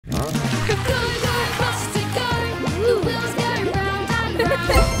Buster, go! The wheels go round and round.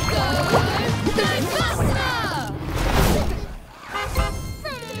 Go, Buster!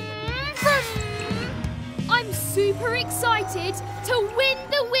 I'm super excited to win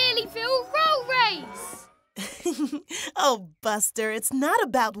the Wheelieville Roll-Race! Oh, Buster, it's not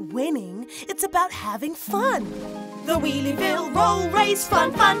about winning. It's about having fun. The Wheelieville Roll-Race,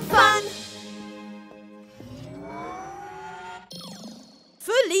 fun, fun, fun!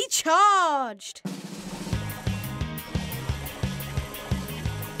 Fully charged!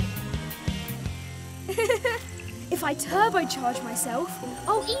 If I turbocharge myself,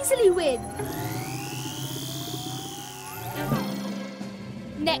 I'll easily win.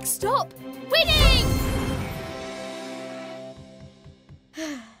 Next stop, winning!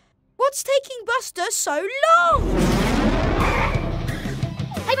 What's taking Buster so long?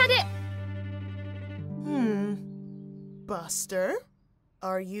 Hey, Bandit! Buster,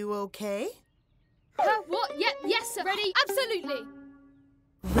 are you okay? What? Yes, sir. Ready? Absolutely.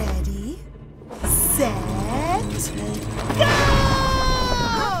 Ready, set, go!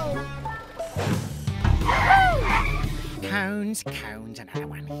 Cones, another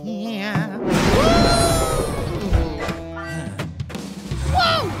one here.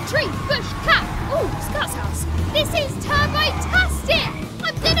 Whoa! Tree, bush, cat! Oh, Scout's house. This is turbo-tastic!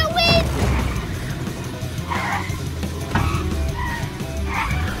 I'm gonna win!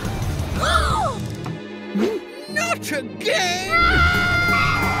 Not again!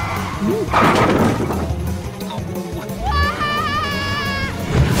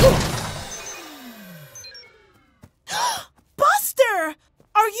 Buster,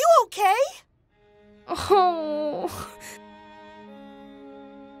 are you okay? Oh.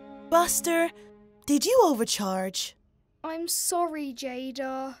 Buster, did you overcharge? I'm sorry,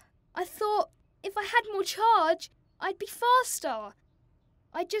 Jada. I thought if I had more charge, I'd be faster.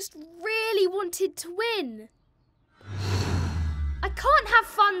 I just really wanted to win. I can't have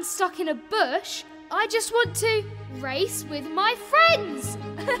fun stuck in a bush. I just want to race with my friends.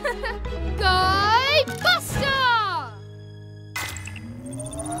 Go Buster!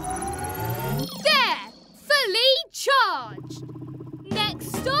 There! Fully charged! Next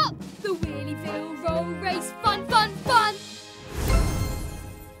stop, the Wheelieville Roll-Race. Fun, fun, fun!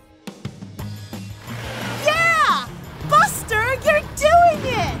 Yeah! Buster, you're doing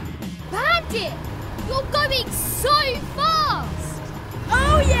it! Bandit! You're going so fast!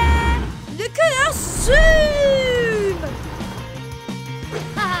 Oh yeah! Look at us zoom!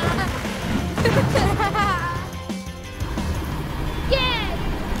 Yeah!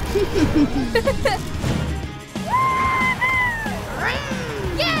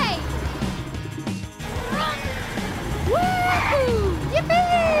 Yay! Woohoo! Yippee!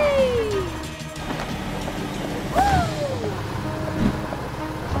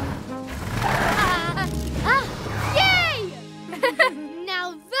 Yay! Now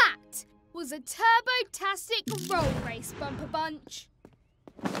that was a turbo-tastic roll race, Bumper Bunch.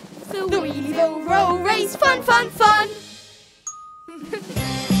 The Wheelieville Roll-Race, fun, fun, fun!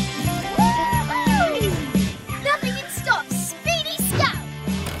 Nothing can stop Speedy Scout!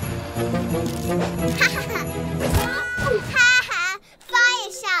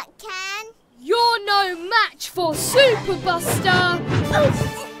 Fire shot, Ken. You're no match for Super Buster!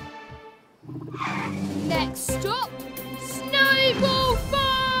 Next stop, Snowball Fight!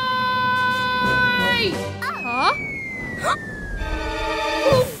 Huh?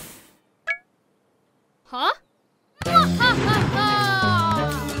 Huh?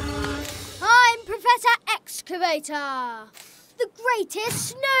 I'm Professor Excavator, the greatest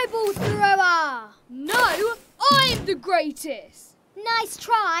snowball thrower. No, I'm the greatest! Nice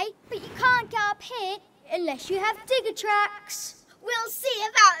try, but you can't get up here unless you have digger tracks. We'll see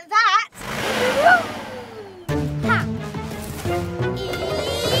about that. Ha!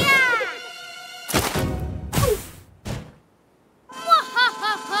 Yeah!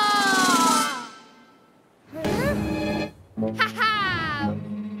 Mwahaha! Ha ha!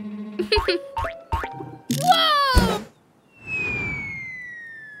 Whoa!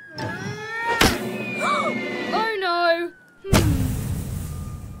 Oh no!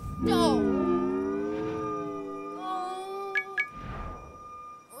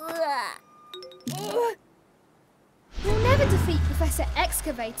 We'll never defeat Professor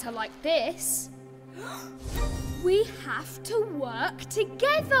Excavator like this. We have to work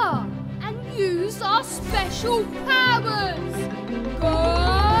together and use our special powers.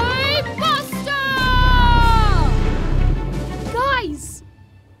 Go Buster! Guys,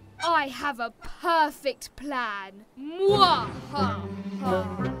 I have a perfect plan. Mwahaha!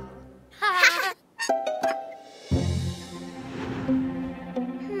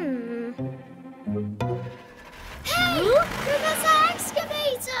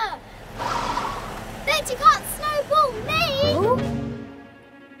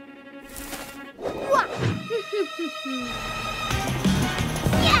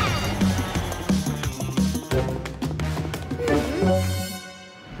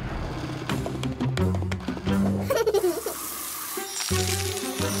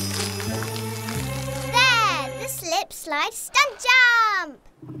 There! The slip, slide, stunt jump!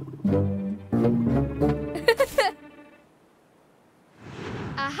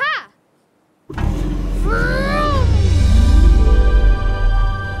 Aha!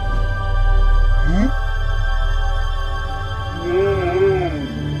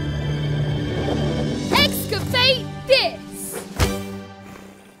 Excavate this!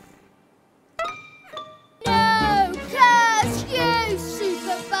 No! Curse you,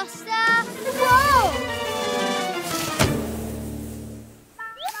 Super Buster! Whoa!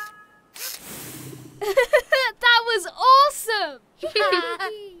 That was awesome!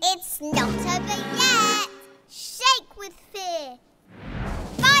 It's not over yet! Shake with fear!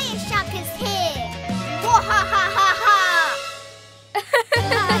 Fire Shark is here! Wah-ha-ha-ha-ha!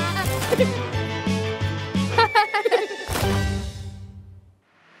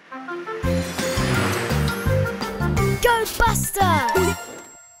 Go, Buster!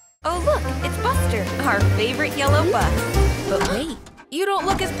 Oh, look, it's Buster, our favorite yellow bus. But wait, you don't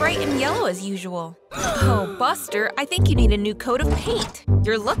look as bright and yellow as usual. Oh, Buster, I think you need a new coat of paint.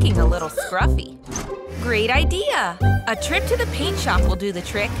 You're looking a little scruffy. Great idea! A trip to the paint shop will do the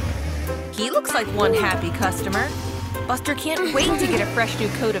trick. He looks like one happy customer. Buster can't wait to get a fresh new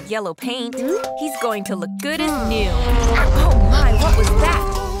coat of yellow paint. He's going to look good as new. Oh my, what was that?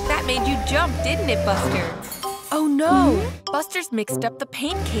 That made you jump, didn't it, Buster? Oh no! Buster's mixed up the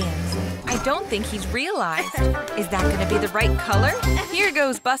paint cans. I don't think he's realized. Is that gonna be the right color? Here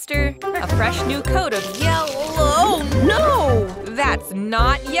goes, Buster. A fresh new coat of yellow. Oh no! That's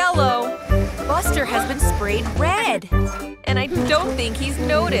not yellow. Buster has been sprayed red. And I don't think he's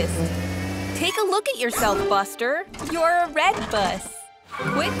noticed. Take a look at yourself, Buster. You're a red bus.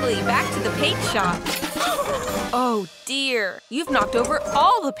 Quickly, back to the paint shop. Oh dear, you've knocked over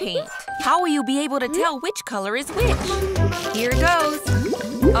all the paint. How will you be able to tell which color is which? Here goes.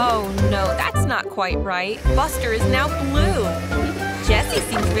 Oh no, that's not quite right. Buster is now blue. Jessie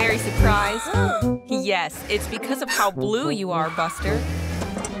seems very surprised. Yes, it's because of how blue you are, Buster.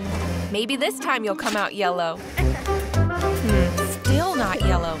 Maybe this time you'll come out yellow. Still not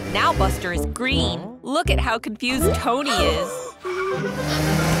yellow. Now Buster is green. Look at how confused Tony is.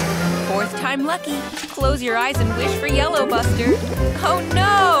 Fourth time lucky. Close your eyes and wish for yellow, Buster. Oh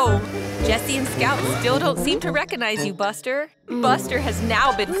no! Jessie and Scout still don't seem to recognize you, Buster. Buster has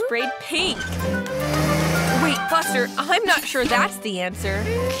now been sprayed pink. Wait, Buster, I'm not sure that's the answer.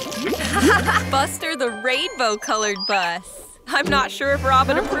 Buster the rainbow-colored bus. I'm not sure if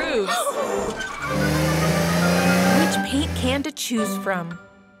Robin approves. Which paint can to choose from?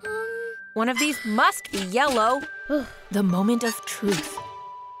 One of these must be yellow. The moment of truth.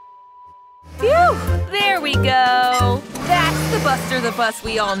 Phew! There we go! That's the Buster the bus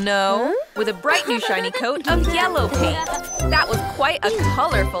we all know, with a bright new shiny coat of yellow paint. That was quite a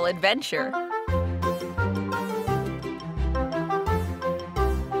colorful adventure.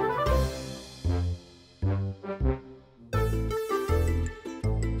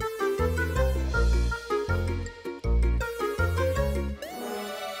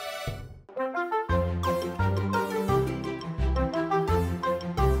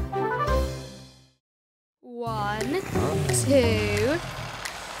 One, two,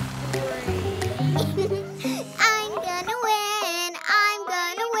 I'm gonna win! I'm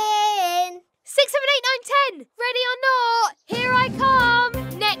gonna win! 6, 7, 8, 9, 10. Ready or not? Here I come.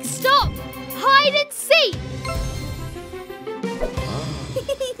 Next stop, hide and seek.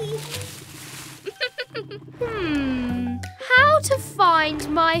 How to find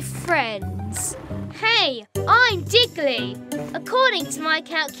my friends? Hey, I'm Diggly. According to my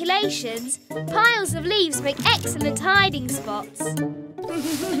calculations, piles of leaves make excellent hiding spots.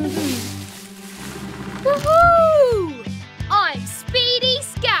 Woohoo! I'm Speedy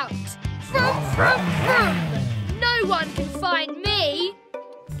Scout. Vroom, vroom, vroom. No one can find me.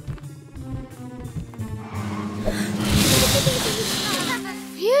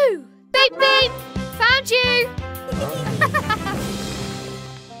 Phew! Beep, beep. Found you.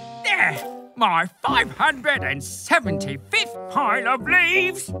 There! My 575th pile of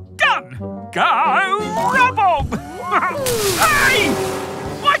leaves done! Go rub 'em! Hey!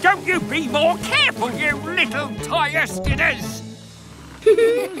 Why don't you be more careful, you little tie-estiders?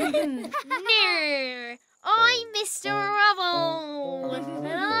 No, I'm Mr. Rubble, and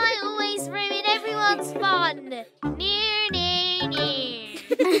I always ruin everyone's fun. Near, near, near.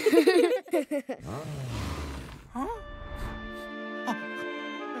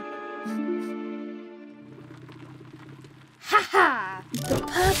 Aha! The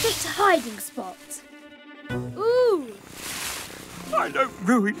perfect hiding spot. Ooh! I don't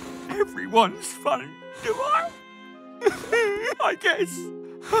ruin everyone's fun, do I? I guess.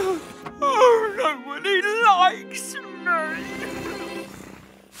 Oh, nobody likes me.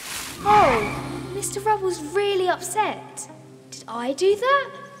 Oh, Mr. Rubble's really upset. Did I do that?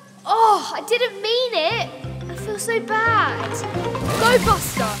 Oh, I didn't mean it. I feel so bad. Go,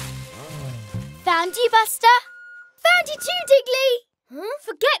 Buster. Found you, Buster. Found you too, Diggly. Huh?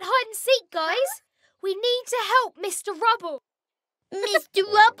 Forget hide and seek, guys. We need to help Mr. Rubble. Mr.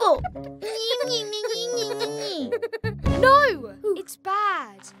 Rubble. No, it's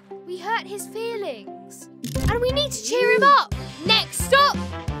bad. We hurt his feelings. And we need to cheer him up. Next stop,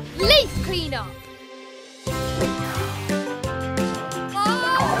 leaf cleanup.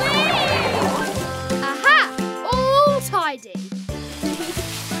 Aha, all tidy.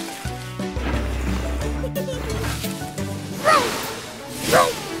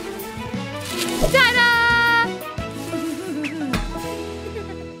 Ta-da!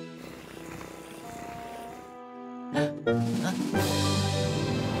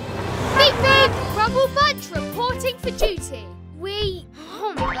 Beep beep! Rubble Bunch reporting for duty.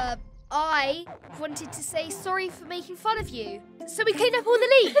 I wanted to say sorry for making fun of you, so we cleaned up all the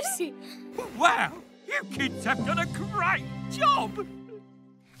leaves. Wow, you kids have done a great job.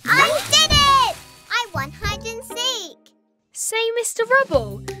 I did it! I won hide and seek. Say, Mr.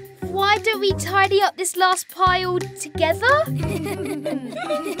 Rubble, why don't we tidy up this last pile together?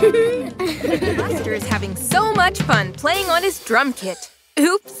 Buster is having so much fun playing on his drum kit.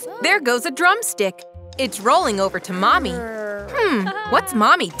 Oops, there goes a drumstick. It's rolling over to Mommy. What's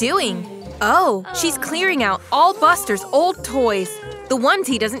Mommy doing? Oh, she's clearing out all Buster's old toys, the ones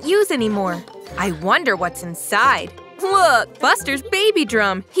he doesn't use anymore. I wonder what's inside. Look, Buster's baby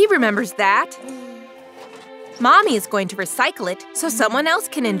drum. He remembers that. Mommy is going to recycle it so someone else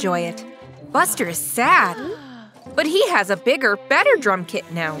can enjoy it. Buster is sad, but he has a bigger, better drum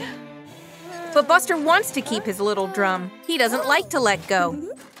kit now. But Buster wants to keep his little drum. He doesn't like to let go.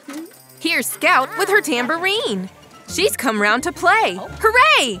 Here's Scout with her tambourine. She's come round to play.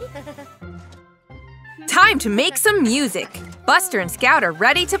 Hooray! Time to make some music. Buster and Scout are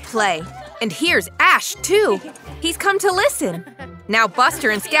ready to play. And here's Ash, too. He's come to listen. Now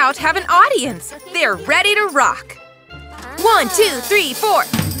Buster and Scout have an audience. They're ready to rock. 1, 2, 3, 4.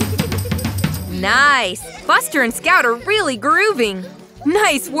 Nice. Buster and Scout are really grooving.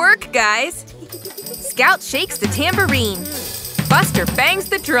 Nice work, guys. Scout shakes the tambourine. Buster bangs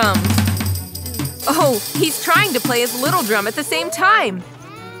the drums. Oh, he's trying to play his little drum at the same time.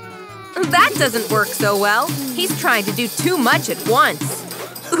 That doesn't work so well. He's trying to do too much at once.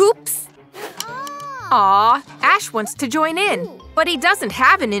 Oops. Aw, Ash wants to join in, but he doesn't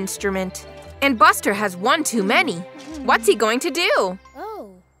have an instrument. And Buster has one too many. What's he going to do?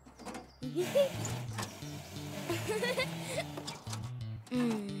 Oh.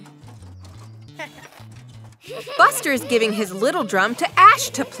 Buster is giving his little drum to Ash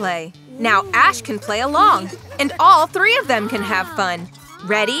to play. Now Ash can play along, and all three of them can have fun.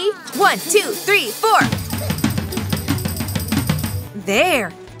 Ready? 1, 2, 3, 4.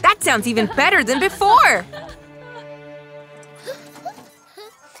 There! That sounds even better than before!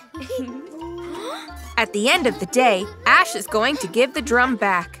 At the end of the day, Ash is going to give the drum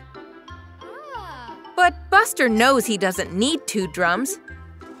back. But Buster knows he doesn't need 2 drums.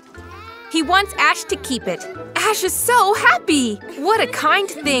 He wants Ash to keep it. Ash is so happy! What a kind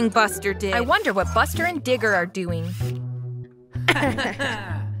thing Buster did. I wonder what Buster and Digger are doing.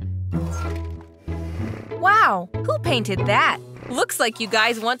 Wow, who painted that? Looks like you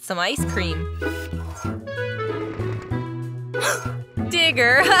guys want some ice cream.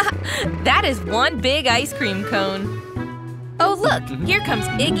 Digger, that is one big ice cream cone. Oh look, here comes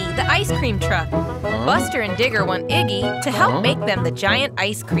Iggy, the ice cream truck. Buster and Digger want Iggy to help make them the giant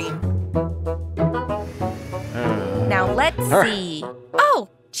ice cream. Now let's see. Oh,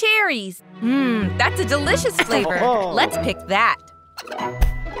 cherries. That's a delicious flavor. Let's pick that.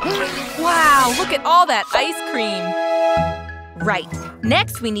 Wow, look at all that ice cream. Right,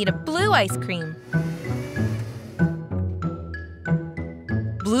 next we need a blue ice cream.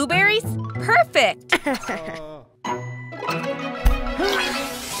 Blueberries? Perfect!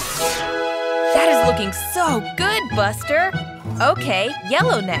 That is looking so good, Buster. Okay,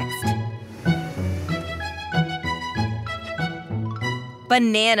 yellow next.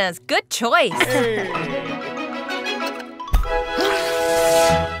 Bananas, good choice.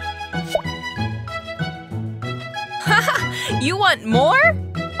 You want more?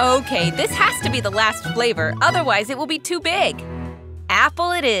 Okay, this has to be the last flavor, otherwise it will be too big.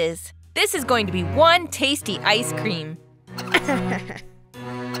 Apple it is. This is going to be one tasty ice cream.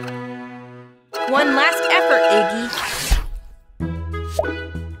 One last effort, Iggy.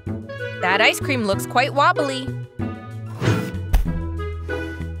 That ice cream looks quite wobbly.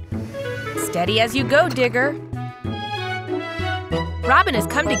 Steady as you go, Digger. Robin has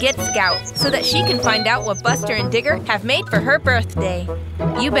come to get Scout so that she can find out what Buster and Digger have made for her birthday.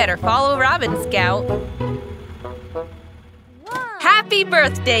 You better follow Robin, Scout. Happy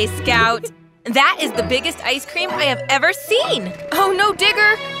birthday, Scout! That is the biggest ice cream I have ever seen! Oh no,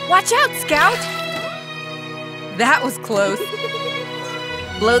 Digger! Watch out, Scout! That was close.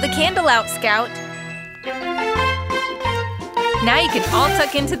 Blow the candle out, Scout. Now you can all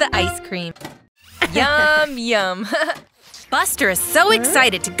tuck into the ice cream. Yum, yum. Buster is so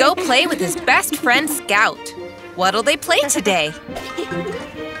excited to go play with his best friend, Scout. What'll they play today?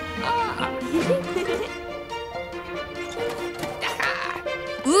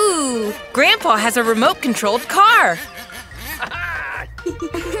 Ooh, Grandpa has a remote-controlled car.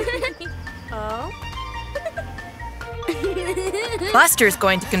 Buster's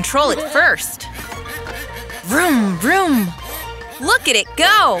going to control it first. Vroom, vroom. Look at it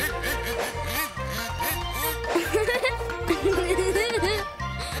go.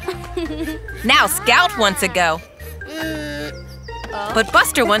 Now Scout wants to go. But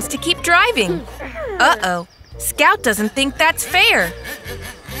Buster wants to keep driving. Uh-oh. Scout doesn't think that's fair.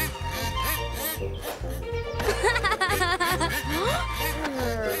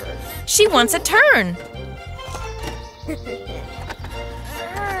 She wants a turn.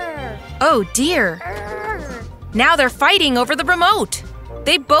 Oh dear. Now they're fighting over the remote.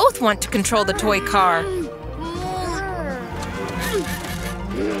 They both want to control the toy car.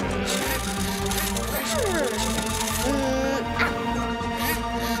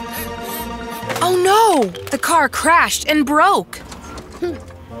 Oh no! The car crashed and broke.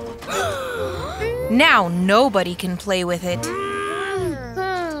 Now nobody can play with it.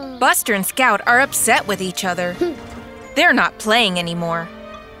 Buster and Scout are upset with each other. They're not playing anymore.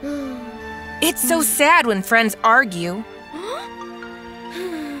 It's so sad when friends argue.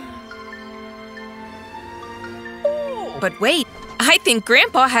 But wait, I think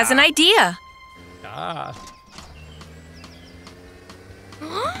Grandpa has an idea.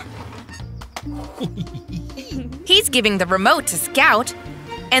 He's giving the remote to Scout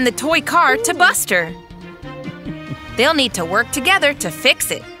and the toy car to Buster. They'll need to work together to fix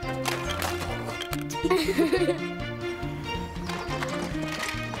it.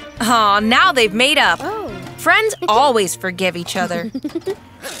 Aw, now they've made up. Friends always forgive each other.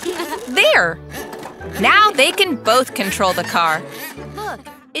 There! Now they can both control the car. Look,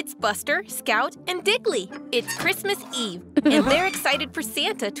 it's Buster, Scout, and Diggly. It's Christmas Eve, and they're excited for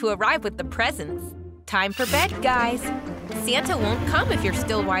Santa to arrive with the presents. Time for bed, guys. Santa won't come if you're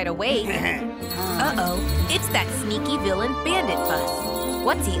still wide awake. Uh-oh, it's that sneaky villain Bandit Bus.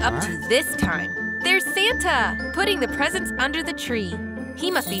 What's he up to this time? There's Santa, putting the presents under the tree. He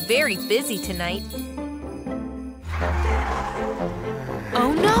must be very busy tonight.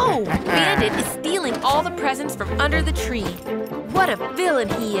 Oh no! Bandit is stealing all the presents from under the tree. What a villain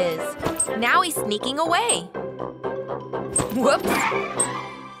he is! Now he's sneaking away. Whoops!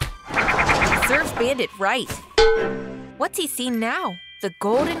 Serves Bandit right. What's he seen now? The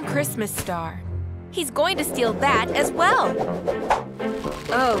golden Christmas star. He's going to steal that as well.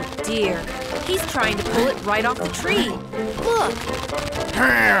 Oh dear. He's trying to pull it right off the tree. Look!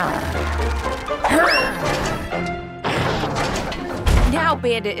 Now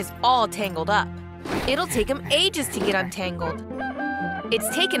Bandit is all tangled up. It'll take him ages to get untangled. It's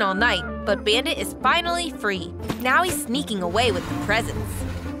taken all night, but Bandit is finally free. Now he's sneaking away with the presents.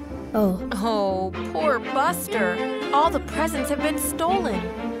 Oh, poor Buster. All the presents have been stolen.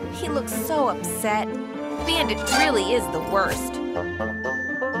 He looks so upset. Bandit really is the worst.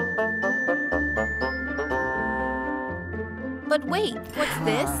 But wait, what's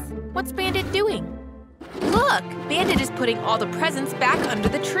this? What's Bandit doing? Look, Bandit is putting all the presents back under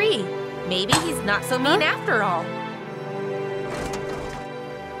the tree. Maybe he's not so mean after all.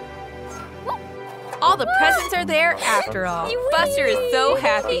 All the presents are there after all. Buster is so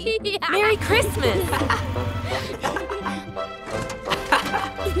happy. Merry Christmas!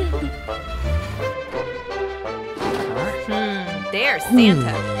 There's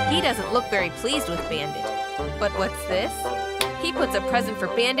Santa. He doesn't look very pleased with Bandit. But what's this? He puts a present for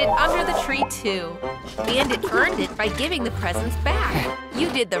Bandit under the tree, too. Bandit earned it by giving the presents back.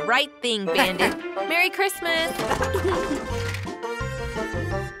 You did the right thing, Bandit. Merry Christmas!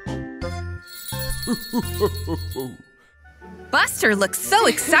 Buster looks so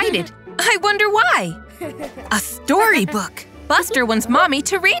excited. I wonder why. A storybook. Buster wants Mommy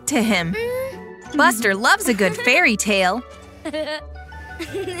to read to him. Buster loves a good fairy tale.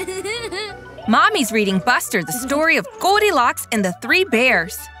 Mommy's reading Buster the story of Goldilocks and the Three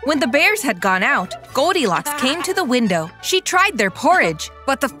Bears. When the bears had gone out, Goldilocks came to the window. She tried their porridge,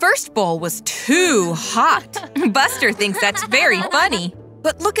 but the first bowl was too hot. Buster thinks that's very funny.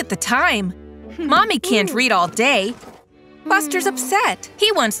 But look at the time. Mommy can't read all day. Buster's upset.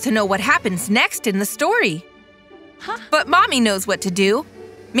 He wants to know what happens next in the story. But Mommy knows what to do.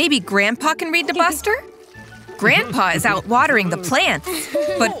 Maybe Grandpa can read to Buster? Grandpa is out watering the plants,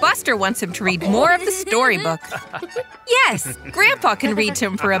 but Buster wants him to read more of the storybook. Yes, Grandpa can read to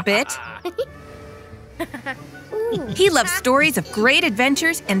him for a bit. He loves stories of great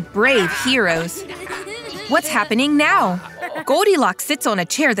adventures and brave heroes. What's happening now? Goldilocks sits on a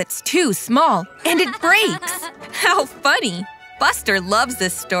chair that's too small, and it breaks. How funny! Buster loves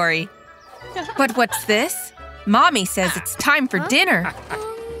this story. But what's this? Mommy says it's time for dinner.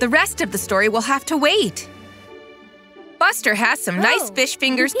 The rest of the story will have to wait. Buster has some nice fish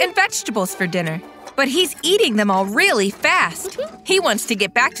fingers and vegetables for dinner, but he's eating them all really fast. He wants to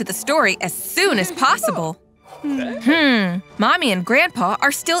get back to the story as soon as possible. Mommy and Grandpa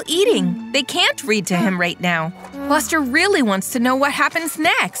are still eating. They can't read to him right now. Buster really wants to know what happens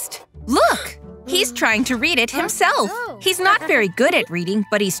next. Look! He's trying to read it himself. He's not very good at reading,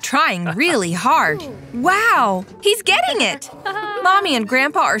 but he's trying really hard. Wow! He's getting it! Mommy and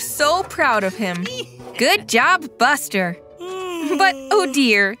Grandpa are so proud of him. Good job, Buster. But, oh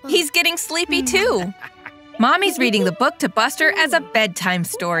dear, he's getting sleepy too. Mommy's reading the book to Buster as a bedtime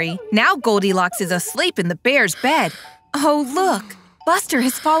story. Now Goldilocks is asleep in the bear's bed. Oh, look, Buster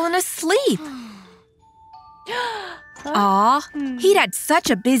has fallen asleep. Aw, he'd had such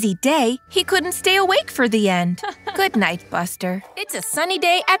a busy day, he couldn't stay awake for the end. Good night, Buster. It's a sunny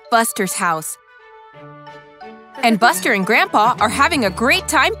day at Buster's house. And Buster and Grandpa are having a great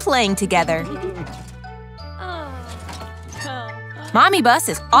time playing together. Mommy Bus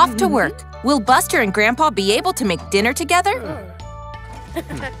is off to work. Will Buster and Grandpa be able to make dinner together?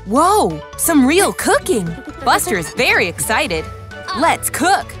 Whoa, some real cooking! Buster is very excited. Let's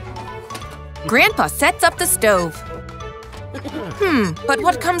cook! Grandpa sets up the stove. But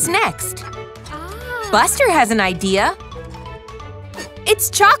what comes next? Buster has an idea. It's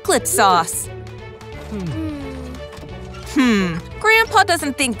chocolate sauce. Grandpa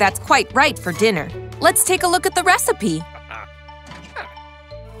doesn't think that's quite right for dinner. Let's take a look at the recipe.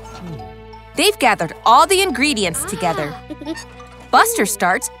 They've gathered all the ingredients together. Buster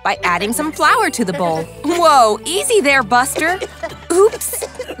starts by adding some flour to the bowl. Whoa, easy there, Buster. Oops,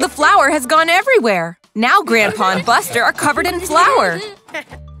 the flour has gone everywhere. Now Grandpa and Buster are covered in flour.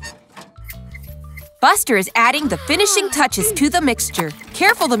 Buster is adding the finishing touches to the mixture.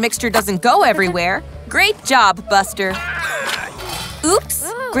 Careful the mixture doesn't go everywhere. Great job, Buster.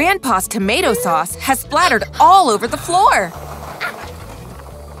 Oops, Grandpa's tomato sauce has splattered all over the floor.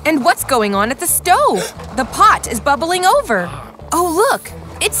 And what's going on at the stove? The pot is bubbling over. Oh, look!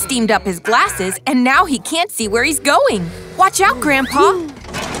 It steamed up his glasses, and now he can't see where he's going. Watch out, Grandpa!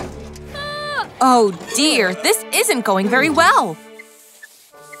 Oh dear, this isn't going very well.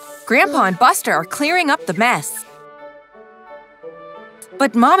 Grandpa and Buster are clearing up the mess.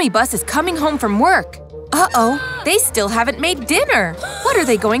 But Mommy Bus is coming home from work. Uh-oh, they still haven't made dinner. What are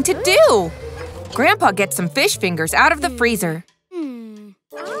they going to do? Grandpa gets some fish fingers out of the freezer.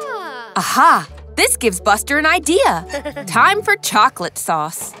 Aha! This gives Buster an idea. Time for chocolate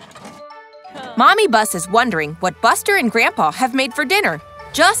sauce. Mommy Bus is wondering what Buster and Grandpa have made for dinner,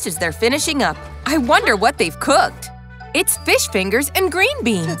 just as they're finishing up. I wonder what they've cooked. It's fish fingers and green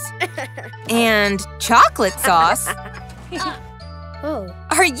beans. And chocolate sauce.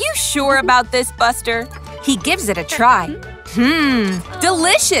 Are you sure about this, Buster? He gives it a try.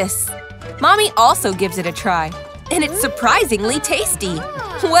 Delicious! Mommy also gives it a try. And it's surprisingly tasty.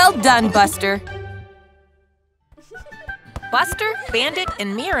 Well done, Buster. Buster, Bandit,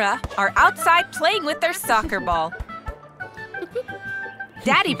 and Mira are outside playing with their soccer ball.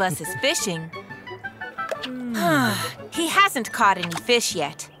 Daddy Bus is fishing. He hasn't caught any fish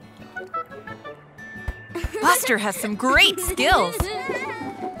yet. Buster has some great skills.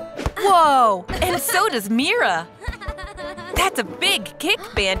 Whoa, and so does Mira. That's a big kick,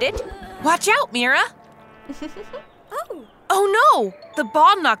 Bandit. Watch out, Mira. Oh no! The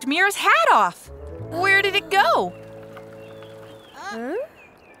ball knocked Mira's hat off! Where did it go?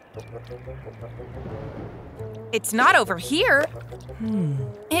 It's not over here.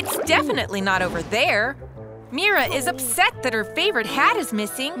 It's definitely not over there. Mira is upset that her favorite hat is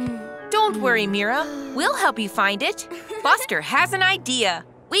missing. Don't worry, Mira. We'll help you find it. Buster has an idea.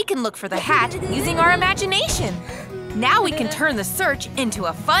 We can look for the hat using our imagination. Now we can turn the search into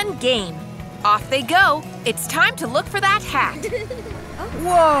a fun game. Off they go. It's time to look for that hat.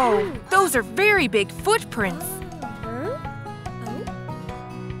 Whoa, those are very big footprints.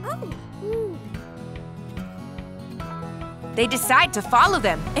 They decide to follow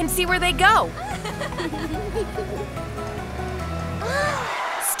them and see where they go.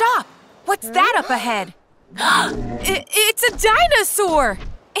 Stop! What's that up ahead? It's a dinosaur!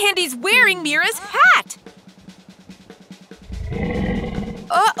 And he's wearing Mira's hat!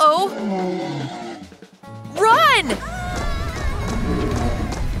 Uh-oh! Run!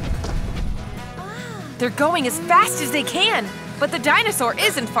 They're going as fast as they can, but the dinosaur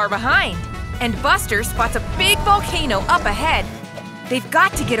isn't far behind. And Buster spots a big volcano up ahead. They've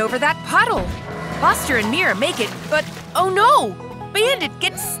got to get over that puddle. Buster and Mira make it, but oh no! Bandit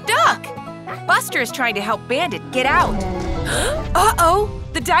gets stuck! Buster is trying to help Bandit get out. Uh-oh!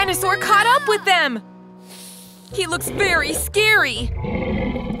 The dinosaur caught up with them! He looks very scary.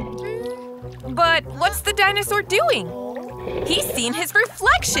 But what's the dinosaur doing? He's seen his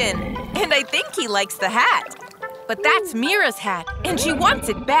reflection, and I think he likes the hat. But that's Mira's hat, and she wants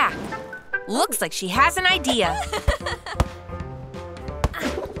it back. Looks like she has an idea.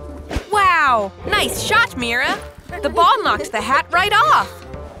 Wow! Nice shot, Mira! The ball knocked the hat right off.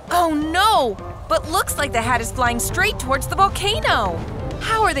 Oh no! But looks like the hat is flying straight towards the volcano.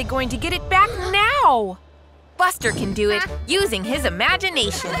 How are they going to get it back now? Buster can do it using his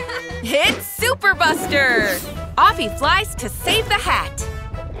imagination. It's Super Buster! Off he flies to save the hat.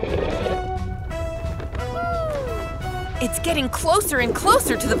 It's getting closer and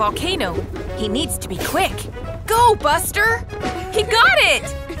closer to the volcano. He needs to be quick. Go, Buster! He got it!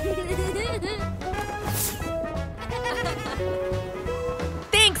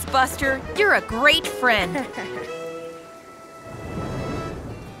 Thanks, Buster. You're a great friend.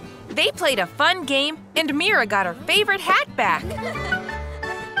 They played a fun game, and Mira got her favorite hat back.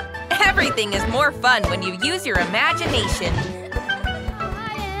 Everything is more fun when you use your imagination.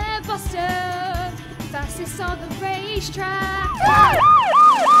 Hiya, Buster! Fastest on the racetrack!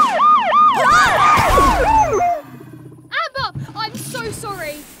 Amber! I'm so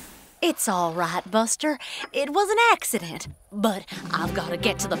sorry! It's all right, Buster. It was an accident. But I've got to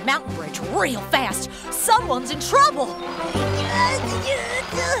get to the mountain bridge real fast. Someone's in trouble.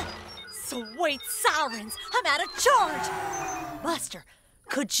 Sweet sirens, I'm out of charge. Buster,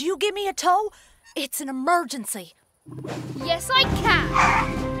 could you give me a tow? It's an emergency. Yes, I can!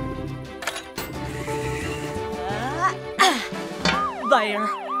 There.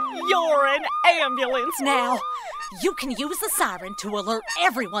 You're an ambulance now. You can use the siren to alert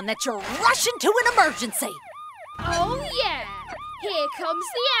everyone that you're rushing to an emergency. Oh yeah! Here comes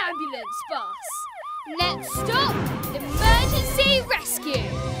the ambulance bus. Next stop, emergency rescue.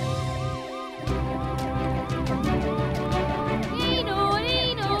 Neenon,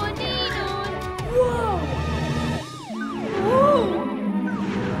 neenon, neenon. Whoa! Whoa!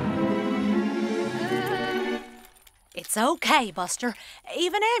 It's okay, Buster.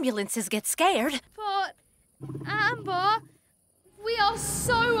 Even ambulances get scared. But, Amber, we are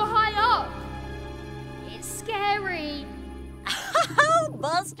so high up. It's scary. Oh,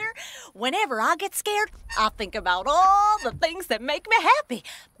 Buster, whenever I get scared, I think about all the things that make me happy.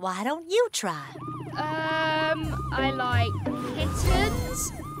 Why don't you try? I like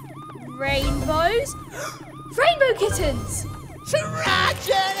kittens, rainbows, rainbow kittens.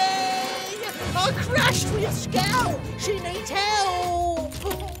 Tragedy! I crashed with a scout! She needs help!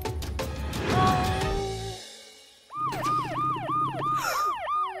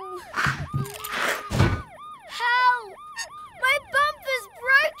 Help! My bumper's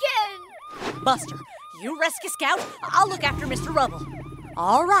broken! Buster, you rescue Scout. I'll look after Mr. Rubble.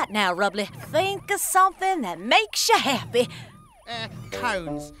 All right now, Rubbly. Think of something that makes you happy.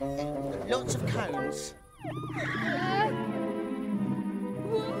 Cones. Lots of cones.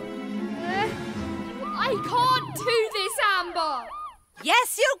 I can't do this, Amber.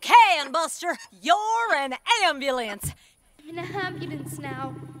 Yes, you can, Buster. You're an ambulance. I'm in an ambulance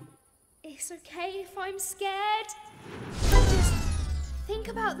now. It's okay if I'm scared. Just think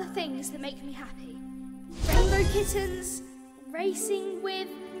about the things that make me happy. Rainbow kittens, racing with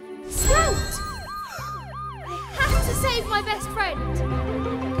Scout. I have to save my best friend.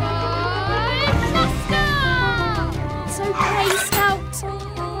 Go Buster! It's okay, Scout.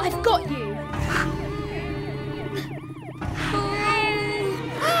 I've got you.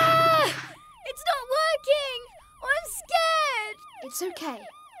 It's not working! I'm scared! It's okay.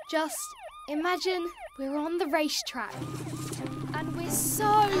 Just imagine we're on the racetrack and we're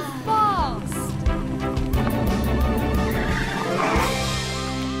so fast.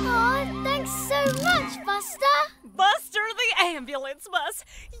 Aw, thanks so much, Buster! Buster the ambulance bus.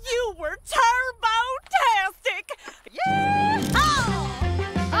 You were terrific.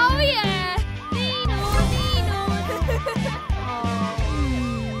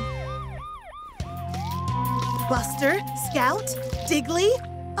 Scout, Diggly.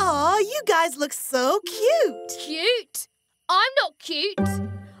 Aw, you guys look so cute. Cute? I'm not cute.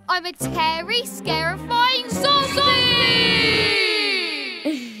 I'm a terry, scarifying zombie!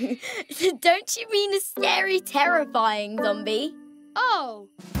 Don't you mean a scary, terrifying zombie? Oh.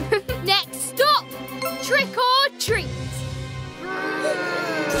 Next stop, trick or treat.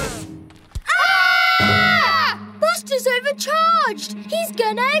 Ah! Buster's overcharged. He's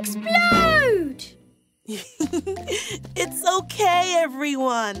gonna explode. It's okay,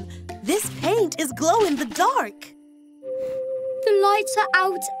 everyone. This paint is glow in the dark. The lights are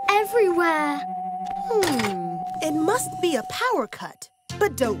out everywhere. It must be a power cut.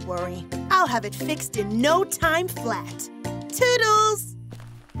 But don't worry, I'll have it fixed in no time flat. Toodles!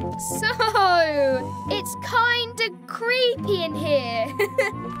 So, it's kinda creepy in here.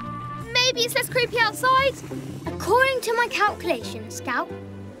 Maybe it's less creepy outside? According to my calculations, Scout,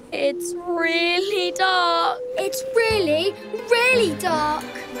 it's really dark. It's really, really dark.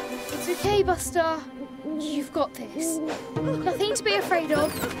 It's okay, Buster. You've got this. Nothing to be afraid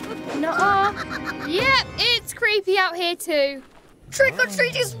of. Nuh-uh. Yep, it's creepy out here too. Trick or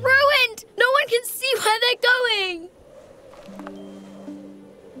treat is ruined. No one can see where they're going.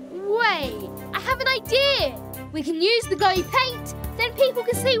 Wait, I have an idea. We can use the glowy paint, then people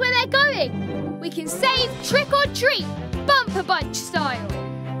can see where they're going. We can save trick or treat, bumper bunch style.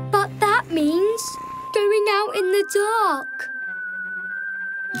 But that means going out in the dark.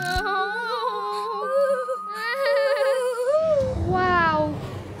 Wow,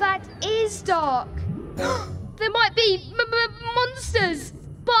 that is dark. There might be monsters,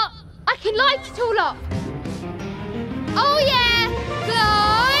 but I can light it all up. Oh yeah,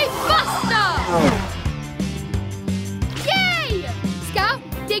 Glow Buster! Yay! Scout,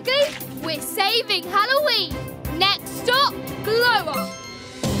 Diggly, we're saving Halloween. Next stop, Glow Up.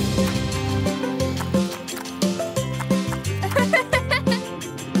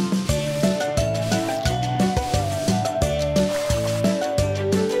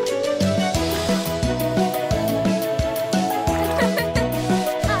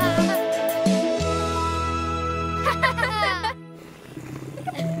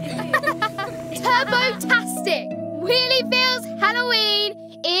 Turbo-tastic! Wheelieville's Halloween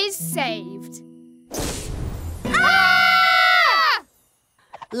is saved. Ah!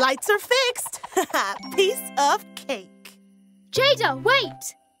 Lights are fixed. Piece of cake. Jada,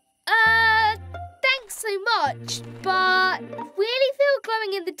 wait! Thanks so much, but Wheelieville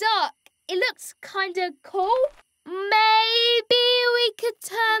glowing in the dark, it looks kinda cool. Maybe we could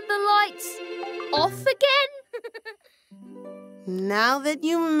turn the lights off again? Now that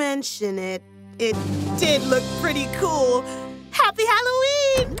you mention it, it did look pretty cool. Happy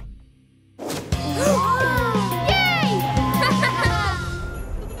Halloween! Yay!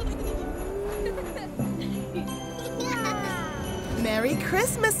 Merry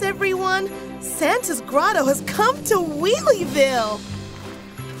Christmas, everyone! Santa's grotto has come to Wheelieville!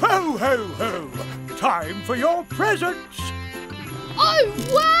 Ho, ho, ho! Time for your presents! Oh,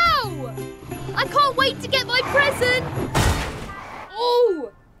 wow! I can't wait to get my present!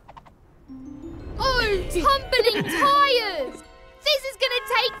 Oh! Oh, tumbling tires! This is gonna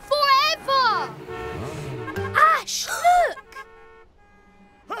take forever! Ash, look!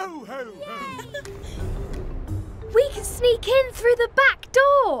 Ho, ho, ho! We can sneak in through the back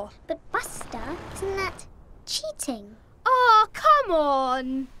door. But Buster, isn't that cheating? Oh, come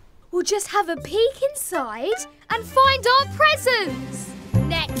on. We'll just have a peek inside and find our presents.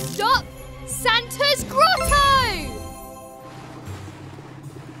 Next stop, Santa's Grotto.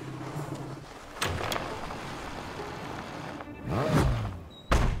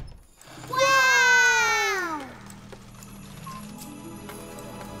 Wow!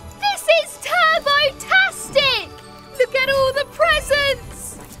 This is turbo-tastic! Look at all the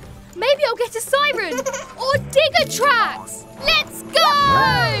presents! Maybe I'll get a siren or digger tracks. Let's go!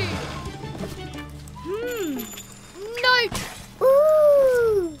 Nope.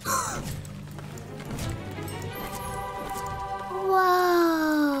 Ooh!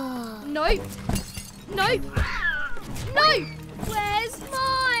 Whoa! Nope. Nope. Nope. Where's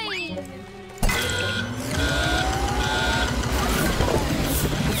mine?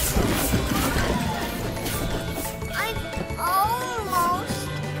 I'm almost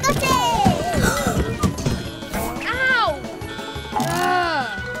got it! Ow! Ah!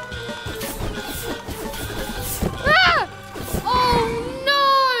 Oh no!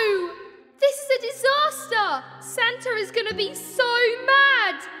 This is a disaster! Santa is gonna be so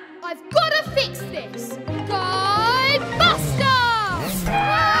mad! I've gotta fix this! Guy Buster!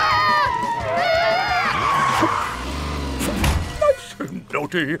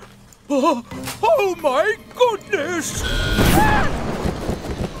 Naughty. Oh my goodness!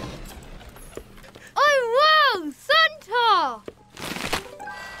 Oh, wow! Santa!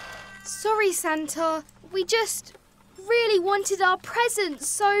 Sorry, Santa. We just really wanted our presents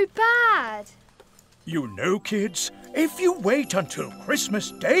so bad. You know, kids, if you wait until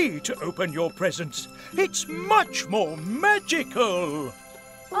Christmas Day to open your presents, it's much more magical.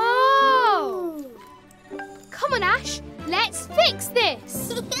 Oh! Come on, Ash. Let's fix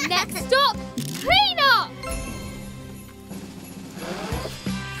this. Next stop, clean up.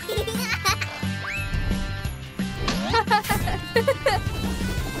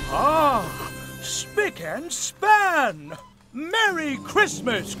 Ah, spick and span. Merry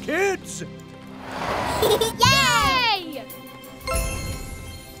Christmas, kids. Yay!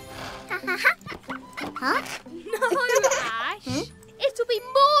 Huh? No, Ash. It'll be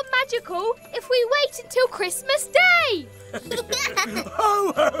more magical if we wait until Christmas Day.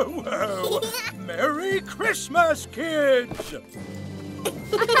 Ho, ho, ho. Merry Christmas, kids.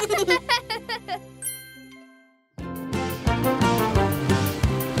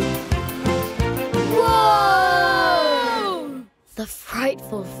 Whoa! The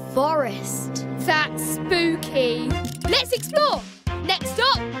frightful forest. That's spooky. Let's explore. Next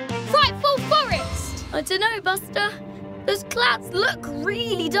stop, Frightful Forest. I don't know, Buster. Those clouds look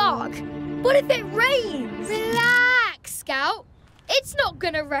really dark. What if it rains? Relax, Scout. It's not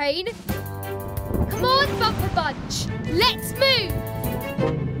gonna rain. Come on, Bumper Bunch. Let's move.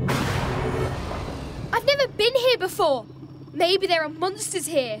 I've never been here before. Maybe there are monsters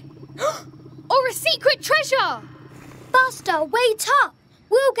here. Or a secret treasure. Buster, wait up.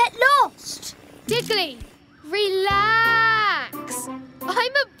 We'll get lost. Diggly, relax.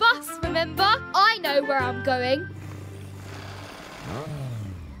 I'm a bus, remember? I know where I'm going.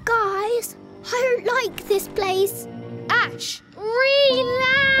 Guys, I don't like this place. Ash,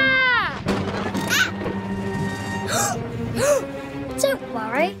 relax. Don't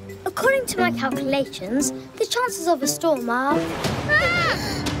worry. According to my calculations, the chances of a storm are...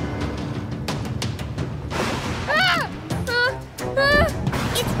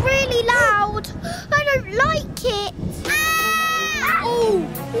 It's really loud. I don't like it. Oh,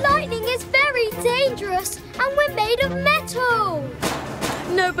 lightning is very dangerous, and we're made of metal.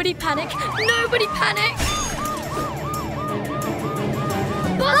 Nobody panic! Nobody panic!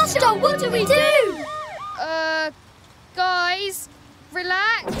 Buster, what do we do? Guys,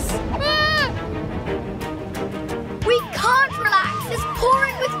 relax. We can't relax. It's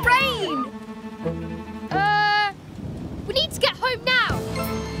pouring with rain. We need to get home now.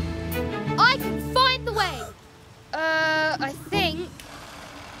 I can find the way. I think.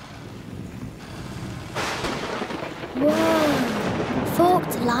 Whoa,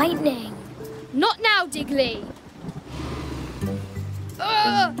 forked lightning. Not now, Diggly.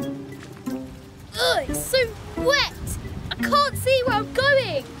 It's so wet. I can't see where I'm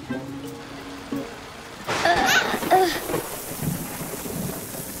going.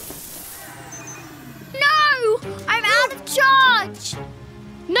 No, I'm out of charge.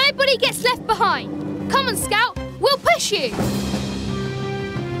 Nobody gets left behind. Come on, Scout. We'll push you.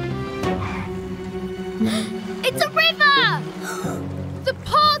 It's a river. The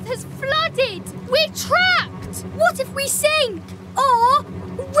path has flooded. We're trapped. What if we sink or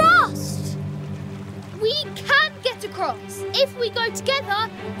rust? We can get across. If we go together,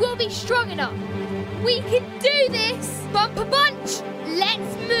 we'll be strong enough. We can do this. Bumper Bunch,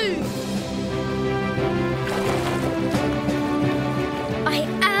 let's move. I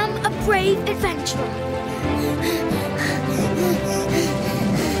am a brave adventurer.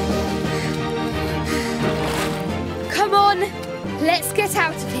 Come on, let's get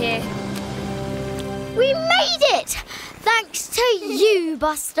out of here. We made it! Thanks to you,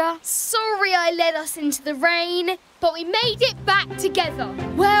 Buster. Sorry I led us into the rain, but we made it back together.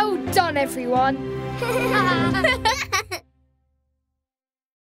 Well done, everyone.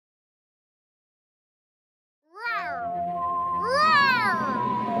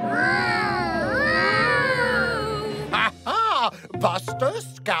 Ha-ha! Buster,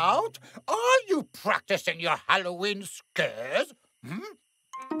 Scout, are you practicing your Halloween scares?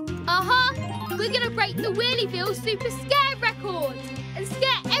 We're going to break the Wheelieville Super Scare record and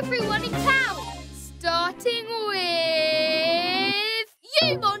scare everyone in town. Starting with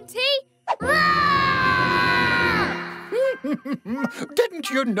you, Monty. Didn't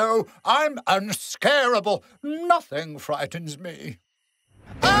you know I'm unscarable? Nothing frightens me.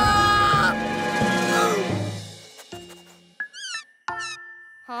 Ah!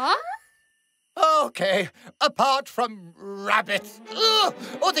 Huh? Okay, apart from rabbits. Ugh!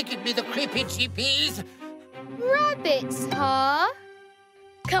 Oh, they give me the creepy cheepies. Rabbits, huh?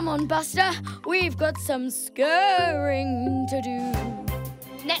 Come on, Buster. We've got some scaring to do.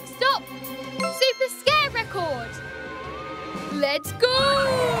 Next up, Super Scare Record. Let's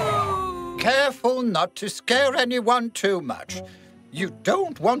go! Careful not to scare anyone too much. You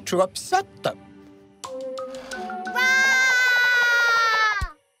don't want to upset them.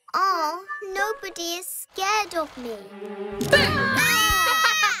 Oh, nobody is scared of me.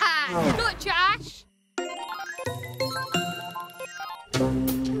 Gotcha, Ash.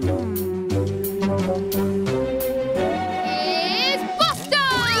 Here's Buster!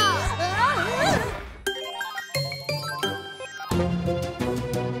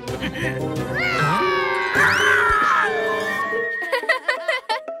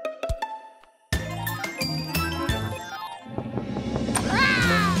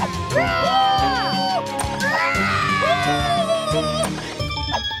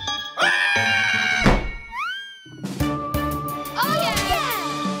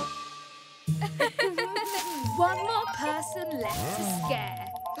 One more person left to scare.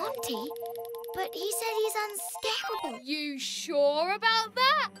 Monty, but he said he's unscareable. You sure about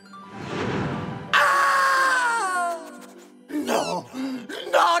that? No,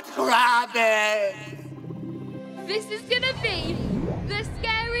 not Rabbit! This is gonna be the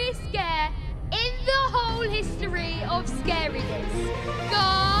scariest scare in the whole history of scariness. Go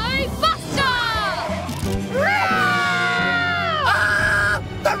Buster!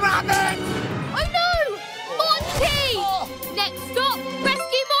 The rabbit! Oh no! Monty! Next stop,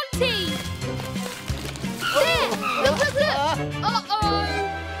 rescue Monty! There! Look! Uh-oh!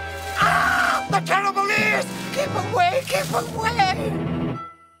 The terrible ears! Keep away, keep away!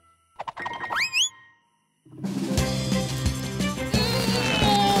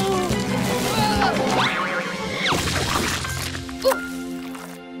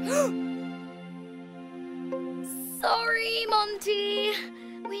 Sorry, Monty.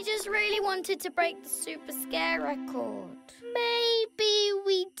 We just really wanted to break the super scare record. Maybe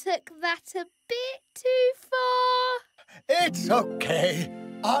we took that a bit too far. It's okay.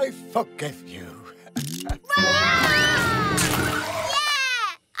 I forgive you. Yeah!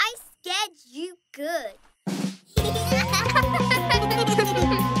 I scared you good.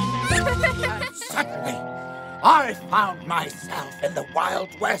 And suddenly, I found myself in the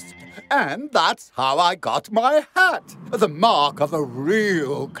Wild West. And that's how I got my hat. The mark of a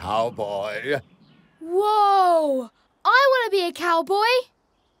real cowboy. Whoa! I want to be a cowboy.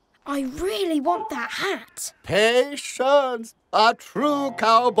 I really want that hat. Patience. A true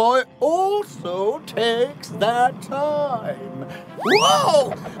cowboy also takes their time.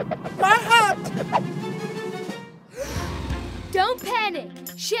 Whoa! My hat! Don't panic.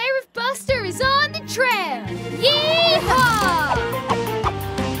 Sheriff Buster is on the trail. Yee-haw!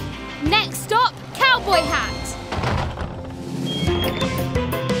 Next stop, cowboy hat.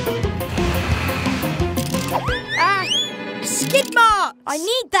 Skid marks! I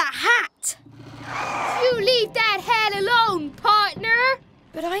need that hat. You leave that hat alone, partner.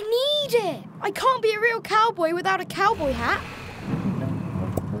 But I need it. I can't be a real cowboy without a cowboy hat.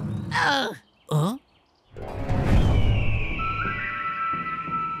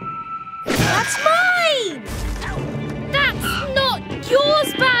 That's mine! That's not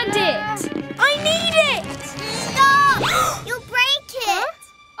yours, Bandit. I need it! Stop! You'll break it!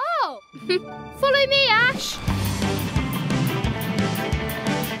 Oh, follow me, Ash.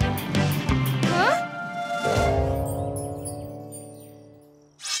 Huh?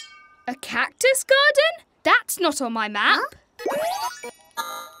 A cactus garden? That's not on my map.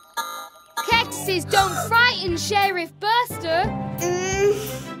 Cactuses don't frighten Sheriff Buster.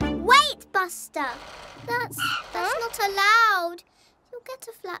 Wait, Buster. That's not allowed. You'll get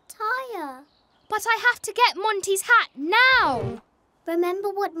a flat tire. But I have to get Monty's hat now. Remember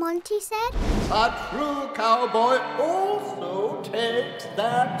what Monty said? A true cowboy also takes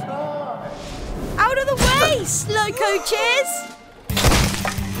their time. Out of the way, slow coaches!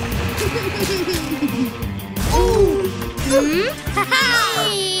 Ooh!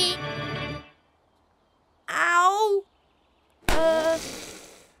 Ow!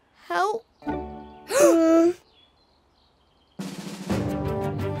 Help?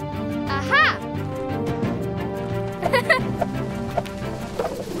 Aha!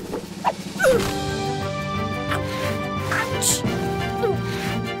 Ouch!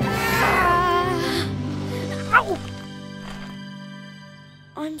 Ow!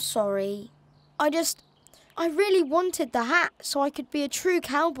 I'm sorry. I really wanted the hat so I could be a true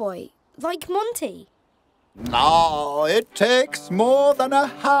cowboy, like Monty. Now, it takes more than a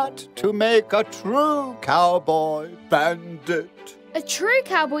hat to make a true cowboy, Bandit. A true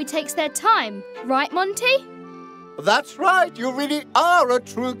cowboy takes their time, right, Monty? That's right, you really are a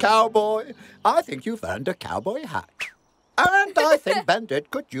true cowboy. I think you've earned a cowboy hat. And I think Bandit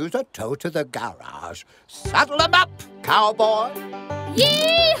could use a tow to the garage. Saddle him up, cowboy.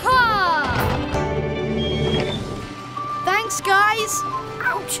 Yee-haw! Thanks, guys.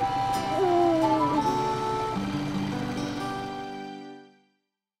 Ouch!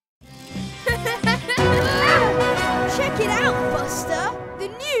 Check it out, Buster. The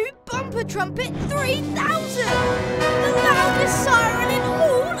new Bumper Trumpet 3000. The loudest siren in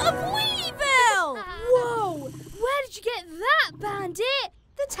all of Wheelieville. Whoa! Where did you get that, Bandit?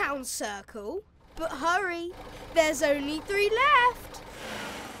 The town circle. But hurry, there's only 3 left.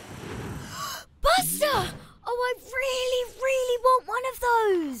 Buster! Oh, I really want one of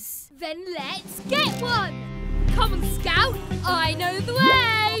those. Then let's get one. Come on, Scout. I know the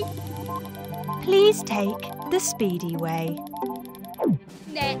way. Please take the speedy way.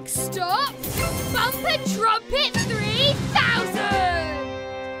 Next stop, Bumper Trumpet 3000!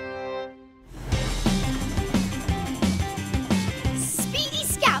 Speedy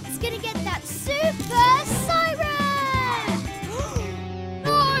Scout's gonna get that super siren!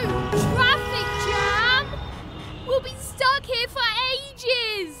 No! Traffic jam! We'll be stuck here for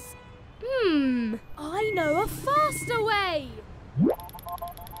ages! I know a faster way!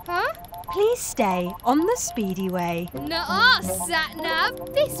 Huh? Please stay on the speedy way. Nuh-uh,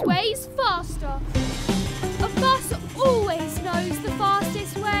 Sat-Nav. This way's faster. A bus always knows the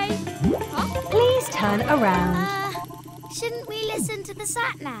fastest way. Huh? Please turn around. Shouldn't we listen to the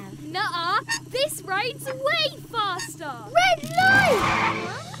sat-nav? Nuh-uh, this road's way faster. Red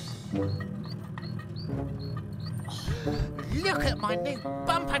light! Look at my new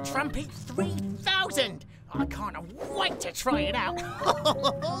Bumper Trumpet 3000. I can't wait to try it out.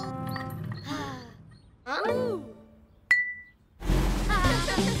 Ooh.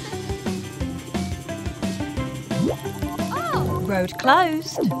 Oh, Road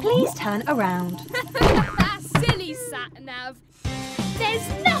closed. Please turn around. that silly Sat-Nav. There's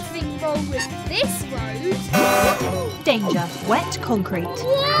nothing wrong with this road. Danger, wet concrete.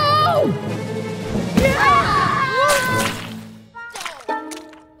 Whoa!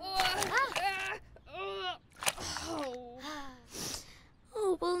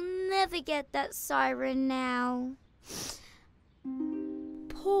 Oh, we'll never get that siren now.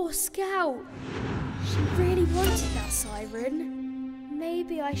 Poor Scout. She really wanted that siren.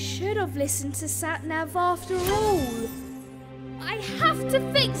 Maybe I should have listened to Sat-Nav after all. I have to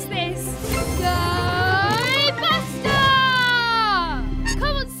fix this. Go Buster!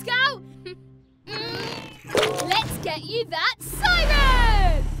 Come on, Scout. Let's get you that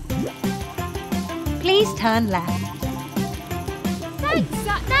siren! Please turn left. Thanks,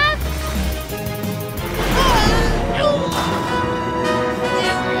 Sat-Nav.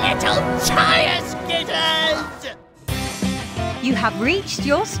 Little tire skidders! You have reached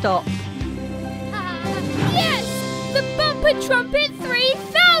your stop. Yes! The Bumper Trumpet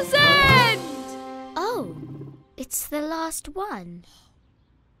 3000! Oh, it's the last one.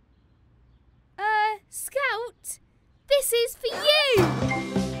 Scout, this is for you!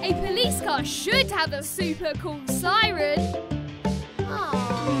 A police car should have a super cool siren. Whoa!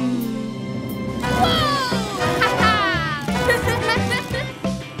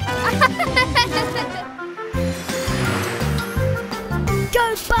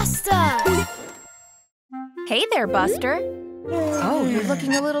 Go, Buster! Hey there, Buster. Oh, you're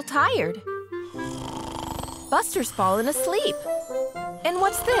looking a little tired. Buster's fallen asleep. And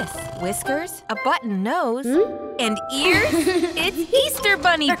what's this? Whiskers, a button nose, and ears? It's Easter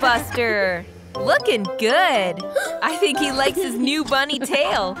Bunny Buster! Looking good. I think he likes his new bunny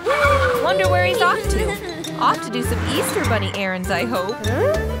tail. Wonder where he's off to. Off to do some Easter Bunny errands, I hope.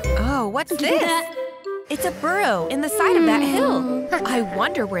 Oh, what's this? It's a burrow in the side of that hill. I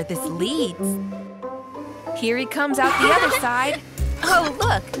wonder where this leads. Here he comes out the other side. Oh,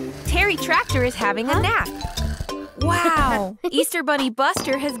 look. Terry Tractor is having a nap. Wow. Easter Bunny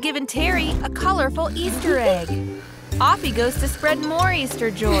Buster has given Terry a colorful Easter egg. Off he goes to spread more Easter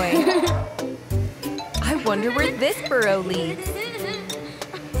joy. I wonder where this burrow leads.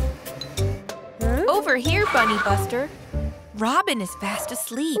 Over here, Bunny Buster. Robin is fast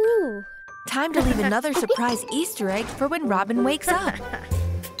asleep. Time to leave another surprise Easter egg for when Robin wakes up.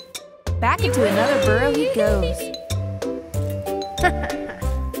 Back into another burrow he goes.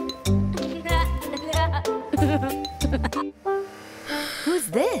 Who's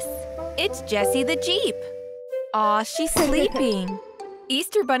this? It's Jessie the Jeep. Aw, she's sleeping.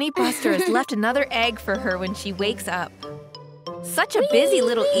 Easter Bunny Buster has left another egg for her when she wakes up. Such a busy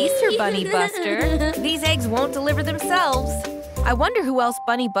little Easter Bunny Buster. These eggs won't deliver themselves. I wonder who else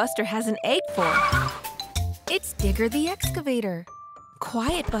Bunny Buster has an egg for. It's Digger the excavator.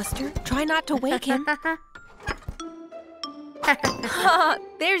 Quiet, Buster. Try not to wake him.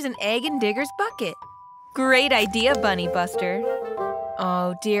 There's an egg in Digger's bucket. Great idea, Bunny Buster.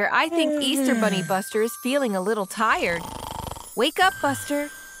 Oh dear, I think Easter Bunny Buster is feeling a little tired. Wake up, Buster.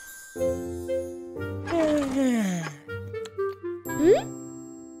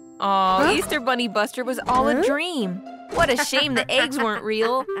 Oh, Easter Bunny Buster was all a dream. What a shame the eggs weren't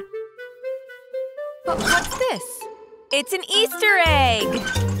real. But what's this? It's an Easter egg!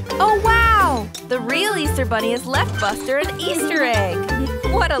 Oh, wow! The real Easter Bunny has left Buster an Easter egg.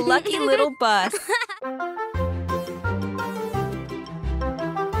 What a lucky little bus.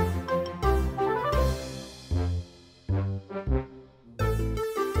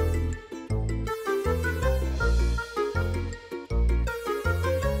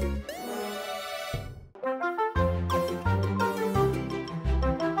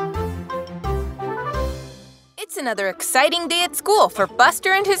 It's another exciting day at school for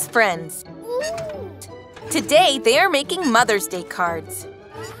Buster and his friends. Today, they are making Mother's Day cards.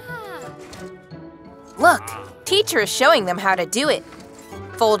 Look, teacher is showing them how to do it.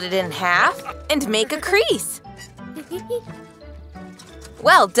 Fold it in half and make a crease.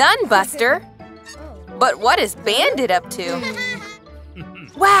 Well done, Buster. But what is Bandit up to?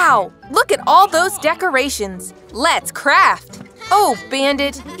 Wow, look at all those decorations. Let's craft. Oh,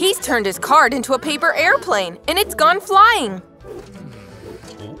 Bandit, he's turned his card into a paper airplane, and it's gone flying.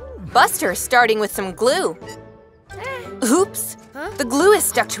 Buster is starting with some glue. Oops, the glue is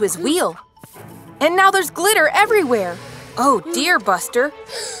stuck to his wheel. And now there's glitter everywhere. Oh dear, Buster.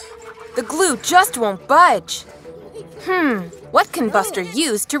 The glue just won't budge. What can Buster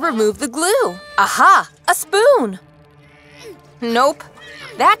use to remove the glue? Aha, a spoon. Nope,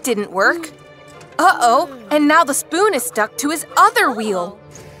 that didn't work. Uh-oh, and now the spoon is stuck to his other wheel.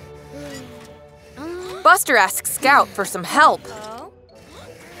 Buster asks Scout for some help.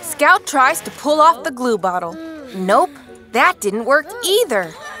 Scout tries to pull off the glue bottle. Nope, that didn't work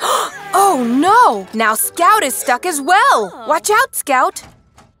either. Oh no, now Scout is stuck as well. Watch out, Scout.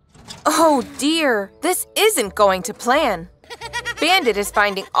 Oh dear, this isn't going to plan. Bandit is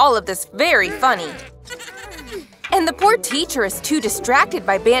finding all of this very funny. And the poor teacher is too distracted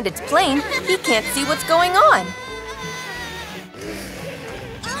by Bandit's plane, he can't see what's going on.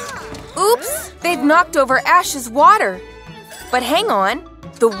 Oops, they've knocked over Ash's water. But hang on,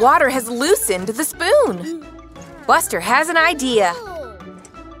 the water has loosened the spoon. Buster has an idea.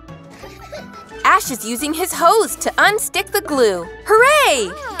 Ash is using his hose to unstick the glue.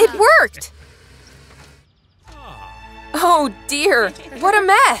 Hooray! It worked! Oh dear, what a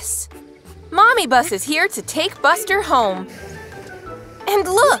mess! Mommy Bus is here to take Buster home. And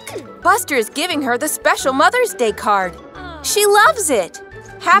look, Buster is giving her the special Mother's Day card. She loves it.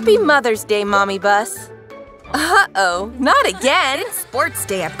 Happy Mother's Day, Mommy Bus. Uh-oh, not again. It's sports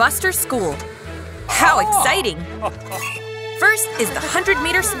day at Buster's school. How exciting. First is the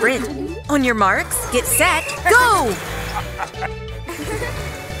 100-meter sprint. On your marks, get set, go!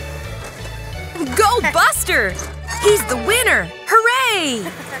 Go, Buster! He's the winner!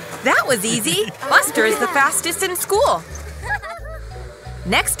 Hooray! That was easy. Buster is the fastest in school.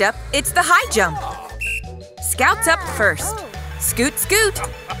 Next up, it's the high jump. Scout's up first. Scoot, scoot.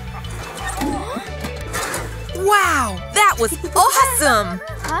 Wow, that was awesome!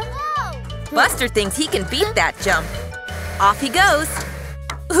 Buster thinks he can beat that jump. Off he goes.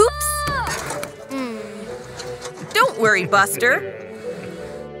 Oops! Don't worry, Buster.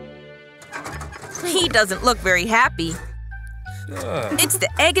 He doesn't look very happy. It's the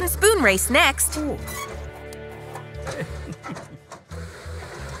egg and spoon race next.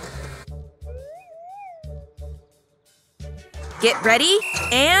 Get ready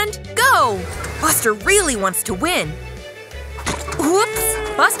and go! Buster really wants to win. Whoops!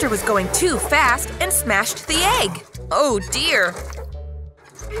 Buster was going too fast and smashed the egg. Oh dear.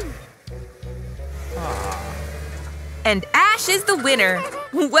 And Ash is the winner.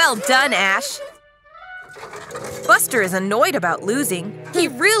 Well done, Ash. Buster is annoyed about losing. He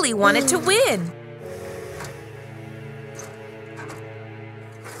really wanted to win.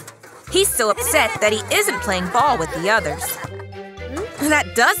 He's so upset that he isn't playing ball with the others.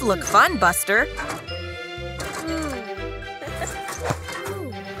 That does look fun, Buster.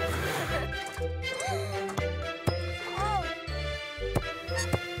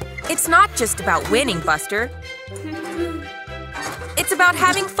 It's not just about winning, Buster. It's about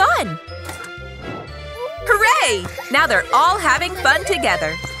having fun. Hooray! Now they're all having fun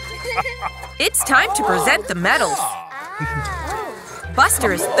together. It's time to present the medals.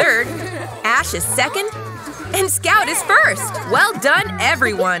 Buster is third, Ash is second, and Scout is first. Well done,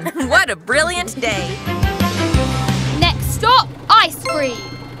 everyone. What a brilliant day. Stop ice cream!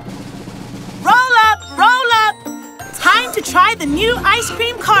 Roll up, roll up! Time to try the new ice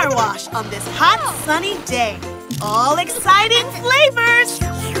cream car wash on this hot, sunny day. All exciting flavors!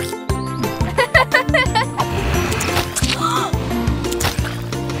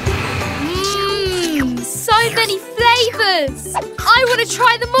 So many flavours! I want to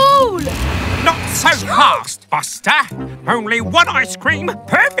try them all! Not so fast, Buster. Only one ice cream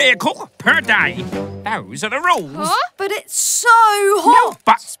per vehicle per day. Those are the rules. Huh? But it's so hot. No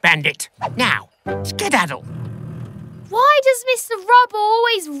buts, Bandit. Now, skedaddle. Why does Mr. Rubble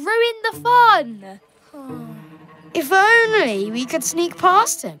always ruin the fun? If only we could sneak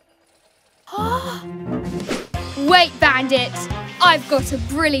past him. Wait, Bandit. I've got a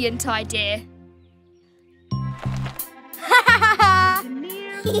brilliant idea.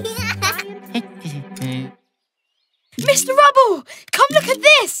 Mr. Rubble, come look at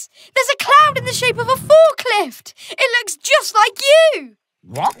this. There's a cloud in the shape of a forklift. It looks just like you.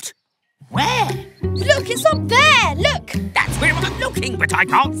 What? Where? Look, it's up there. Look. That's where I'm looking, but I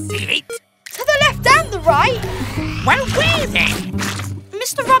can't see it. To the left and the right. Well, where then?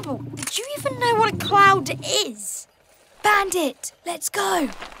 Mr. Rubble, do you even know what a cloud is? Bandit, let's go.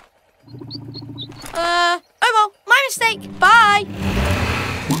 Oh well, my mistake. Bye.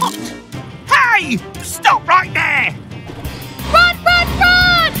 What? Hey! Stop right there! Run, run,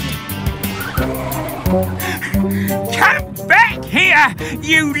 run! Come back here,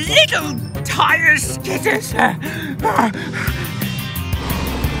 you little tire skitters!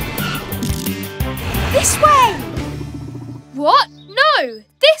 This way. What? No,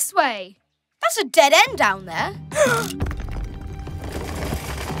 this way. That's a dead end down there.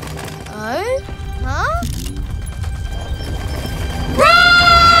 Oh? Huh?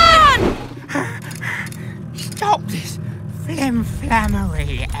 Run! Stop this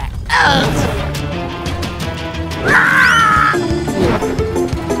flim-flammery.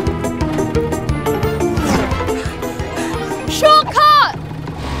 Shortcut!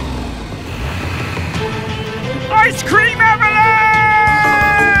 Ice cream avalanche!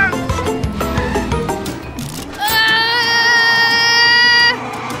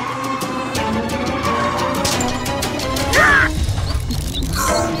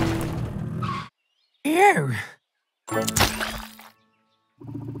 You.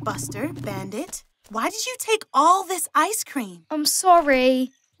 Buster, Bandit, why did you take all this ice cream? I'm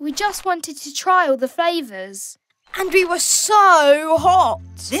sorry. We just wanted to try all the flavours. And we were so hot.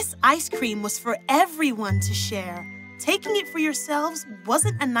 This ice cream was for everyone to share. Taking it for yourselves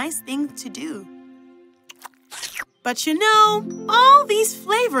wasn't a nice thing to do. But you know, all these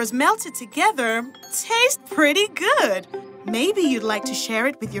flavors melted together taste pretty good. Maybe you'd like to share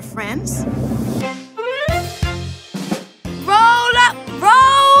it with your friends? Roll up,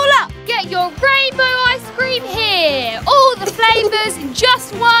 roll up. Get your rainbow ice cream here. All the flavours in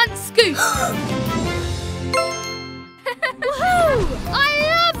just one scoop. Woohoo! I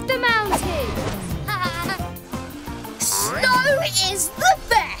love the mountains. Snow is the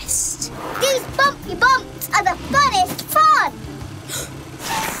best. These bumpy bumps are the funnest fun.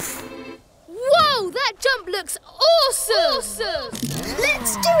 Whoa, that jump looks awesome.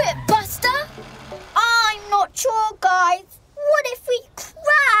 Let's do it, Buster. I'm not sure, guys. What if we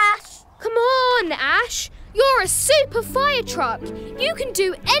crash? Come on, Ash. You're a super fire truck. You can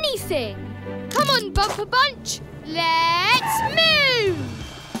do anything. Come on, Bumper Bunch. Let's move.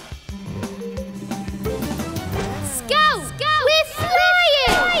 Scout, we're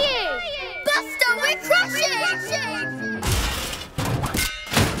flying. Buster, we're crashing.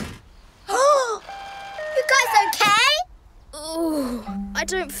 Oh, you guys okay? Oh, I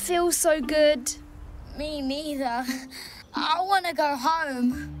don't feel so good. Me neither. I want to go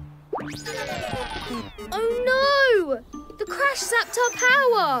home. Oh no! The crash zapped our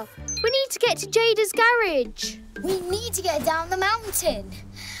power. We need to get to Jada's garage. We need to get down the mountain.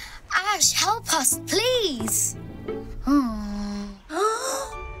 Ash, help us, please.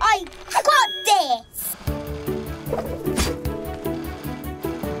 I got this.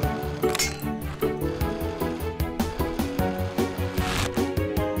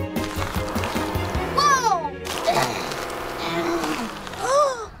 Whoa!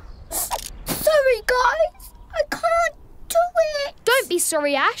 Sorry, guys. I can't do it. Don't be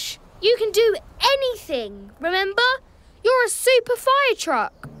sorry, Ash. You can do anything, remember? You're a super fire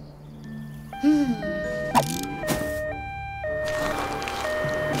truck.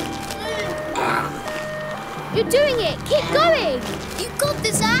 You're doing it. Keep going. You got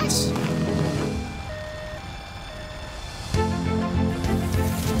this, Ash.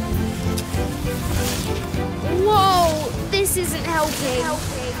 Whoa, this isn't helping.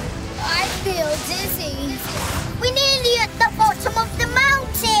 I feel dizzy. We're nearly at the bottom of the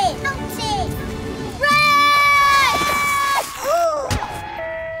mountain. Run! Whoa!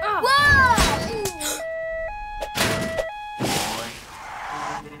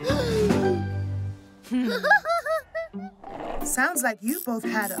 Sounds like you both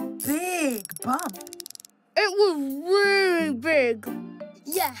had a big bump. It was really big.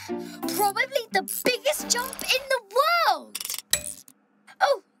 Yeah, probably the biggest jump in the world.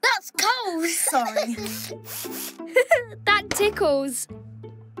 Oh, that's cold. Sorry. That tickles.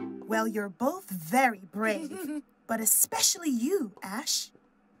 Well, you're both very brave, but especially you, Ash.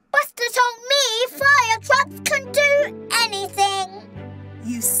 Buster told me fire trucks can do anything.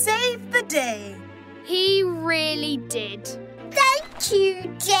 You saved the day. He really did. Thank you,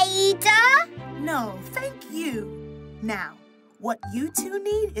 Jada. No, thank you. Now, what you two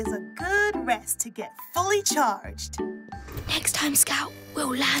need is a good rest to get fully charged. Next time, Scout,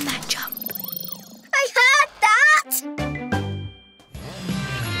 we'll land that jump. I heard that!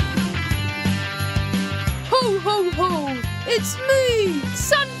 Ho, ho, ho! It's me,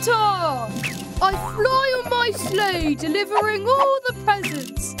 Santa! I fly on my sleigh, delivering all the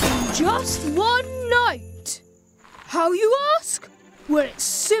presents in just one night. How, you ask? Well, it's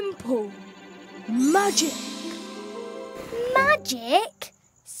simple. Magic. Magic?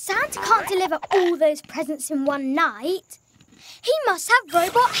 Santa can't deliver all those presents in one night. He must have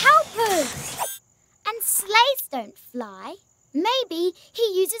robot helpers. And sleighs don't fly. Maybe he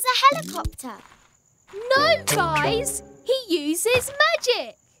uses a helicopter. No, guys. He uses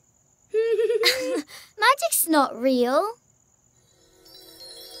magic. Magic's not real.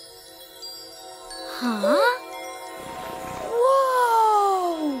 Huh?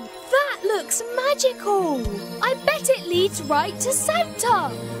 Whoa! That looks magical. I bet it leads right to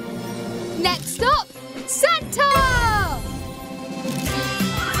Santa. Next stop, Santa!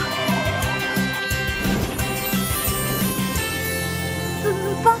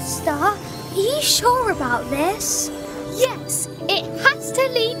 Buster, are you sure about this? Yes, it has to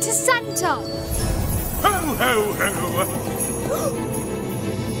lead to Santa. Ho, ho, ho!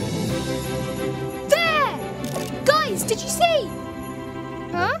 There! Guys, did you see?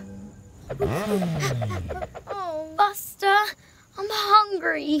 Huh? Oh, Buster, I'm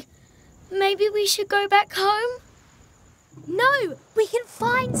hungry. Maybe we should go back home? No, we can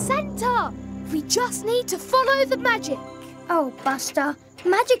find Santa. We just need to follow the magic. Oh, Buster,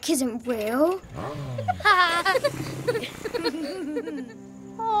 magic isn't real.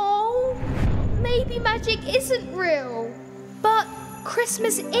 Oh, maybe magic isn't real. But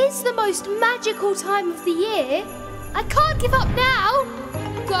Christmas is the most magical time of the year. I can't give up now.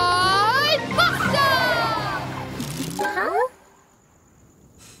 Go, Buster! Huh?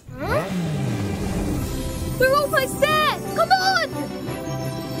 We're almost there. Come on!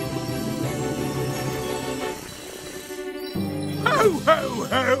 Ho,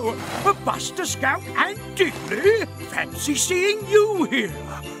 ho, ho! Buster, Scout and Diddley! Fancy seeing you here!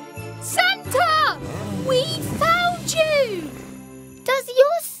 Santa! We found you! Does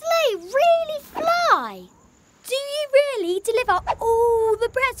your sleigh really fly? Do you really deliver all the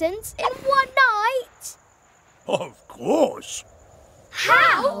presents in one night? Of course!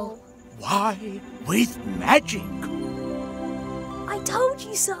 How? Why, with magic! I told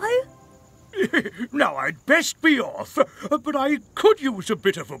you so. Now, I'd best be off, but I could use a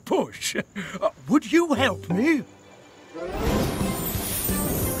bit of a push. Would you help me?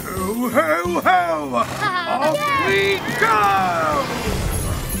 Ho, ho, ho! Off we go!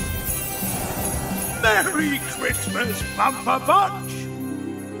 Merry Christmas, Bumper Bunch!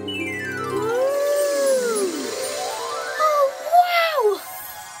 Oh, wow!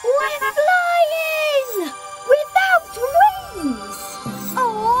 We're flying! Without wings!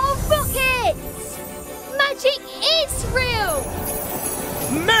 Oh, rockets! Magic is real!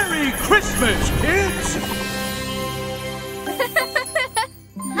 Merry Christmas, kids!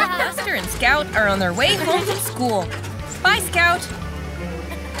 Buster and Scout are on their way home from school. Bye, Scout.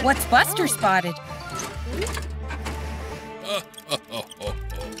 What's Buster spotted?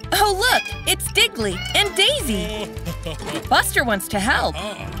 Oh, look, it's Diggly and Daisy. Buster wants to help.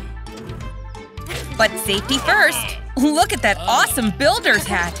 But safety first. Look at that awesome builder's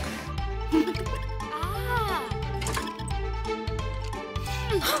hat.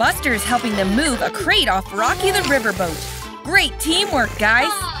 Buster's helping them move a crate off Rocky the riverboat. Great teamwork,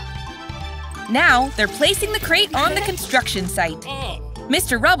 guys. Now they're placing the crate on the construction site.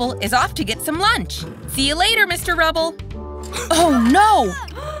 Mr. Rubble is off to get some lunch. See you later, Mr. Rubble. Oh no!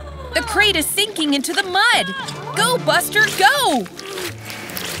 The crate is sinking into the mud. Go, Buster, go!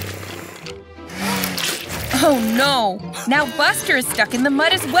 Oh no! Now Buster is stuck in the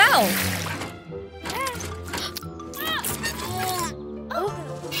mud as well!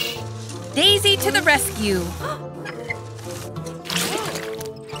 Daisy to the rescue!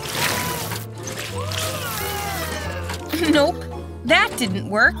 Nope, that didn't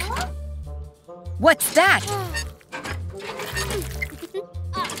work. What's that?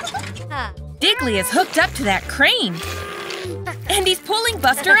 Diggly is hooked up to that crane. And he's pulling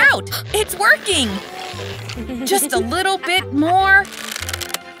Buster out. It's working. Just a little bit more.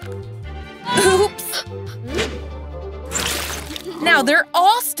 Oops. Now they're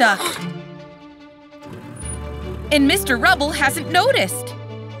all stuck. And Mr. Rubble hasn't noticed.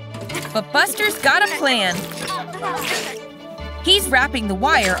 But Buster's got a plan. He's wrapping the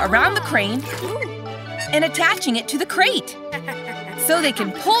wire around the crane and attaching it to the crate so they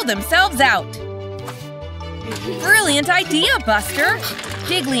can pull themselves out. Brilliant idea, Buster!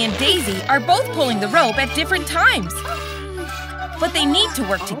 Diggly and Daisy are both pulling the rope at different times. But they need to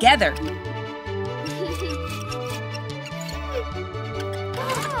work together.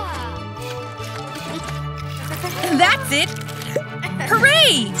 That's it!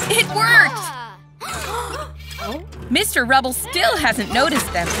 Hooray! It worked! Mr. Rubble still hasn't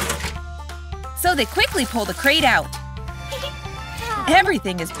noticed them. So they quickly pull the crate out.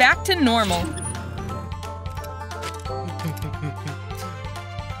 Everything is back to normal.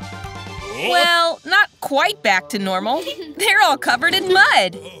 Well, not quite back to normal. They're all covered in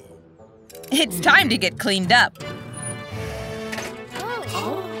mud. It's time to get cleaned up.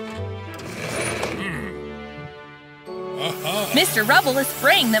 Mr. Rubble is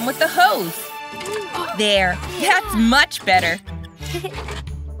spraying them with the hose. There, that's much better.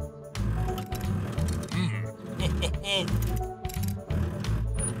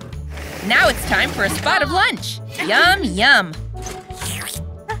 Now it's time for a spot of lunch. Yum, yum.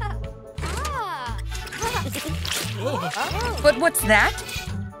 But what's that?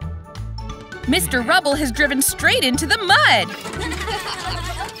 Mr. Rubble has driven straight into the mud.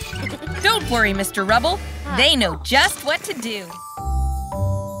 Don't worry, Mr. Rubble. They know just what to do.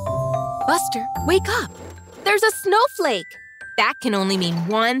 Buster, wake up! There's a snowflake! That can only mean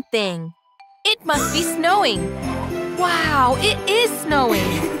one thing. It must be snowing! Wow, it is snowing!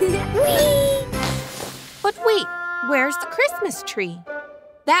 But wait, where's the Christmas tree?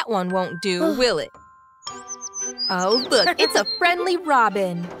 That one won't do, will it? Oh, look, it's a friendly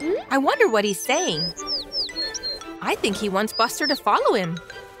robin. I wonder what he's saying. I think he wants Buster to follow him.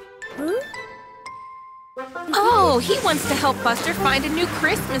 Oh, he wants to help Buster find a new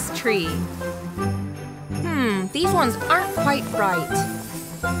Christmas tree. These ones aren't quite right.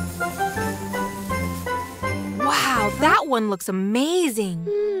 Wow, that one looks amazing.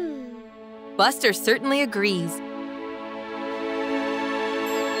 Buster certainly agrees.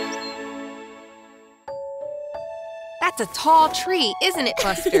 That's a tall tree, isn't it,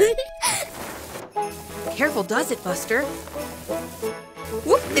 Buster? Careful does it, Buster.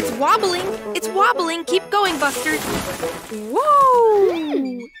 Whoop, it's wobbling. It's wobbling. Keep going, Buster.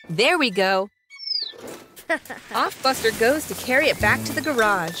 Whoa! There we go. Off Buster goes to carry it back to the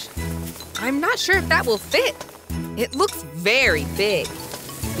garage. I'm not sure if that will fit. It looks very big.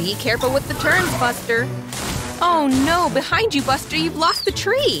 Be careful with the turns, Buster. Oh no, behind you, Buster, you've lost the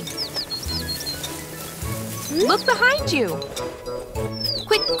tree. Look behind you.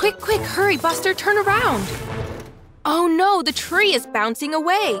 Quick, quick, quick, hurry, Buster, turn around. Oh no, the tree is bouncing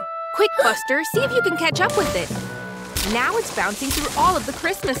away. Quick, Buster, see if you can catch up with it. Now it's bouncing through all of the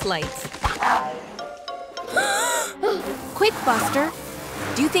Christmas lights. Quick, Buster.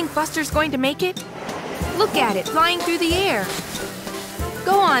 Do you think Buster's going to make it? Look at it, flying through the air.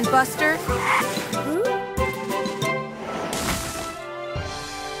 Go on, Buster.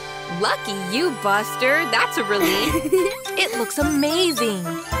 Lucky you, Buster. That's a relief. It looks amazing.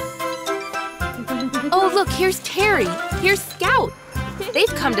 Oh, look, here's Terry. Here's Scout.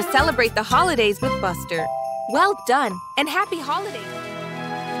 They've come to celebrate the holidays with Buster. Well done, and happy holidays.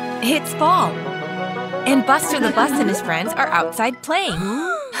 It's fall. And Buster the Bus and his friends are outside playing.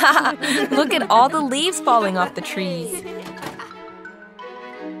 Look at all the leaves falling off the trees.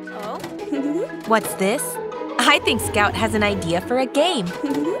 Oh? What's this? I think Scout has an idea for a game.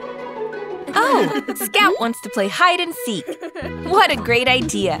 Oh, Scout wants to play hide and seek. What a great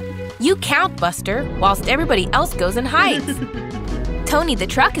idea. You count, Buster, whilst everybody else goes and hides. Tony the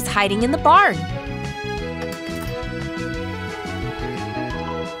truck is hiding in the barn.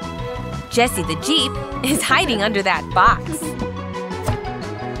 Jessie the Jeep is hiding under that box.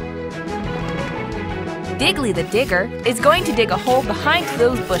 Diggly the Digger is going to dig a hole behind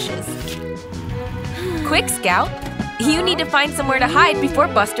those bushes. Quick, Scout! You need to find somewhere to hide before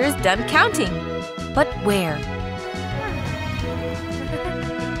Buster is done counting. But where?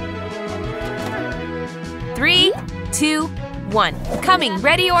 3, 2, 1. Coming,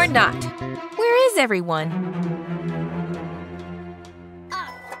 ready or not. Where is everyone?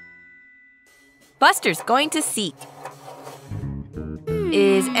 Buster's going to seek.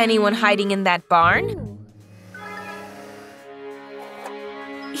 Is anyone hiding in that barn?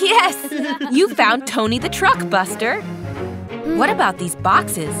 Yes! You found Tony the truck, Buster. What about these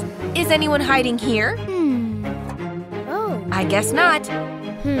boxes? Is anyone hiding here? Oh. I guess not.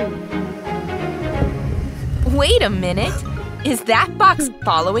 Wait a minute. Is that box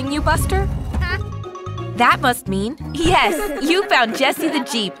following you, Buster? That must mean, yes, you found Jessie the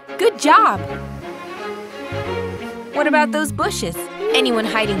Jeep. Good job. What about those bushes? Anyone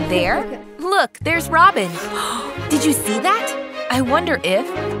hiding there? Look, there's Robin. Did you see that? I wonder if...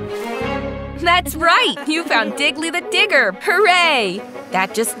 That's right! You found Diggly the Digger! Hooray!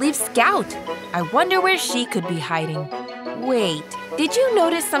 That just leaves Scout. I wonder where she could be hiding. Wait, did you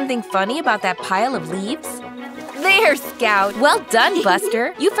notice something funny about that pile of leaves? There, Scout! Well done,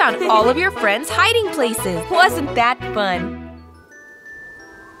 Buster! You found all of your friends' hiding places. Wasn't that fun?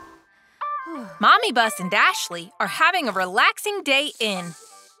 Mommy Bus and Ashley are having a relaxing day in,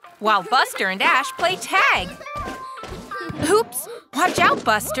 while Buster and Ash play tag. Oops! Watch out,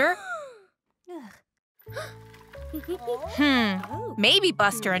 Buster! Maybe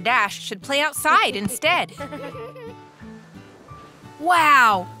Buster and Ash should play outside instead.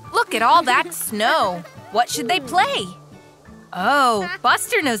 Wow! Look at all that snow! What should they play? Oh,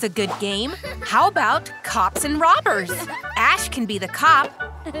 Buster knows a good game. How about cops and robbers? Ash can be the cop,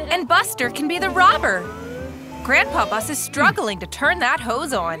 and Buster can be the robber. Grandpa Bus is struggling to turn that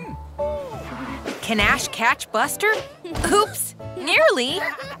hose on. Can Ash catch Buster? Oops, nearly.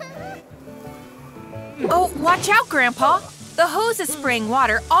 Oh, watch out, Grandpa. The hose is spraying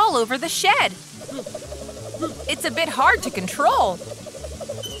water all over the shed. It's a bit hard to control.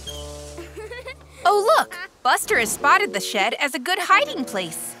 Oh, look, Buster has spotted the shed as a good hiding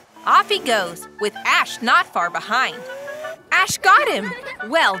place. Off he goes, with Ash not far behind. Ash got him!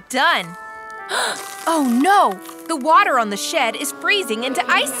 Well done! Oh no! The water on the shed is freezing into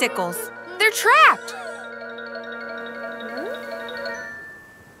icicles. They're trapped!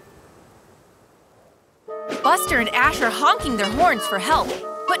 Buster and Ash are honking their horns for help,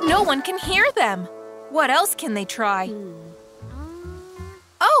 but no one can hear them. What else can they try?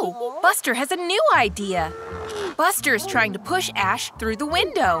 Oh, Buster has a new idea. Buster is trying to push Ash through the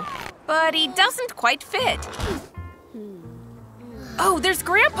window, but he doesn't quite fit. Oh, there's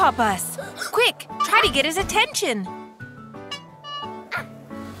Grandpa Bus. Quick, try to get his attention.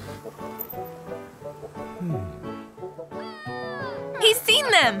 He's seen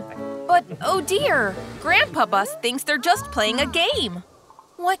them. But, oh dear, Grandpa Bus thinks they're just playing a game.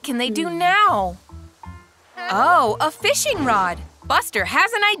 What can they do now? Oh, a fishing rod. Buster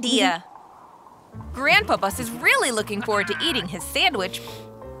has an idea. Grandpa Bus is really looking forward to eating his sandwich.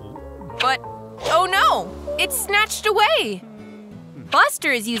 But, oh no, it's snatched away.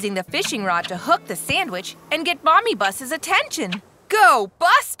 Buster is using the fishing rod to hook the sandwich and get Mommy Bus's attention. Go,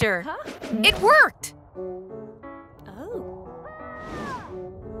 Buster! It worked!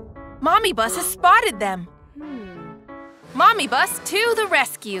 Mommy Bus has spotted them. Mommy Bus to the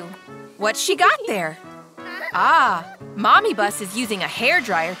rescue. What's she got there? Ah, Mommy Bus is using a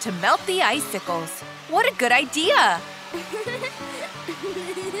hairdryer to melt the icicles. What a good idea!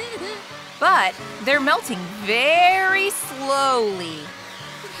 But they're melting very slowly.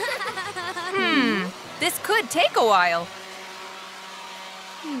 This could take a while.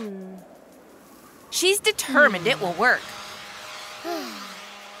 She's determined it will work.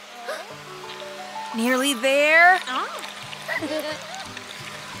 Nearly there.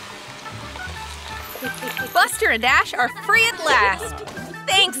 Buster and Ash are free at last.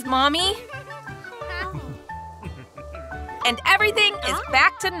 Thanks, Mommy. And everything is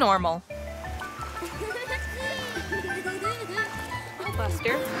back to normal.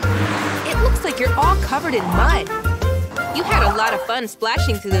 Buster, it looks like you're all covered in mud. You had a lot of fun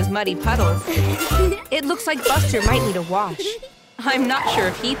splashing through those muddy puddles. It looks like Buster might need a wash. I'm not sure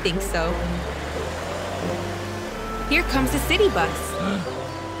if he thinks so. Here comes the city bus.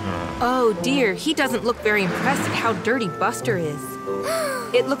 Oh dear, he doesn't look very impressed at how dirty Buster is.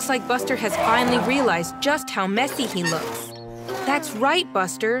 It looks like Buster has finally realized just how messy he looks. That's right,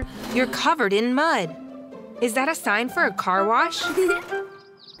 Buster. You're covered in mud. Is that a sign for a car wash?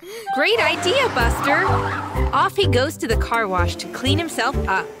 Great idea, Buster! Off he goes to the car wash to clean himself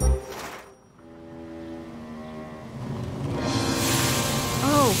up.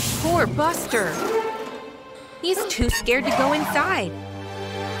 Oh, poor Buster. He's too scared to go inside.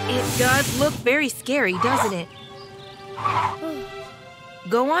 It does look very scary, doesn't it?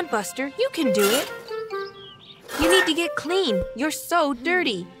 Go on, Buster. You can do it. You need to get clean. You're so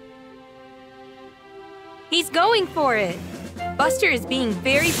dirty. He's going for it. Buster is being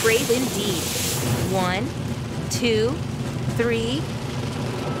very brave indeed. 1, 2, 3.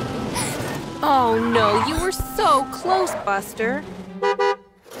 Oh no, you were so close, Buster.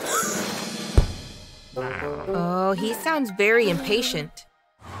 Oh, he sounds very impatient.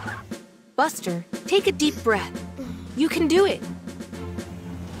 Buster, take a deep breath. You can do it.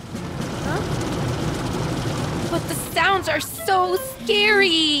 Huh? But the sounds are so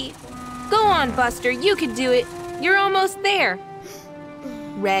scary. Go on, Buster, you can do it. You're almost there.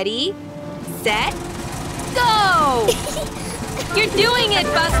 Ready, set, go! You're doing it,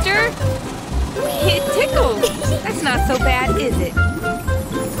 Buster! It tickles. That's not so bad, is it?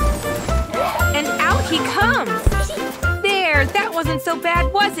 And out he comes. There, that wasn't so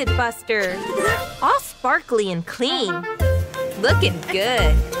bad, was it, Buster? All sparkly and clean. Looking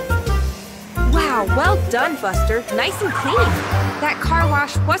good. Wow, well done, Buster. Nice and clean. That car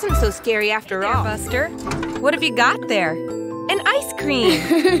wash wasn't so scary after all. Buster, what have you got there? An ice cream.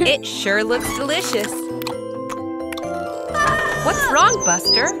 It sure looks delicious. What's wrong,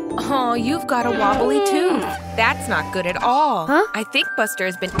 Buster? Oh, you've got a wobbly tooth. That's not good at all. Huh? I think Buster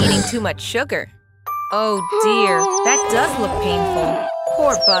has been eating too much sugar. Oh dear, that does look painful.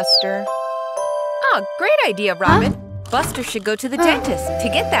 Poor Buster. Oh, great idea, Robin. Buster should go to the dentist to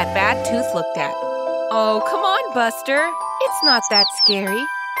get that bad tooth looked at. Oh, come on, Buster. It's not that scary.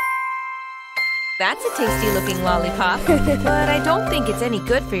 That's a tasty-looking lollipop, but I don't think it's any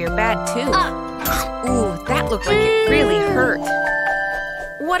good for your bad tooth. Ooh, that looked like it really hurt.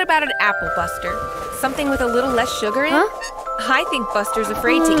 What about an apple, Buster? Something with a little less sugar in? I think Buster's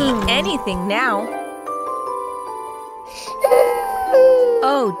afraid to eat anything now.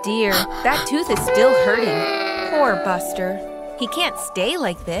 Oh dear, that tooth is still hurting. Poor Buster. He can't stay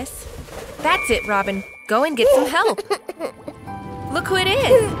like this. That's it, Robin. Go and get some help. Look who it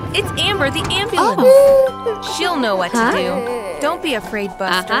is. It's Amber, the ambulance. She'll know what to do. Don't be afraid,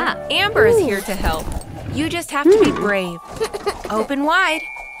 Buster. Amber is here to help. You just have to be brave. Open wide.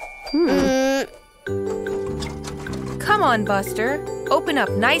 Come on, Buster. Open up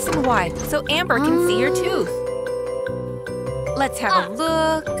nice and wide so Amber can see your tooth. Let's have a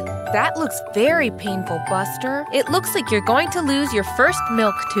look. That looks very painful, Buster. It looks like you're going to lose your first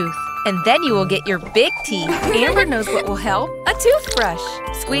milk tooth. And then you will get your big teeth. Amber knows what will help. A toothbrush.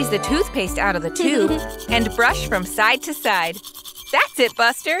 Squeeze the toothpaste out of the tube and brush from side to side. That's it,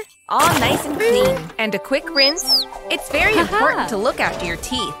 Buster. All nice and clean. And a quick rinse. It's very important to look after your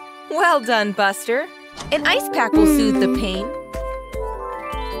teeth. Well done, Buster. An ice pack will soothe the pain.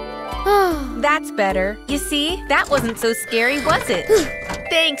 That's better. You see, that wasn't so scary, was it?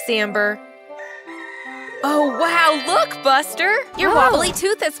 Thanks, Amber. Oh, wow, look, Buster! Your wobbly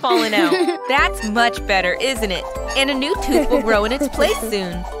tooth has fallen out. That's much better, isn't it? And a new tooth will grow in its place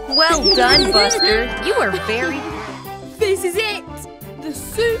soon. Well done, Buster. You are very... This is it! The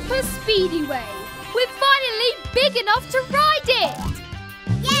Super Speedyway! We're finally big enough to ride it!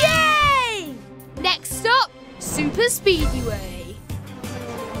 Yay! Next stop, Super Speedyway.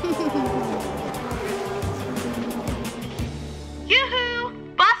 Yoo-hoo!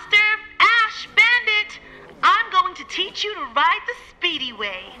 Buster! Ash! Bandit! I'm going to teach you to ride the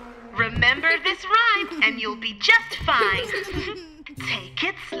Speedyway. Remember this rhyme and you'll be just fine. Take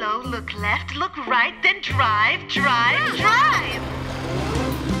it slow, look left, look right, then drive, drive, drive.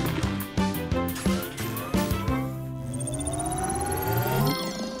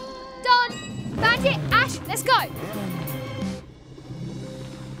 Done! Bandit, Ash, let's go!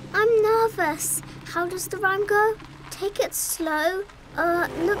 I'm nervous. How does the rhyme go? Take it slow.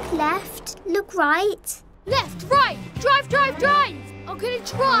 Look left, look right. Left, right, drive, drive, drive! I'm gonna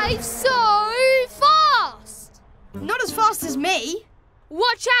drive so fast! Not as fast as me.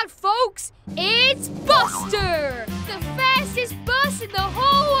 Watch out, folks! It's Buster! The fastest bus in the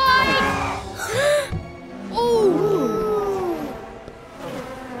whole wide... Ooh!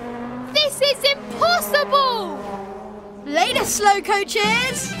 This is impossible! Later, slow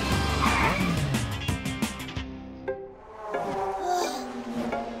coaches!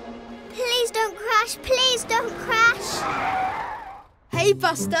 Please don't crash, please don't crash. Hey,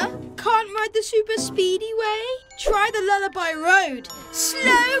 Buster, can't ride the Super Speedyway? Try the Lullaby Road.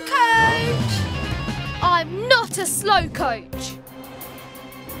 Slow coach! I'm not a slow coach!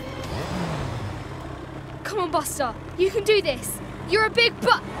 Come on, Buster, you can do this. You're a big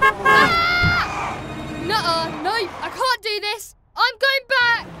Ah! Nuh-uh, no, I can't do this. I'm going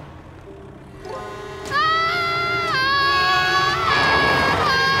back. Ah!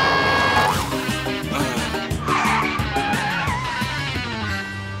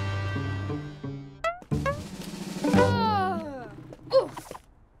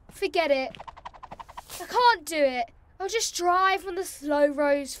 forget it. I can't do it. I'll just drive on the slow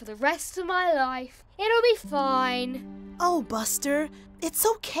roads for the rest of my life. It'll be fine. Oh, Buster, it's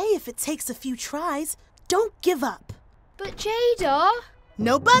okay if it takes a few tries. Don't give up. But Jada...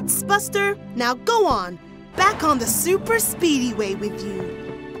 No buts, Buster. Now go on. Back on the super speedy way with you.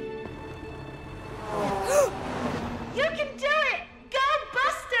 You can do it! Go,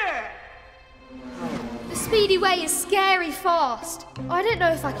 Buster! The speedy way is scary fast. I don't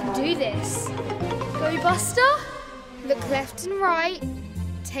know if I can do this. Go, Buster. Look left and right.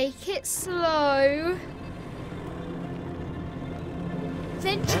 Take it slow.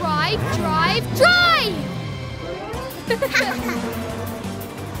 Then drive, drive, drive!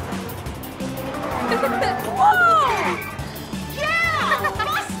 Whoa! Yeah!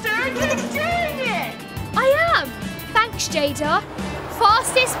 Buster, you're doing it! I am! Thanks, Jada.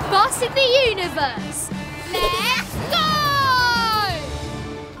 Fastest bus in the universe. Let's go!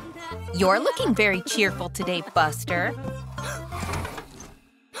 You're looking very cheerful today, Buster.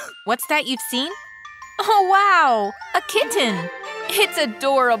 What's that you've seen? Oh, wow! A kitten! It's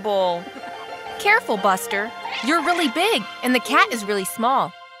adorable! Careful, Buster. You're really big, and the cat is really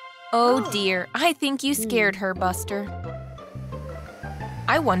small. Oh, dear. I think you scared her, Buster.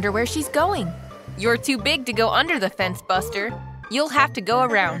 I wonder where she's going. You're too big to go under the fence, Buster. You'll have to go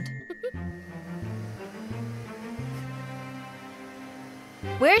around.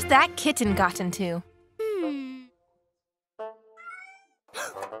 Where's that kitten gotten to?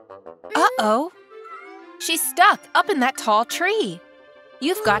 Uh-oh. She's stuck up in that tall tree.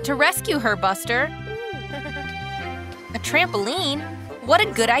 You've got to rescue her, Buster. A trampoline? What a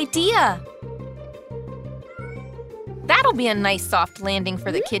good idea! That'll be a nice soft landing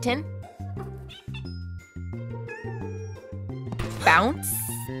for the kitten. Bounce?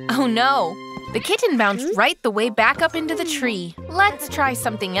 Oh no! The kitten bounced right the way back up into the tree. Let's try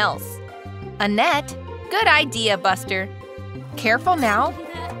something else. A net? Good idea, Buster. Careful now.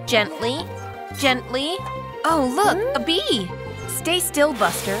 Gently. Gently. Oh, look, a bee. Stay still,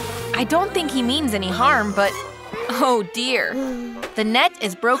 Buster. I don't think he means any harm, but... Oh, dear. The net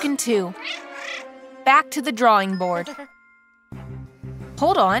is broken too. Back to the drawing board.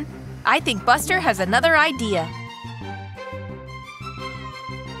 Hold on. I think Buster has another idea.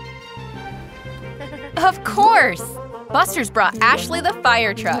 Of course! Buster's brought Ashley the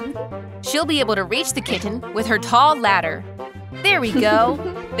fire truck. She'll be able to reach the kitten with her tall ladder. There we go.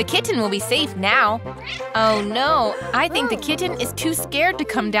 The kitten will be safe now. Oh no, I think the kitten is too scared to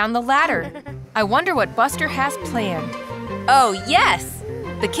come down the ladder. I wonder what Buster has planned. Oh yes!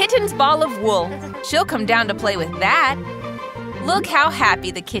 The kitten's ball of wool. She'll come down to play with that. Look how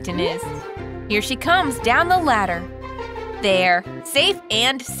happy the kitten is. Here she comes down the ladder. There, safe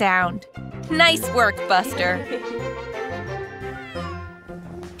and sound. Nice work, Buster.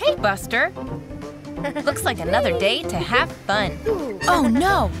 Hey, Buster. Looks like another day to have fun. Oh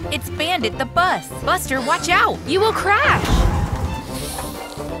no, it's Bandit the bus. Buster, watch out, you will crash.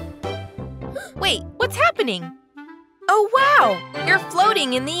 Wait, what's happening? Oh wow, you're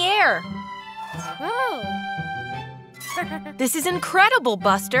floating in the air. Oh. This is incredible,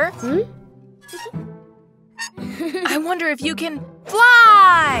 Buster. I wonder if you can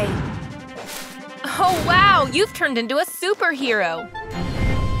fly. Oh wow, you've turned into a superhero.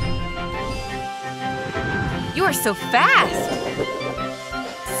 You are so fast!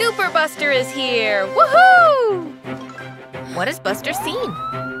 Super Buster is here! Woohoo! What has Buster seen?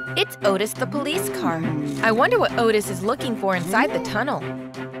 It's Otis the police car. I wonder what Otis is looking for inside the tunnel.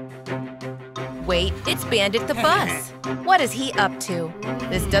 Wait, it's Bandit the bus. What is he up to?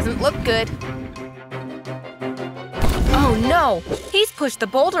 This doesn't look good. Oh no! He's pushed the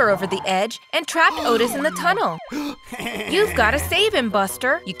boulder over the edge and trapped Otis in the tunnel. You've got to save him,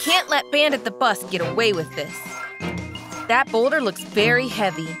 Buster. You can't let Bandit the bus get away with this. That boulder looks very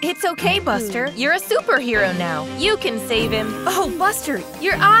heavy. It's okay, Buster. You're a superhero now. You can save him. Oh, Buster,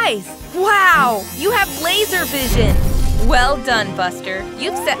 your eyes. Wow, you have laser vision. Well done, Buster.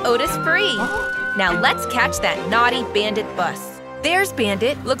 You've set Otis free. Now let's catch that naughty Bandit bus. There's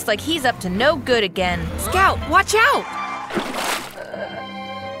Bandit. Looks like he's up to no good again. Scout, watch out!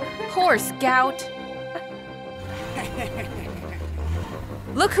 Poor Scout.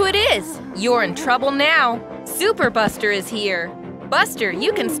 Look who it is! You're in trouble now. Super Buster is here. Buster,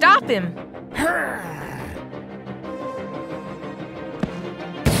 you can stop him.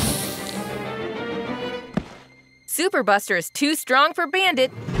 Super Buster is too strong for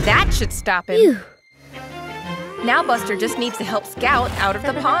Bandit. That should stop him. Now Buster just needs to help Scout out of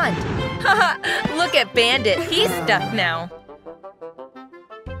the pond. Look at Bandit. He's stuck now.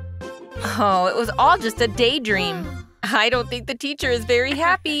 Oh, it was all just a daydream. I don't think the teacher is very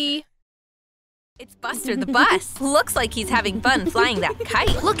happy. It's Buster the bus. Looks like he's having fun flying that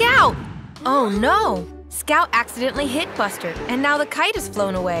kite. Look out! Oh no! Scout accidentally hit Buster, and now the kite has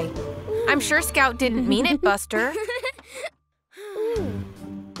flown away. I'm sure Scout didn't mean it, Buster.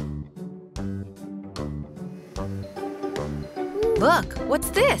 Look, what's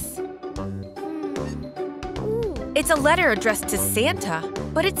this? It's a letter addressed to Santa,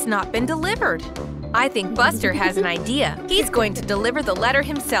 but it's not been delivered. I think Buster has an idea. He's going to deliver the letter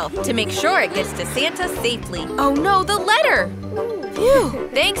himself to make sure it gets to Santa safely. Oh no, the letter! Phew!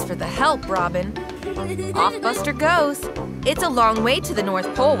 Thanks for the help, Robin. Off Buster goes. It's a long way to the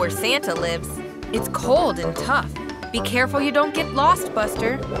North Pole where Santa lives. It's cold and tough. Be careful you don't get lost,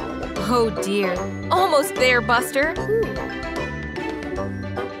 Buster. Oh dear. Almost there, Buster.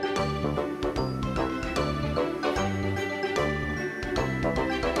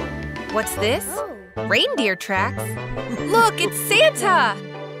 What's this? Reindeer tracks? Look, it's Santa!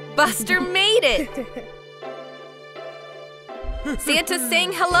 Buster made it! Santa's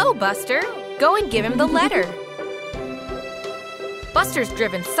saying hello, Buster. Go and give him the letter. Buster's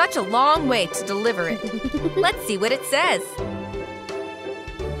driven such a long way to deliver it. Let's see what it says.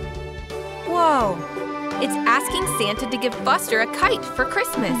 Whoa! It's asking Santa to give Buster a kite for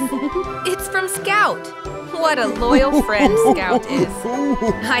Christmas. It's from Scout. What a loyal friend Scout is.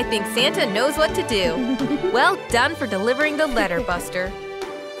 I think Santa knows what to do. Well done for delivering the letter, Buster.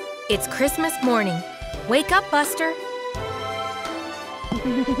 It's Christmas morning. Wake up, Buster.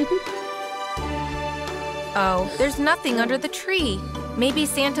 Oh, there's nothing under the tree. Maybe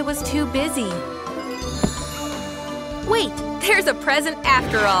Santa was too busy. Wait, there's a present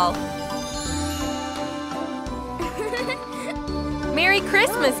after all. Merry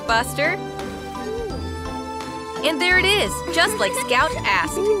Christmas, Buster. And there it is, just like Scout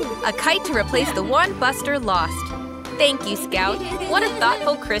asked. A kite to replace the one Buster lost. Thank you, Scout. What a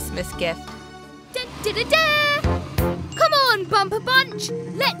thoughtful Christmas gift. Da-da-da-da! Come on, Bumper Bunch,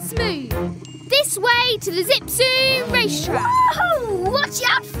 let's move. This way to the Zip Zoom racetrack. Whoa! Watch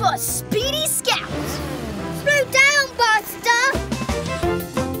out for Speedy Scout. Slow down, Buster.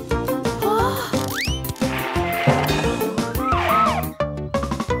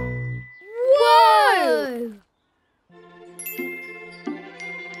 Whoa!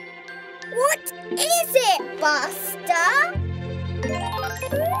 What is it, Buster?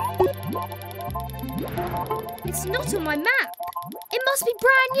 It's not on my map. It must be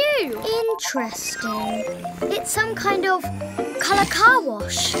brand new. Interesting. It's some kind of colour car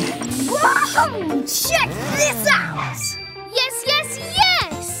wash. Whoa! Check this out! Yes, yes,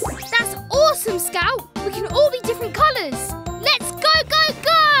 yes! That's awesome, Scout. We can all be different colours. Let's go, go,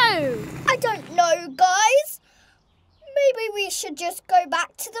 go! I don't know, guys. Maybe we should just go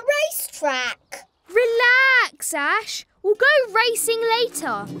back to the racetrack. Relax, Ash. We'll go racing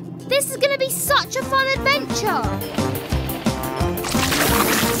later. This is going to be such a fun adventure.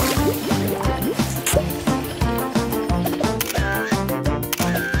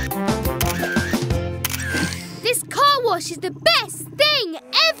 This car wash is the best thing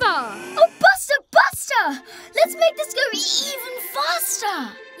ever! Oh, Buster, Buster! Let's make this go even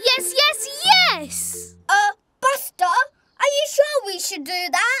faster! Yes, yes, yes! Buster, are you sure we should do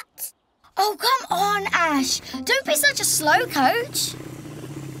that? Oh, come on, Ash. Don't be such a slow coach.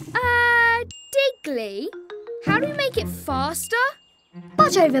 Diggly, how do we make it faster?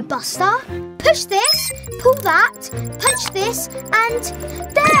 Budge over, Buster. Push this, pull that, punch this, and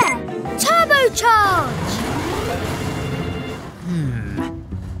there! Turbocharge!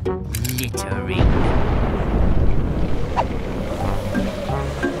 Littering.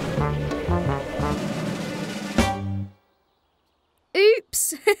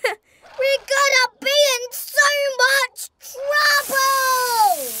 Oops. We're gonna be in so much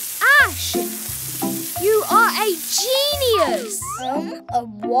trouble! Ash, you are a genius. A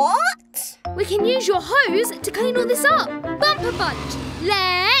what? We can use your hose to clean all this up. Bumper Bunch,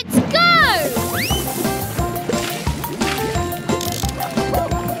 let's go!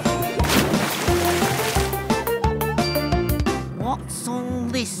 What's all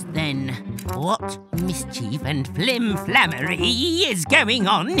this then? What mischief and flim-flammery is going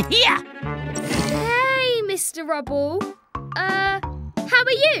on here? Hey, Mr. Rubble. How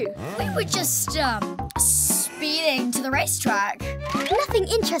are you? We were just, speeding to the racetrack. Nothing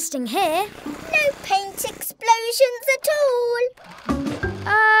interesting here. No paint explosions at all.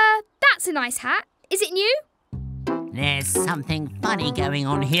 That's a nice hat. Is it new? There's something funny going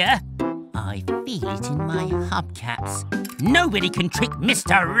on here. I feel it in my hubcaps. Nobody can trick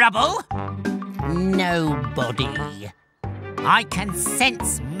Mr. Rubble. Nobody. I can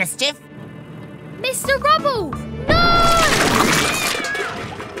sense mischief. Mr. Rubble,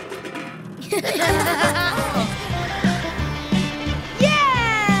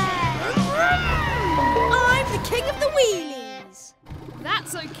 I'm the king of the wheelies.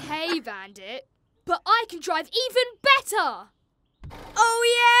 That's okay, Bandit. But I can drive even better. Oh,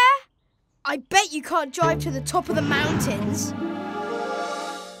 yeah? I bet you can't drive to the top of the mountains.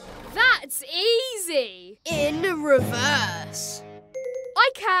 That's easy. In reverse. I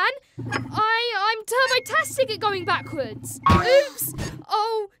can. I'm turbo-tastic at going backwards. Oops.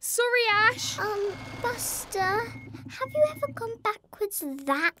 Oh, sorry, Ash. Buster, have you ever gone backwards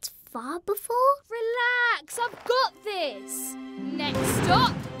that far before? Relax, I've got this. Next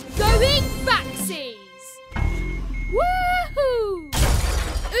stop, going backsies. Woohoo!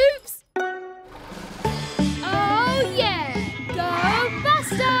 Oops. Oh, yeah. Go,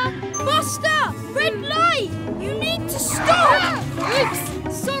 Buster. Buster! Red light! You need to stop!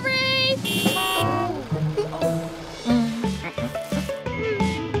 Oops, sorry.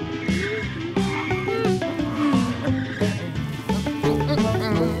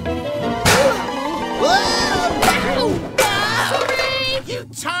 You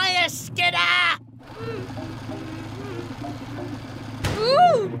tire skidder!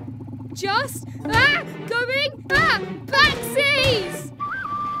 Ooh! Just going backsies!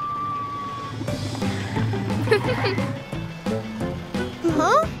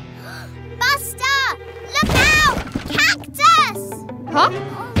 Huh? Buster! Look out! Cactus! Huh?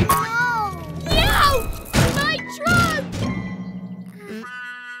 Oh, Yow! My truck!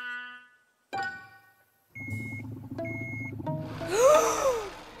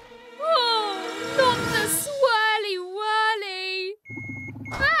 Oh, not the swirly whirly!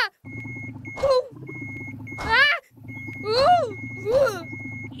 Ah! Ooh! Ah! Ooh! Ooh!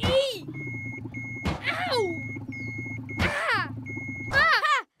 Ee! Ow! Ah! Ah!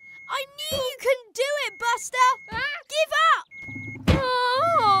 I knew you couldn't do it, Buster! Ah! Give up!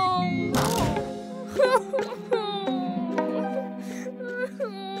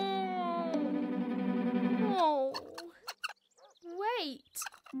 Oh. Wait,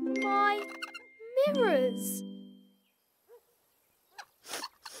 my mirrors.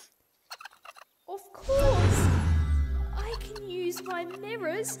 Of course, I can use my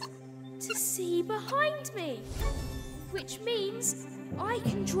mirrors to see behind me, which means I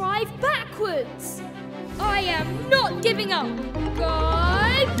can drive backwards. I am not giving up.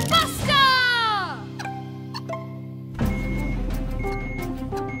 Go, Buster!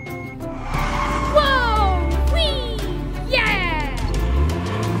 Whoa! Whee! Yeah!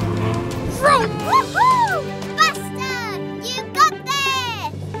 Vroom! woohoo! Buster! You got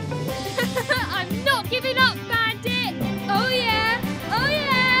this! I'm not giving up, Bandit! Oh yeah! Oh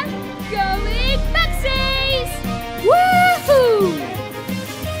yeah! Going backsies! Woohoo!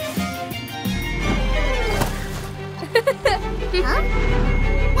 Huh?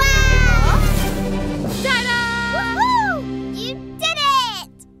 Wow! Ta-da! Woohoo! You did it!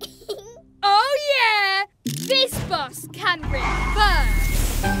 Oh yeah! This bus can reverse!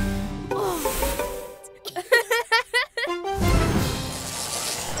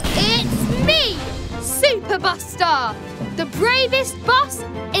 It's me, Super Buster, the bravest bus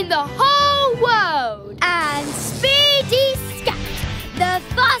in the whole world! And Speedy Scat, the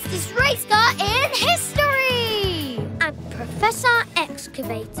fastest race car in history! And Professor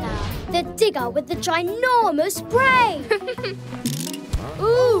Excavator, the digger with the ginormous brain!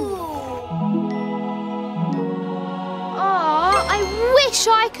 Ooh! Oh, I wish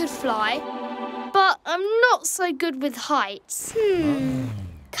I could fly, but I'm not so good with heights.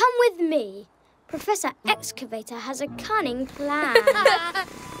 Come with me. Professor Excavator has a cunning plan.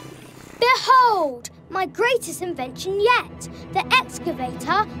 Behold, my greatest invention yet, the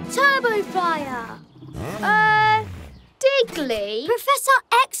Excavator Turbo Flyer. Diggly? Professor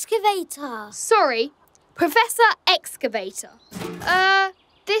Excavator. Sorry, Professor Excavator.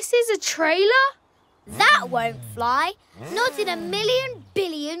 This is a trailer? That won't fly. Not in a million,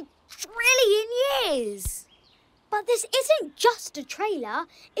 billion, trillion years. But this isn't just a trailer.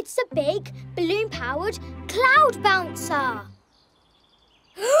 It's a big, balloon-powered cloud bouncer.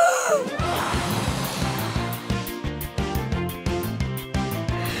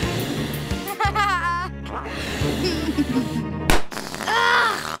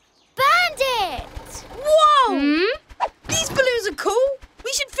 Bandit! Whoa! These balloons are cool.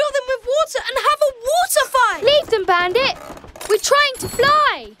 We should fill them with water and have a water fight. Leave them, Bandit. We're trying to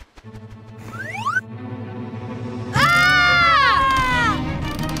fly. Ah!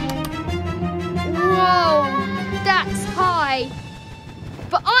 Whoa, that's high.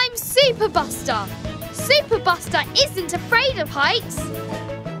 But I'm Super Buster. Super Buster isn't afraid of heights.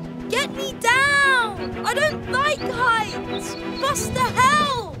 Get me down! I don't like heights! Buster,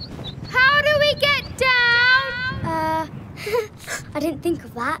 help! How do we get down? I didn't think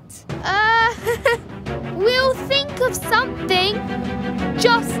of that. We'll think of something.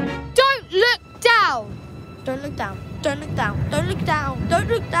 Just don't look down. Don't look down. Don't look down. Don't look down. Don't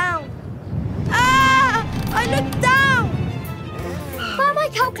look down. Ah! I looked down! By my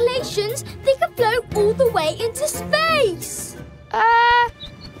calculations, they could float all the way into space.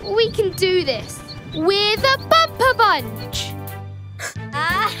 We can do this with a bumper bunch.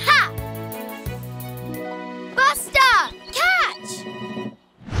 Aha! Buster, catch!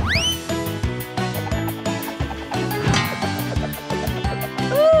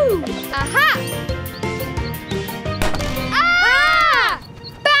 Ooh! Aha! Ah!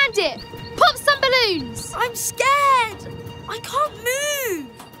 Bandit, pop some balloons. I'm scared! I can't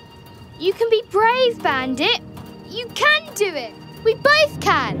move! You can be brave, Bandit. You can do it. We both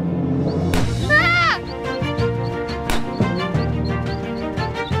can. Ah!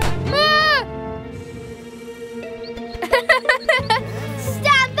 Ah!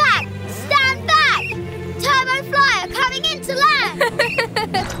 Stand back! Stand back! Turbo Flyer coming into land!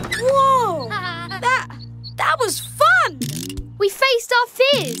 Whoa! That was fun! We faced our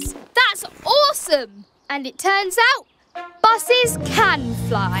fears. That's awesome. And it turns out, buses can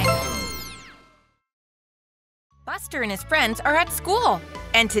fly. Buster and his friends are at school,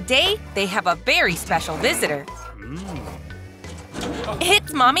 and today they have a very special visitor.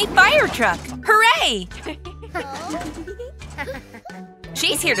 It's Mommy Fire Truck! Hooray!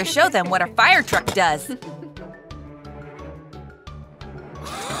 She's here to show them what a fire truck does.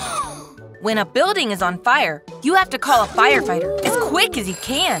 When a building is on fire, you have to call a firefighter as quick as you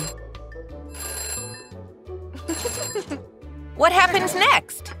can. What happens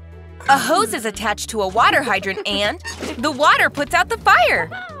next? A hose is attached to a water hydrant and the water puts out the fire.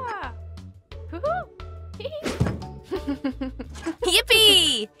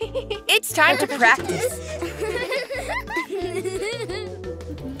 Yippee! It's time to practice.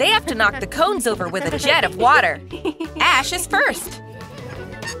 They have to knock the cones over with a jet of water. Ash is first.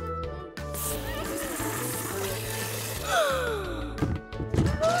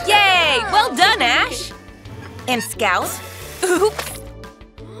 Yay! Well done, Ash! And Scout? Oops!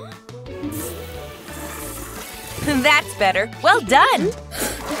 That's better. Well done!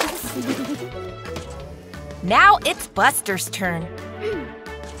 Now it's Buster's turn.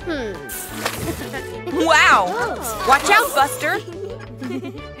 Wow! Watch out, Buster!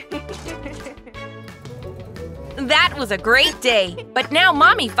 That was a great day, but now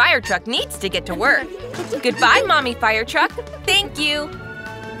Mommy Fire Truck needs to get to work. Goodbye, Mommy Fire Truck. Thank you.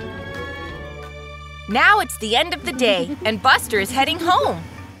 Now it's the end of the day, and Buster is heading home.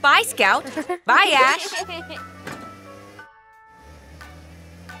 Bye, Scout. Bye, Ash.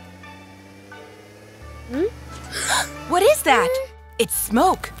 What is that? It's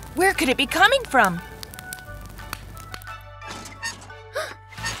smoke. Where could it be coming from?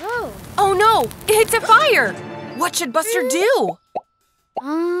 Oh no, it's a fire! What should Buster do?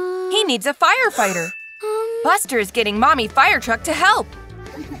 He needs a firefighter. Buster is getting Mommy Fire Truck to help.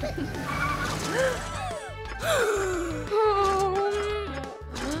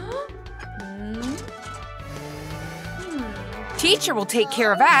 Teacher will take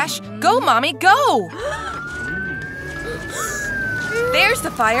care of Ash. Go, Mommy, go! There's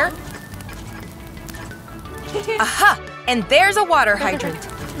the fire. Aha! And there's a water hydrant.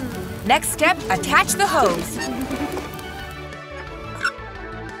 Next step, attach the hose.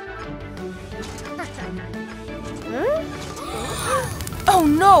 Oh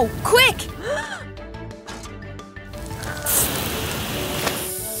no! Quick!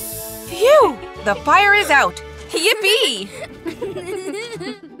 Phew! The fire is out. Yippee!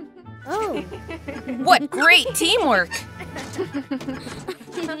 Oh. What great teamwork!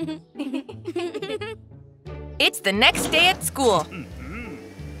 It's the next day at school.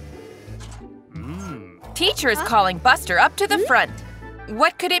 Teacher is calling Buster up to the front.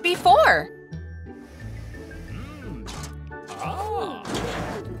 What could it be for?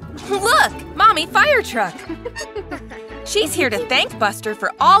 Look! Mommy Fire Truck! She's here to thank Buster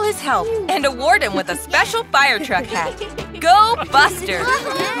for all his help and award him with a special fire truck hat. Go, Buster!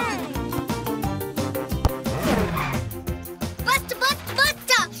 Buster, Buster,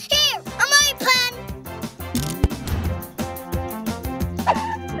 Buster! Here, I'm open!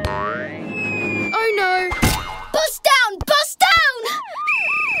 Oh no! Bust down! Bust down!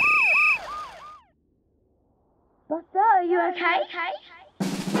 Buster, are you okay?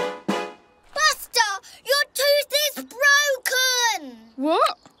 Buster, your tooth is broken!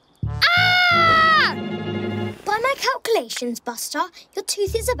 What? Ah! By my calculations, Buster, your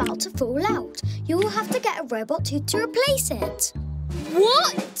tooth is about to fall out. You will have to get a robot tooth to replace it.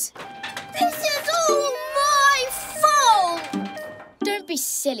 What? This is all my fault! Don't be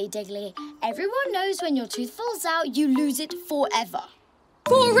silly, Diggly. Everyone knows when your tooth falls out, you lose it forever.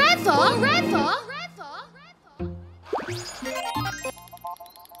 Forever?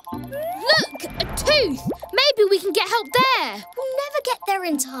 Look, a tooth. Maybe we can get help there. We'll never get there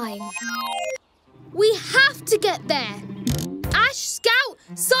in time. We have to get there. Ash, Scout,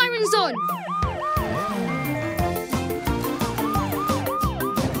 sirens on.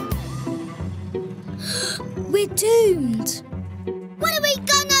 We're doomed. What are we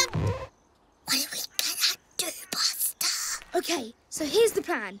gonna do, Buster? Okay, so here's the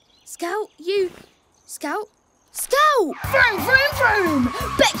plan. Scout, you... Scout? Vroom, vroom, vroom!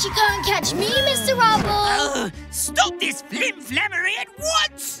 Bet you can't catch me, Mr. Rubble! Stop this flim-flammery at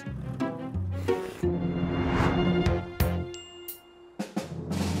once!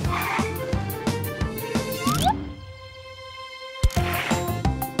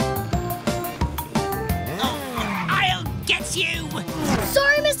 I'll get you!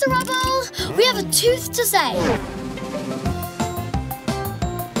 Sorry, Mr. Rubble! We have a tooth to save.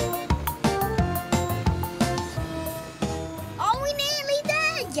 Are we nearly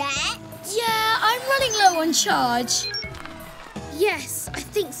there yet? Yeah, I'm running low on charge. Yes, I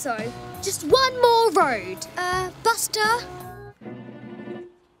think so. Just one more road. Buster?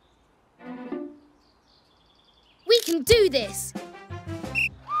 We can do this.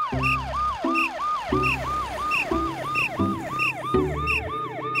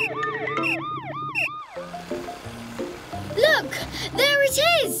 Look, there it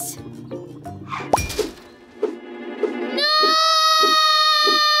is! No!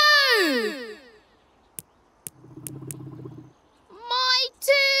 My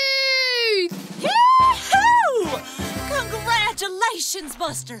tooth! Yee-hoo! Congratulations,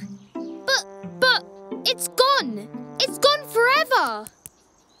 Buster. But it's gone. It's gone forever.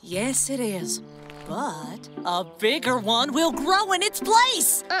 Yes, it is. But a bigger one will grow in its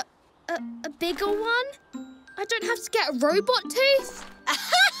place. A bigger one? I don't have to get a robot tooth?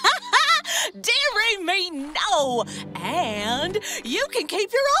 Dearie me, no! And you can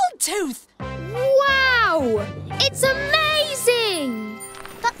keep your old tooth. Wow! It's amazing!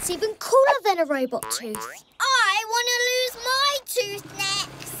 That's even cooler than a robot tooth. I want to lose my tooth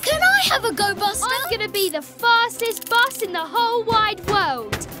next. Can I have a go, Buster? I'm going to be the fastest bus in the whole wide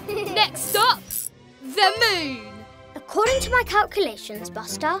world. Next stop, the moon. According to my calculations,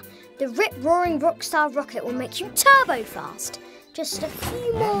 Buster, the rip-roaring rock-star rocket will make you turbo-fast. Just a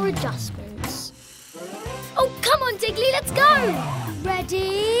few more adjustments. Oh, come on, Diggly, let's go!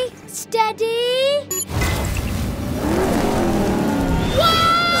 Ready, steady...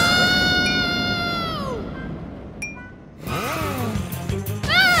 Whoa!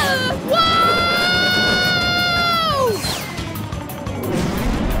 Whoa!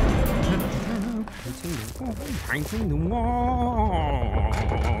 Painting the wall.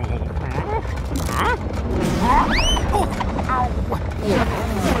 Huh? Oh, ow.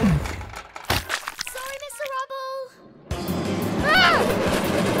 Sorry, Mr. Rubble. Ah!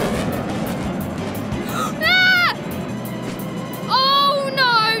 Ah! Oh,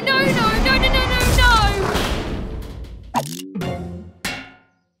 no, no, no, no, no, no, no, no!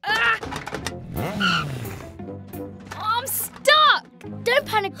 Ah! I'm stuck! Don't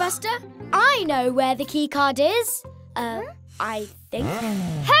panic, Buster. I know where the key card is. I think.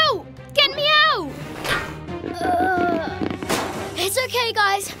 Help! Get me out! It's okay,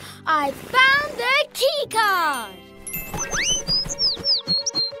 guys. I found the key card.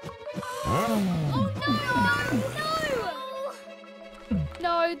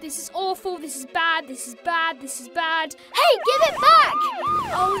 No, this is awful, this is bad, this is bad, this is bad. Hey, give it back!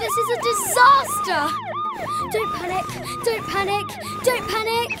 Oh, this is a disaster. Don't panic, don't panic, don't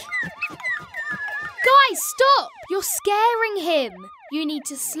panic. Guys, stop! You're scaring him. You need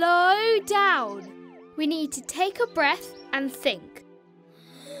to slow down. We need to take a breath and think.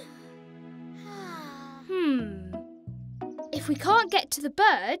 If we can't get to the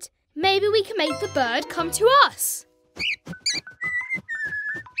bird, maybe we can make the bird come to us.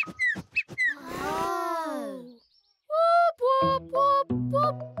 Oh. Whoop, whoop, whoop,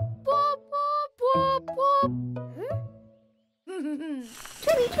 whoop, whoop, whoop, whoop, whoop.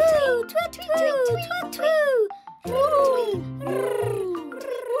 Tweet-tweet, tweet-tweet, tweet-tweet.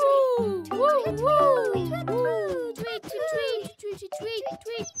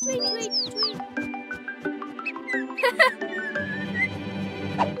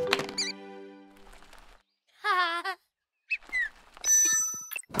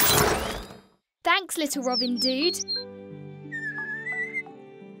 Thanks, little little Robin dude.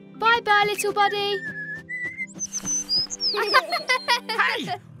 Bye-bye, little buddy.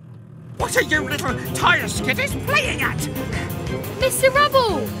 Hey! What are you little tyre skidders playing at? Mr.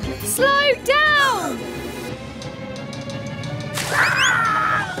 Rubble, slow down!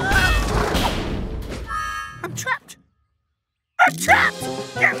 I'm trapped! I'm trapped!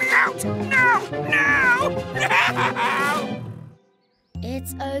 Get me out! No! No! No!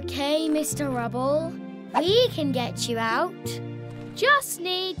 It's okay, Mr. Rubble. We can get you out. Just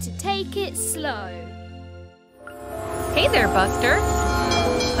need to take it slow. Hey there, Buster.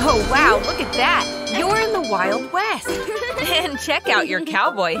 Oh, wow, look at that. You're in the Wild West. And check out your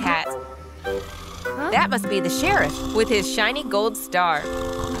cowboy hat. That must be the sheriff with his shiny gold star.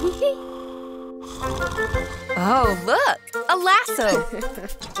 Oh, look, a lasso.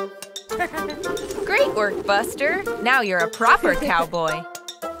 Great work, Buster. Now you're a proper cowboy.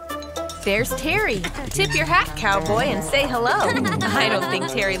 There's Terry. Tip your hat, cowboy, and say hello. I don't think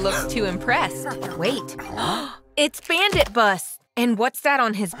Terry looks too impressed. Wait, it's Bandit Bus. And what's that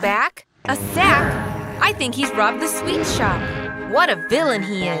on his back? A sack? I think he's robbed the sweet shop. What a villain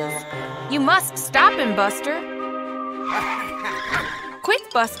he is. You must stop him, Buster. Quick,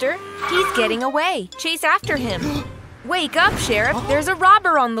 Buster. He's getting away. Chase after him. Wake up, Sheriff. There's a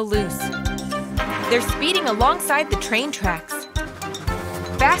robber on the loose. They're speeding alongside the train tracks.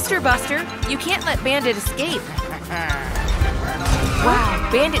 Faster, Buster. You can't let Bandit escape. Wow,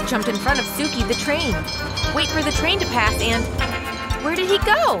 Bandit jumped in front of Suki the train. Wait for the train to pass and... Where did he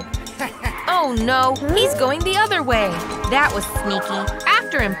go? Oh no, he's going the other way. That was sneaky.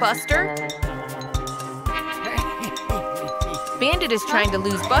 After him, Buster. Bandit is trying to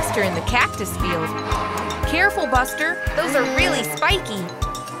lose Buster in the cactus field. Careful, Buster. Those are really spiky.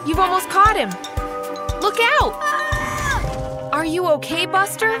 You've almost caught him. Look out! Are you okay,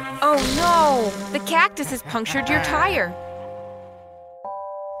 Buster? Oh no, the cactus has punctured your tire.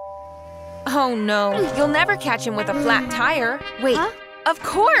 Oh no, you'll never catch him with a flat tire. Wait, of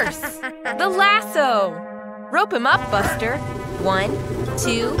course! The lasso! Rope him up, Buster. 1,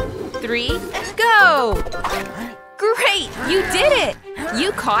 2, 3, go! Great, you did it!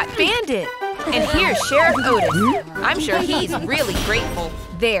 You caught Bandit. And here's Sheriff Otis. I'm sure he's really grateful.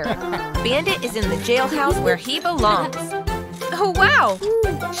 There, Bandit is in the jailhouse where he belongs. Oh wow,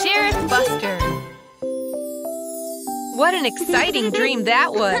 Sheriff Buster. What an exciting dream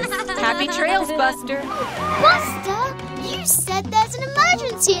that was. Happy trails, Buster. Buster, you said there's an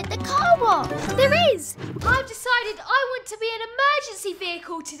emergency at the car wash. There is. I've decided I want to be an emergency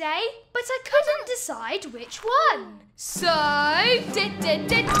vehicle today, but I couldn't decide which one. So,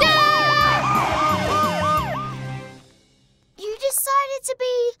 You decided to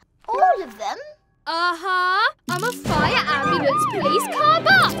be all of them? Uh-huh. I'm a fire ambulance police car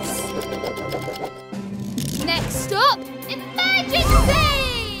bus. Next stop,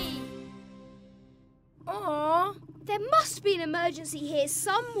 emergency! Aww. There must be an emergency here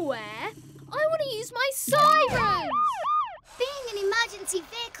somewhere. I want to use my sirens. Being an emergency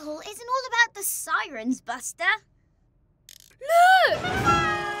vehicle isn't all about the sirens, Buster. Look!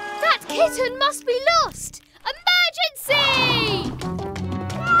 That kitten must be lost. Emergency!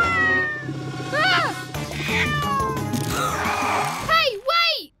 Ah! Hey,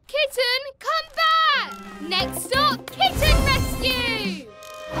 wait! Kitten, come back! Next stop, kitten rescue!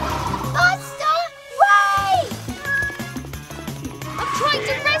 Buster, wait! I'm trying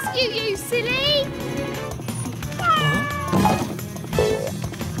to rescue you, silly!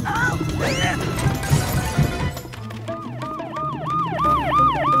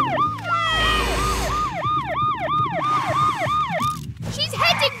 She's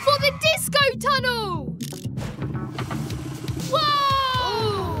heading for the disco tunnel!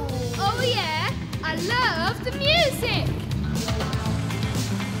 Whoa! Oh yeah, I love the music!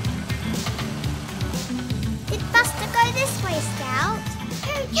 Did Buster go this way, Scout?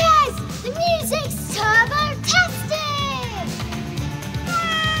 Who cares? The music's turbo-tastic!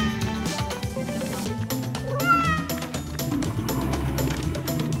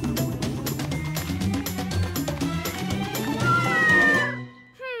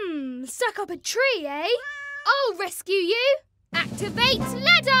 Stuck up a tree, eh? I'll rescue you! Activate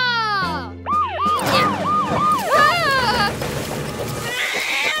ladder! Ah!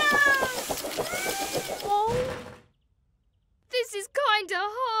 Oh, this is kinda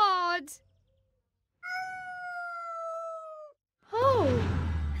hard. Oh,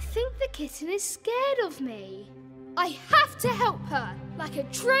 I think the kitten is scared of me. I have to help her, like a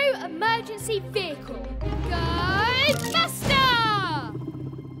true emergency vehicle. Go Buster!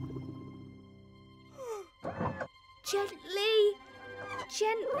 Gently,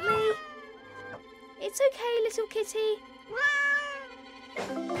 gently. It's okay, little kitty.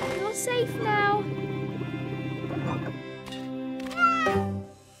 You're safe now.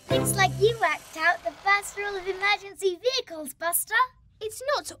 Looks like you worked out the first rule of emergency vehicles, Buster. It's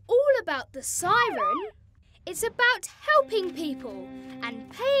not all about the siren. It's about helping people and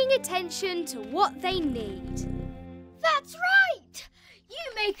paying attention to what they need. That's right!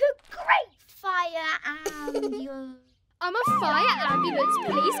 You make a great fire ambulance. I'm a fire ambulance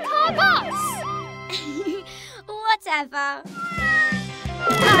police car bus. Whatever.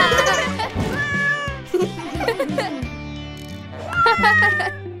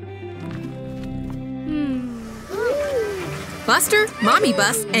 Buster, Mommy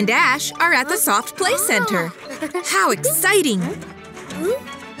Bus, and Ash are at the Soft Play Center. How exciting!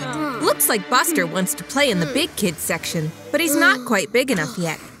 Looks like Buster wants to play in the big kids section, but he's not quite big enough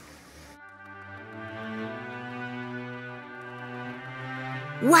yet.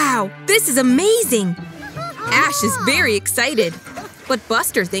 Wow, this is amazing! Ash is very excited, but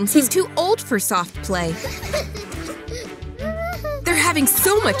Buster thinks he's too old for soft play. They're having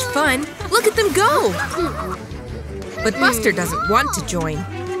so much fun. Look at them go! But Buster doesn't want to join.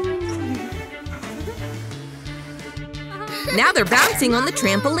 Now they're bouncing on the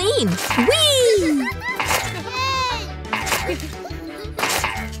trampoline. Whee!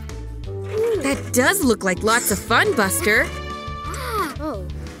 That does look like lots of fun, Buster.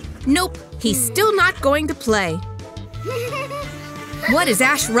 Nope, he's still not going to play. What is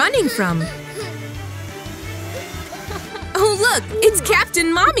Ash running from? Oh, look, it's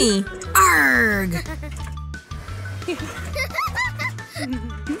Captain Mommy. Arrgh!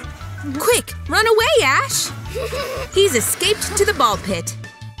 Quick, run away, Ash! He's escaped to the ball pit.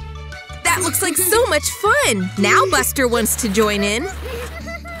 That looks like so much fun! Now Buster wants to join in.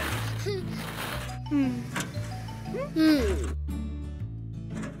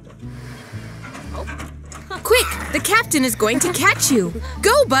 Quick, the captain is going to catch you.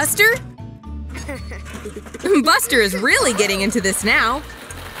 Go, Buster! Buster is really getting into this now.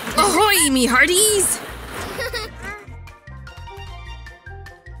 Ahoy, me hearties!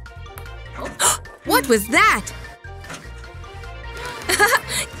 What was that?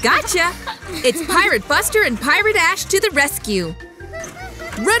 Gotcha! It's Pirate Buster and Pirate Ash to the rescue.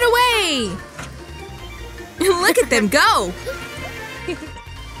 Run away! Look at them go!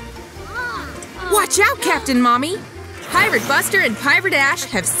 Watch out, Captain Mommy! Pirate Buster and Pirate Ash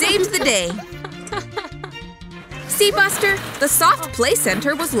have saved the day. See, Buster? The Soft Play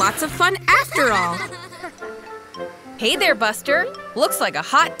Center was lots of fun after all. Hey there, Buster. Looks like a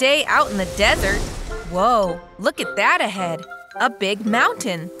hot day out in the desert. Whoa, look at that ahead. A big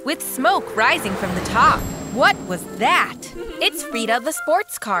mountain with smoke rising from the top. What was that? It's Rita the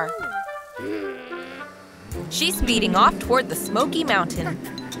sports car. She's speeding off toward the smoky mountain.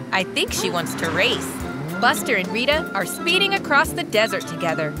 I think she wants to race. Buster and Rita are speeding across the desert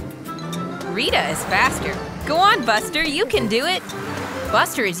together. Rita is faster. Go on, Buster, you can do it.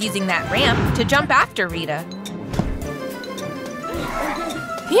 Buster is using that ramp to jump after Rita.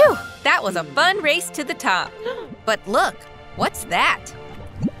 Phew, that was a fun race to the top. But look, what's that?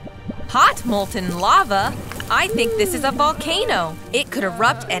 Hot molten lava? I think this is a volcano. It could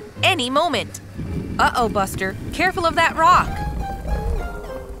erupt at any moment. Uh-oh, Buster, careful of that rock.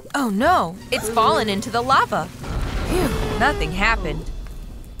 Oh no, it's fallen into the lava. Phew, nothing happened.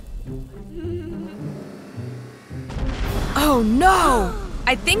 Oh no!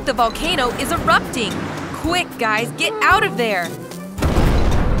 I think the volcano is erupting. Quick, guys, get out of there.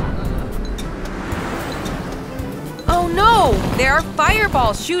 Oh no! There are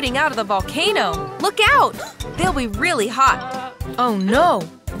fireballs shooting out of the volcano. Look out! They'll be really hot. Oh no!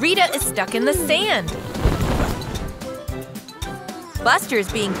 Rita is stuck in the sand. Buster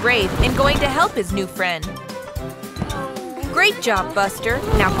is being brave and going to help his new friend. Great job, Buster.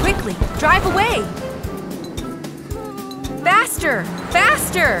 Now quickly, drive away. Faster!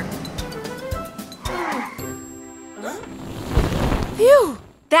 Faster! Phew!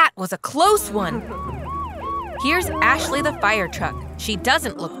 That was a close one. Here's Ashley the fire truck. She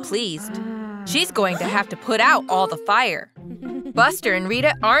doesn't look pleased. She's going to have to put out all the fire. Buster and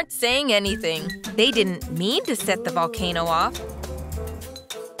Rita aren't saying anything. They didn't mean to set the volcano off.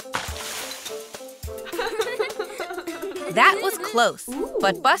 That was close,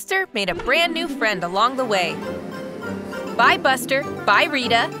 but Buster made a brand new friend along the way. Bye, Buster. Bye,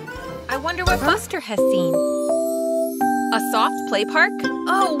 Rita. I wonder what Buster has seen. A soft play park?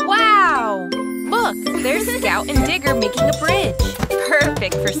 Oh, wow! Look, there's Scout and Digger making a bridge.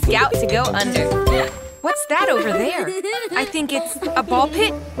 Perfect for Scout to go under. What's that over there? I think it's a ball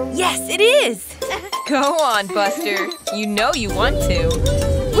pit? Yes, it is! Go on, Buster. You know you want to.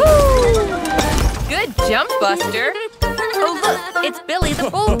 Woo! Good Jump, Buster. Oh, look, it's Billy the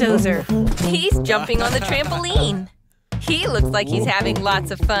bulldozer. He's jumping on the trampoline. He looks like he's having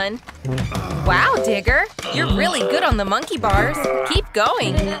lots of fun. Wow, Digger, you're really good on the monkey bars. Keep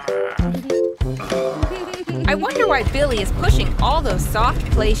going. I wonder why Billy is pushing all those soft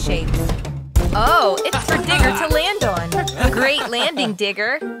play shapes. Oh, it's for Digger to land on. Great landing,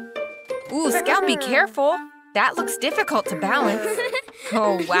 Digger. Ooh, Scout, be careful. That looks difficult to balance.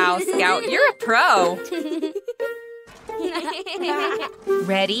 Oh, wow, Scout, you're a pro.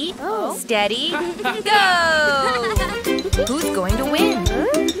 Ready, steady, go! Who's going to win?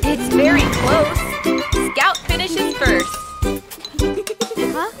 It's very close. Scout finishes first.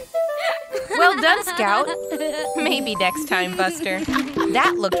 Huh? Well done, Scout. Maybe next time, Buster.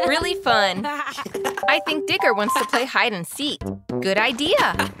 That looked really fun. I think Digger wants to play hide and seek. Good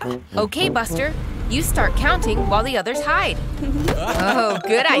idea. Okay, Buster, you start counting while the others hide. Oh,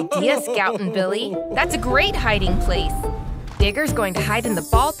 good idea, Scout and Billy. That's a great hiding place. Digger's going to hide in the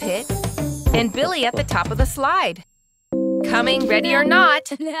ball pit, and Billy at the top of the slide. Coming, ready or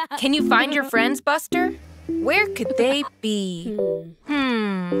not. Can you find your friends, Buster? Where could they be?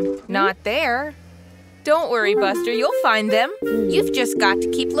 Not there. Don't worry, Buster, you'll find them. You've just got to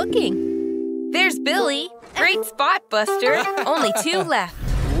keep looking. There's Billy. Great spot, Buster. Only 2 left.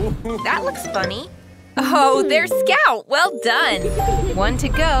 That looks funny. Oh, there's Scout. Well done. 1 to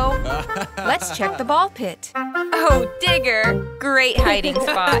go. Let's check the ball pit. Oh, Digger. Great hiding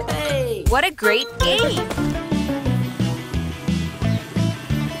spot. What a great game.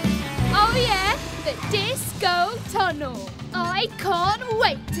 Oh yeah, the disco tunnel. I can't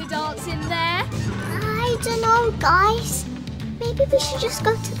wait to dance in there. I don't know, guys. Maybe we should just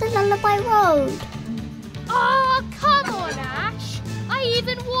go to the Lullaby Road. Oh, come on, Ash. I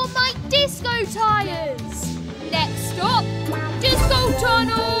even wore my disco tires. Next stop, disco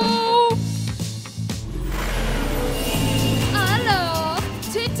tunnel. I love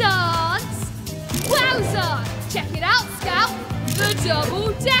to dance. Wowza! Check it out, Scout. The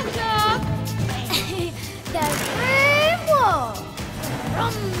double decker. The green wall.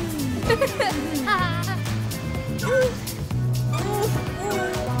 No!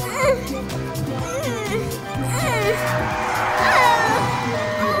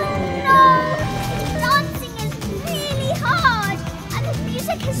 Dancing is really hard, and the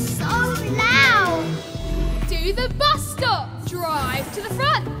music is so loud. Do the bus stop. Drive to the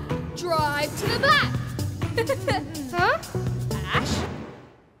front. Drive to the back. Huh? Ash?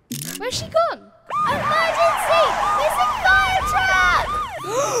 Where's she gone? Emergency! There's a fire truck!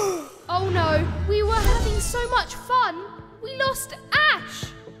 Oh no, we were having so much fun. We lost Ash.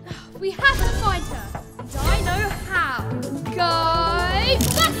 We have to find her. And I know how. Go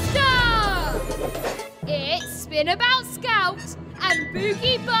Buster! It's Spinabout Scout and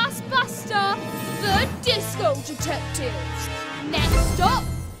Boogie Bus Buster, the Disco Detectives. Next stop,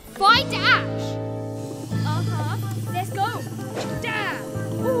 find Ash. Let's go. Down.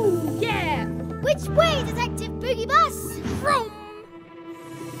 Ooh, yeah. Which way, Detective Boogie Bus? Vroom.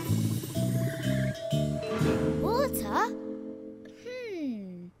 Water?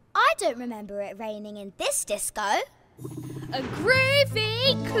 I don't remember it raining in this disco. A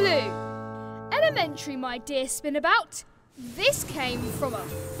groovy clue. Elementary, my dear Spinabout. This came from a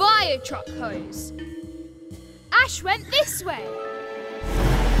fire truck hose. Ash went this way.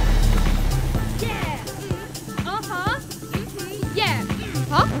 Yeah. Yeah.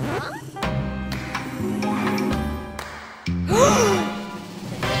 Huh?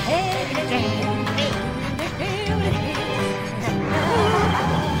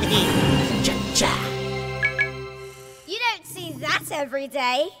 You don't see that every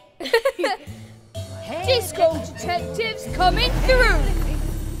day. Disco Detectives coming through.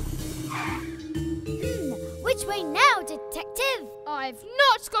 Which way now, Detective? I've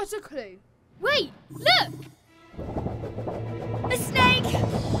not got a clue. Wait, look! A snake!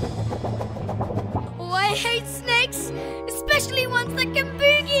 Oh, I hate snakes, especially ones that can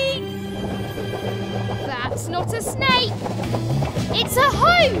boogie. That's not a snake. It's a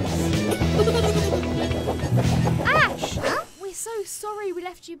hose. Ash, we're so sorry we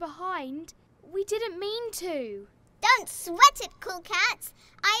left you behind. We didn't mean to. Don't sweat it, cool cats.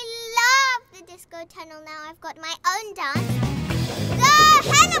 I love the disco tunnel now. I've got my own dance. The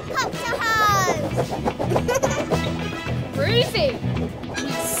helicopter hose! Groovy.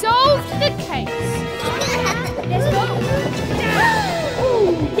 We solved the case. Let's go.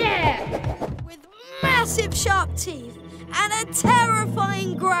 Ooh, yeah. With massive sharp teeth and a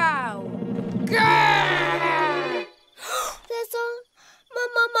terrifying growl. There's a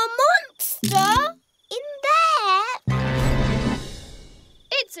monster in there.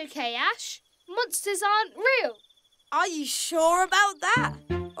 It's okay, Ash. monsters aren't real. Are you sure about that?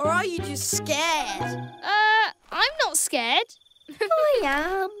 Or are you just scared? I'm not scared. I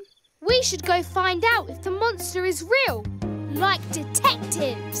am. We should go find out if the monster is real, like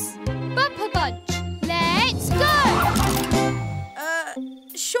detectives. Bumper Bunch, let's go!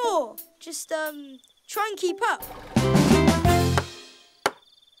 Sure. Just, try and keep up.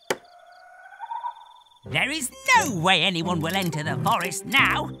 There is no way anyone will enter the forest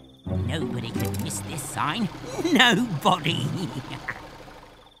now. Nobody could miss this sign. Nobody.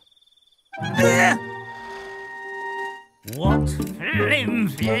 What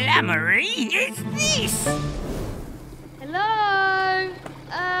flim-flammery is this? Hello?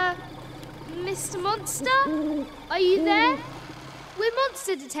 Mr. Monster? Are you there? We're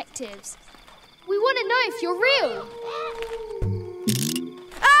monster detectives. We want to know if you're real.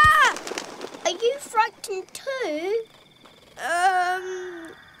 Ah! Are you frightened too?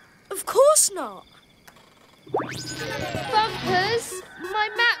 Of course not. Bumpers, my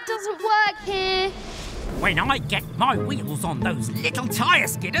map doesn't work here. When I get my wheels on those little tyre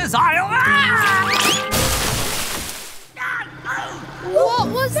skidders, I'll... What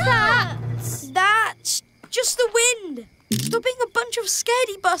was that? That's just the wind. Stopping a bunch of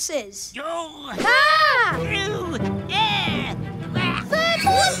scaredy buses. Ah! The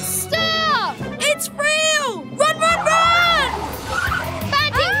monster! It's real! Run, run, run!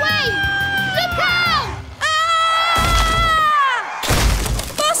 Bandit, wait! Look out! Ah!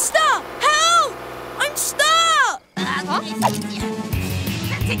 Buster, help! I'm stuck!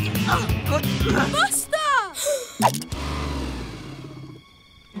 Buster!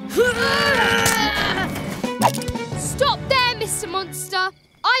 Stop there, Mr. Monster.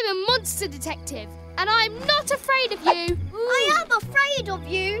 I'm a monster detective, and I'm not afraid of you. I am afraid of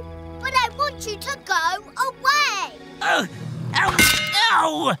you, but I want you to go away. Ow!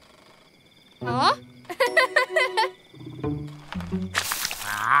 Ow! Huh?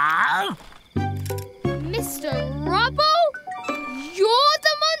 Mr. Rubble? You're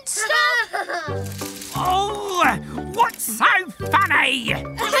the monster? Oh, what's so funny?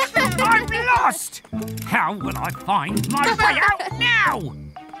 I'm lost! How will I find my way out now?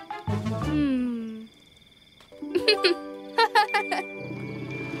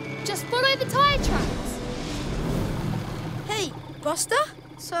 Just follow the tyre tracks. Hey, Buster.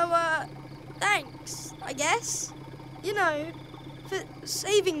 So, thanks, I guess. You know, for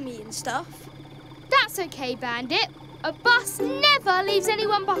saving me and stuff. That's okay, Bandit. A bus never leaves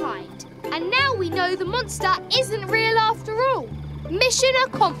anyone behind. And now we know the monster isn't real after all. Mission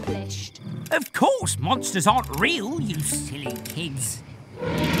accomplished. Of course monsters aren't real, you silly kids.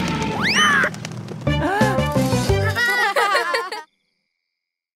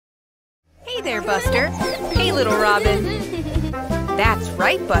 Hey there, Buster. Hey, little Robin. That's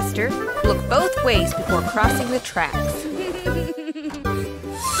right, Buster. Look both ways before crossing the tracks.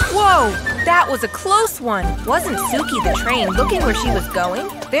 Whoa, that was a close one. Wasn't Suki the train looking where she was going?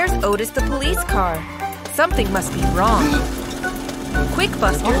 There's Otis the police car. Something must be wrong. Quick,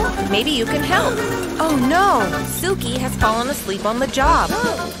 Buster, maybe you can help. Oh no, Suki has fallen asleep on the job.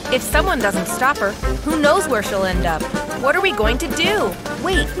 If someone doesn't stop her, who knows where she'll end up? What are we going to do?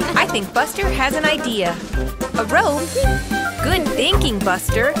 Wait, I think Buster has an idea. A rope? Good thinking,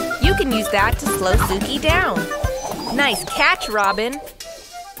 Buster. You can use that to slow Suki down. Nice catch, Robin.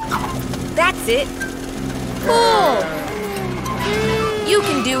 That's it. Pull! You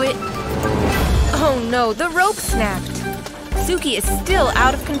can do it. Oh no, the rope snapped. Suki is still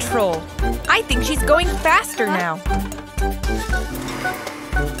out of control. I think she's going faster now.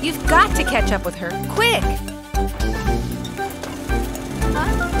 You've got to catch up with her, quick!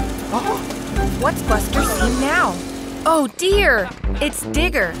 What's Buster seen now? Oh dear, it's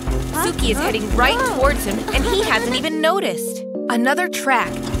Digger. Suki is heading right towards him and he hasn't even noticed. Another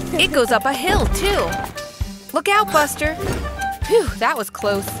track. It goes up a hill too. Look out, Buster. Phew, that was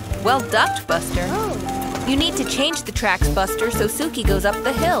close. Well ducked, Buster. You need to change the tracks, Buster, so Suki goes up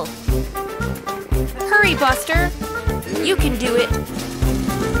the hill. Hurry, Buster. You can do it.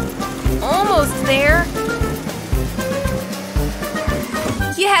 Almost there.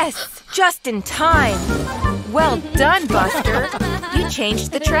 Yes, just in time. Well done, Buster. You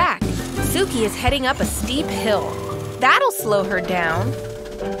changed the track. Suki is heading up a steep hill. That'll slow her down.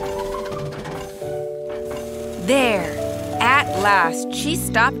 There. At last, she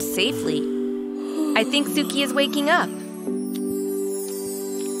stopped safely. I think Suki is waking up.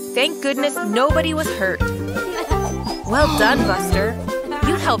 Thank goodness nobody was hurt. Well done, Buster.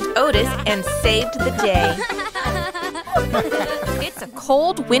 You helped Otis and saved the day. It's a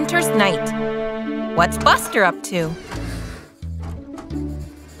cold winter's night. What's Buster up to?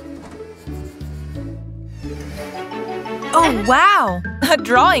 Oh, wow! A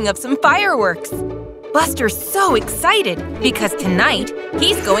drawing of some fireworks. Buster's so excited because tonight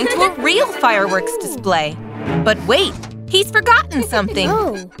he's going to a real fireworks display. But wait, he's forgotten something.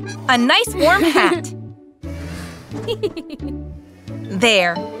 Oh. A nice warm hat.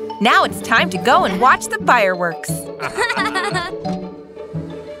 There. Now it's time to go and watch the fireworks.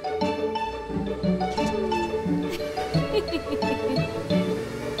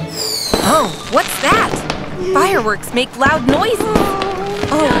 Oh, what's that? Fireworks make loud noises.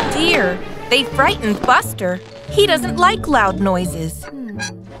 Oh dear, they frightened Buster. He doesn't like loud noises.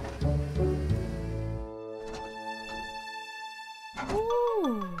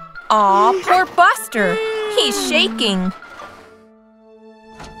 Aw, poor Buster. He's shaking.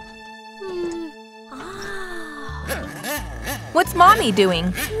 What's Mommy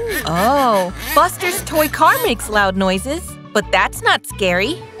doing? Oh, Buster's toy car makes loud noises, but that's not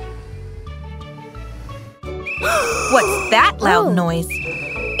scary. What's that loud noise?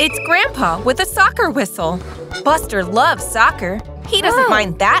 It's Grandpa with a soccer whistle. Buster loves soccer. He doesn't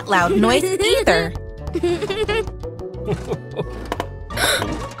mind that loud noise either.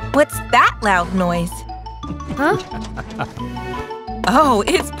 What's that loud noise? Huh? Oh,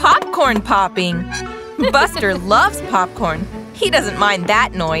 it's popcorn popping. Buster loves popcorn. He doesn't mind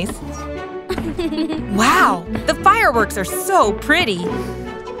that noise. Wow, the fireworks are so pretty.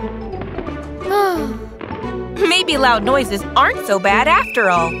 Maybe loud noises aren't so bad after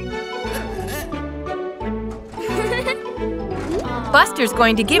all. Buster's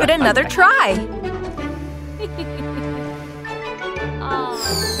going to give it another try.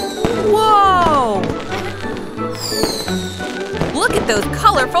 Whoa! Look at those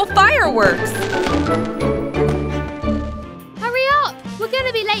colorful fireworks. Hurry up! We're going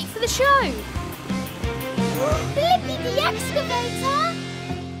to be late for the show. Blippi the excavator!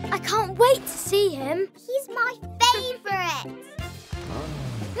 I can't wait to see him. He's my favourite.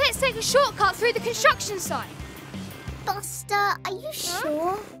 Let's take a shortcut through the construction site. Buster, are you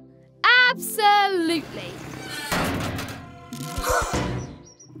sure? Absolutely.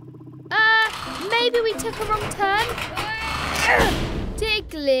 Maybe we took a wrong turn.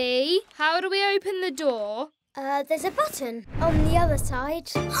 Diggly, how do we open the door? There's a button on the other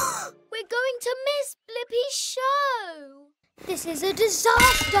side. We're going to miss Blippi's show. This is a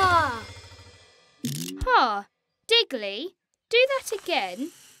disaster. Huh. Diggly, do that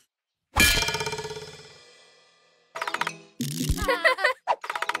again.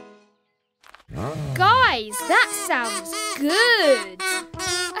 Guys, that sounds good.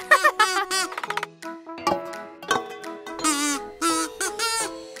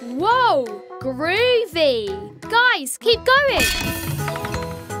 Whoa, groovy. Guys, keep going.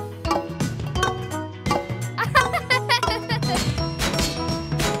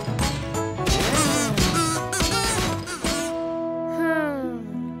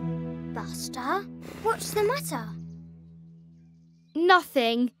 Buster, what's the matter?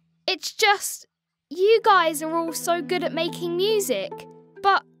 Nothing. It's just you guys are all so good at making music.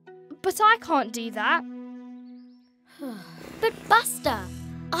 But I can't do that. But Buster,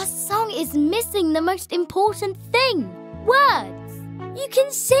 our song is missing the most important thing. Words. You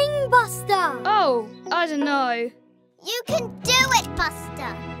can sing, Buster. Oh, I don't know. You can do it,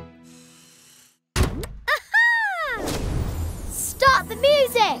 Buster. Aha! Start the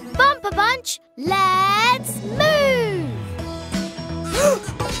music. Bumper Bunch, let's move.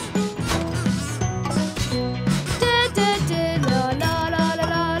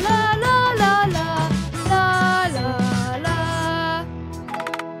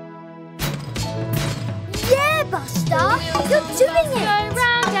 Buster, you're doing it! Go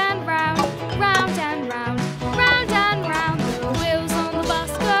round and round, round and round, round and round. The wheels on the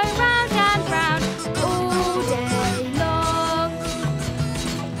bus go round and round all day long.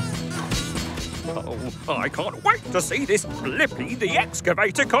 Oh, I can't wait to see this Blippi the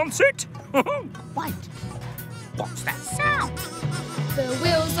Excavator concert. Wait, what's that sound? The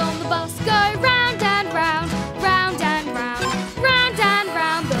wheels on the bus go round and round, round and round, round and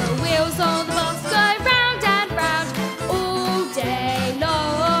round. The wheels on the bus go round and round all day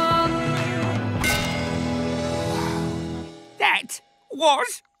long. That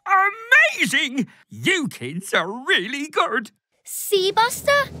was amazing! You kids are really good. See,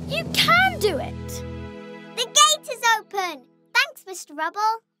 Buster? You can do it! The gate is open. Thanks, Mr.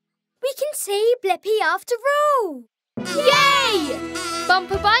 Rubble. We can see Blippi after all. Yay!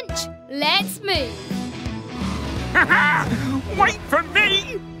 Bumper Bunch, let's move. Wait for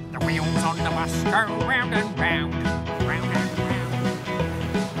me! The wheels on the bus go round and round, round and round.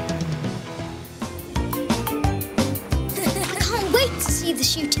 I can't wait to see the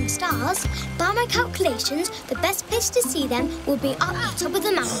shooting stars. By my calculations, the best place to see them will be up the top of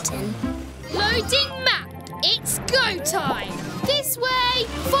the mountain. Loading map. It's go time. This way.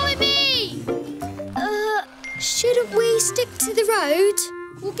 Follow me. Shouldn't we stick to the road?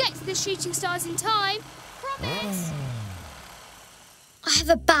 We'll get to the shooting stars in time. Promise. I have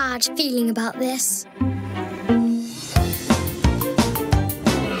a bad feeling about this.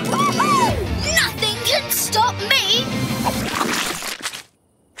 Nothing can stop me!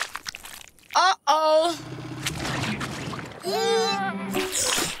 Uh-oh.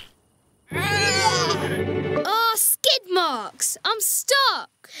 Oh, skid marks. I'm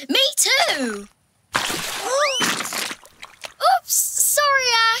stuck. Me too. Oops, sorry,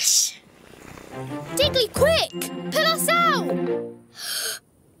 Ash. Diggly, quick. Pull us out.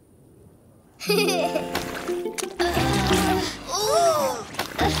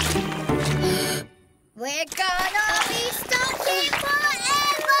 We're gonna be stuck here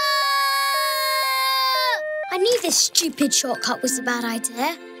forever! I knew this stupid shortcut was a bad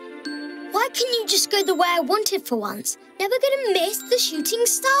idea. Why couldn't you just go the way I wanted for once? Never gonna miss the shooting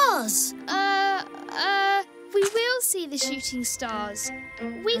stars. We will see the shooting stars.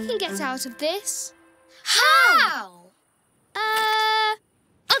 We can get out of this. How?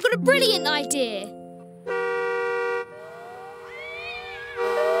 I've got a brilliant idea.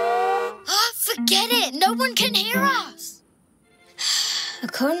 Forget it. No one can hear us.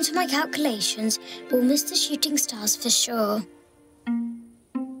 According to my calculations, we'll miss the shooting stars for sure.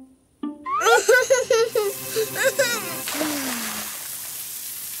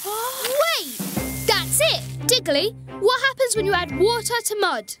 Wait! That's it! Diggly, what happens when you add water to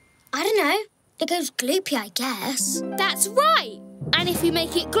mud? I don't know. It goes gloopy, I guess. That's right! And if you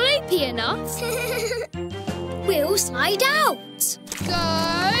make it gloopy enough... we'll slide out. Go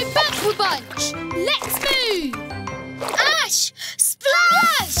backward bunch! Let's move! Ash!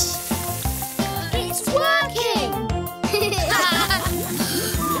 Splash! It's working!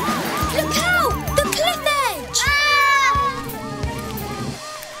 Look out! The cliff edge!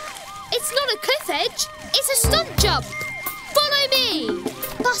 It's not a cliff edge, it's a stunt jump. Follow me!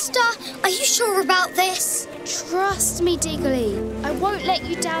 Buster, are you sure about this? Trust me, Diggly. I won't let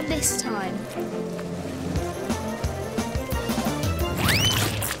you down this time.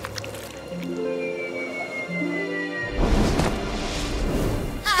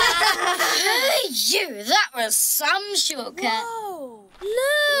 You, that was some shortcut. Whoa!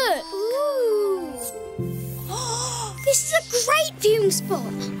 Look! Ooh. This is a great viewing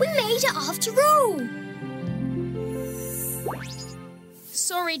spot. We made it after all.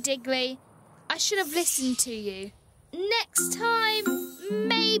 Sorry, Diggly. I should have listened to you. Next time,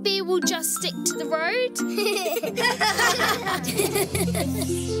 maybe we'll just stick to the road.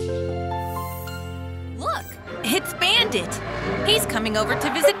 Look, it's Bandit. He's coming over to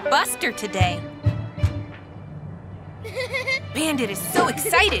visit Buster today. Bandit is so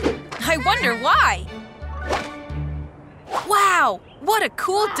excited. I wonder why. Wow, what a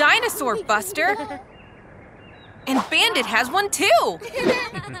cool dinosaur, Buster. And Bandit has one too.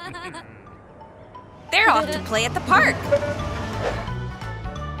 They're off to play at the park.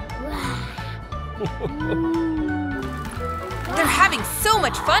 They're having so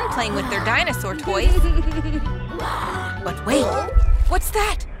much fun playing with their dinosaur toys. But wait, what's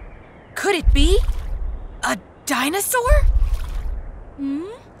that? Could it be a dinosaur?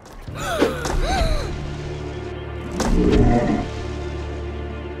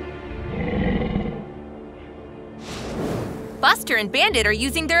 Buster and Bandit are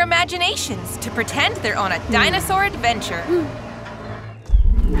using their imaginations to pretend they're on a dinosaur adventure.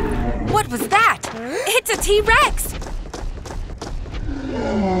 What was that? It's a T-Rex!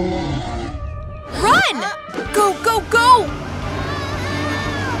 Run! Go, go, go!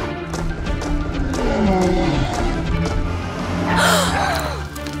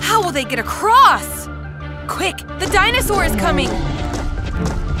 How will they get across? Quick, the dinosaur is coming!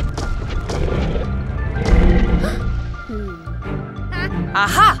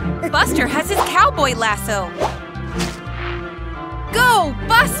 Aha! Buster has his cowboy lasso! Go,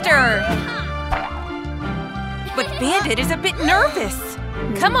 Buster! But Bandit is a bit nervous.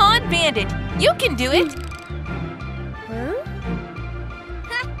 Come on, Bandit. You can do it.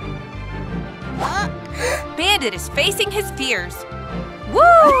 Bandit is facing his fears.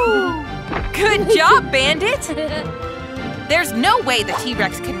 Woo! Good job, Bandit! There's no way the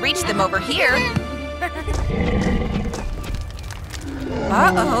T-Rex can reach them over here.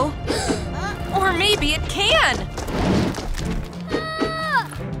 Uh-oh. Or maybe it can.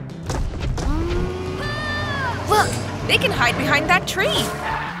 Look, they can hide behind that tree.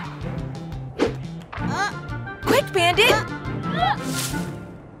 Quick, Bandit!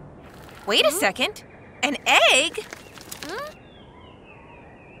 Wait a second. An egg?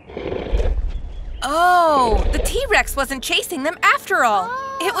 Oh, the T-Rex wasn't chasing them after all.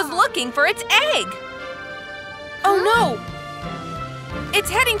 It was looking for its egg. Oh no! It's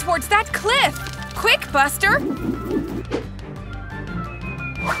heading towards that cliff. Quick, Buster!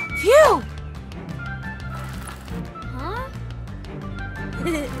 Phew!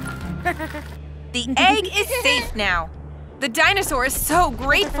 The egg is safe now. The dinosaur is so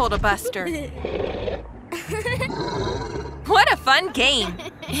grateful to Buster. What a fun game!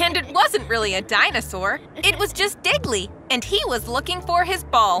 And it wasn't really a dinosaur. It was just Diggly, and he was looking for his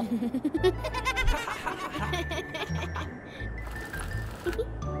ball.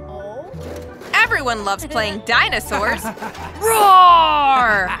 Everyone loves playing dinosaurs.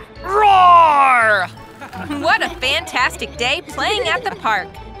 Roar! Roar! What a fantastic day playing at the park.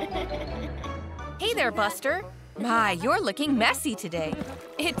 Hey there, Buster. My, you're looking messy today.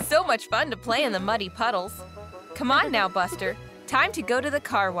 It's so much fun to play in the muddy puddles. Come on now, Buster. Time to go to the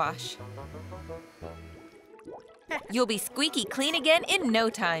car wash. You'll be squeaky clean again in no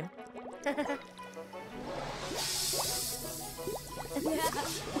time.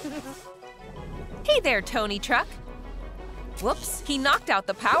 Hey there, Tony Truck. Whoops, he knocked out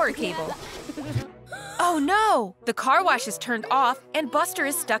the power cable. Oh no! The car wash is turned off and Buster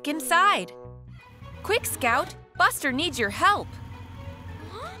is stuck inside. Quick, Scout! Buster needs your help.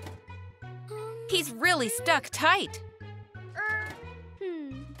 He's really stuck tight.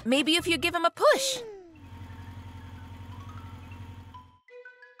 Maybe if you give him a push.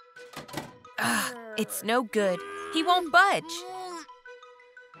 Ugh, it's no good. He won't budge.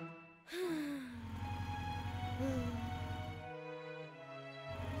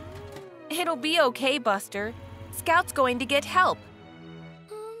 It'll be okay, Buster. Scout's going to get help.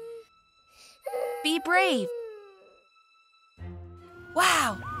 Be brave.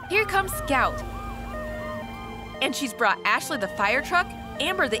 Wow, here comes Scout. And she's brought Ashley the fire truck,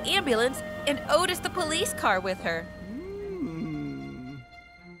 Amber the ambulance, and Otis the police car with her.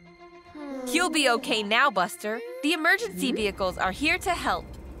 You'll be okay now, Buster. The emergency vehicles are here to help.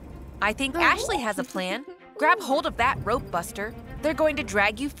 I think Ashley has a plan. Grab hold of that rope, Buster. They're going to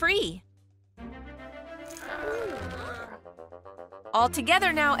drag you free. All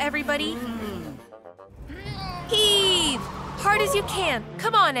together now, everybody. Heave! Hard as you can.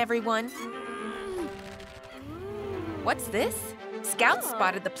 Come on, everyone. What's this? Scout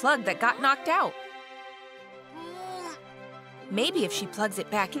spotted the plug that got knocked out. Maybe if she plugs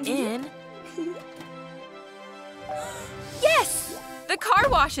it back in. Yes! The car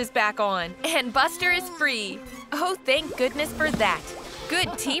wash is back on, and Buster is free. Oh, thank goodness for that.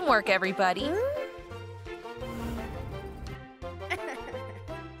 Good teamwork, everybody.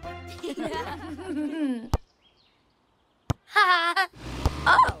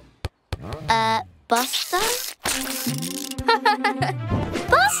 Buster?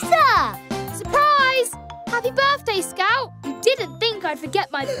 Buster! Surprise! Happy birthday, Scout! You didn't think I'd forget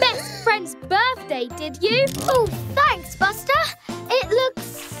my best friend's birthday, did you? Oh, thanks, Buster. It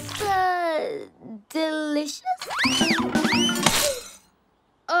looks, delicious.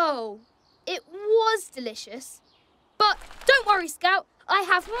 Oh, it was delicious. But don't worry, Scout. I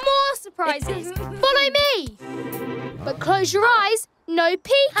have more surprises. Follow me. But close your eyes. No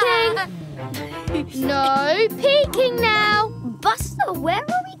peeking. No peeking now. Buster, where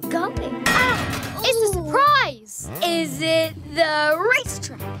are we going? It's a surprise. Is it the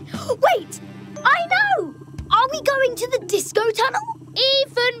racetrack? Wait, I know. Are we going to the disco tunnel?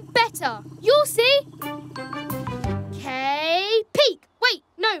 Even better. You'll see. Okay, peek. Wait,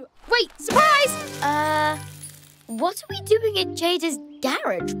 surprise. What are we doing in Jada's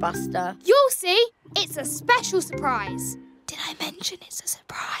garage, Buster? You'll see. It's a special surprise. Did I mention it's a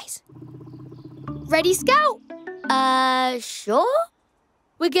surprise? Ready, Scout? Sure.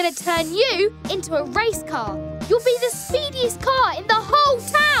 We're going to turn you into a race car. You'll be the speediest car in the whole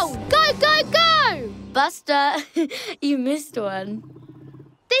town. Go, go, go! Buster, you missed one.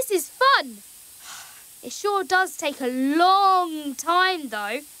 This is fun. It sure does take a long time,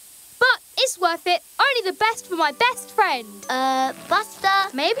 though. But it's worth it. Only the best for my best friend.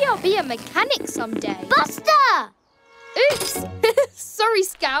 Buster. Maybe I'll be a mechanic someday. Buster! Oops. Sorry,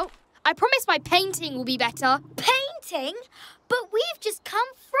 Scout. I promise my painting will be better. Painting? But we've just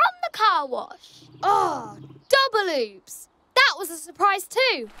come from the car wash. Oh, double oops. That was a surprise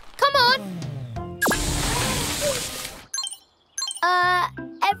too. Come on.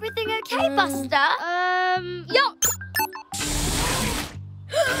 Everything okay, Buster? Yup.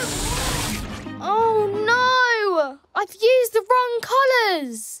 Oh no! I've used the wrong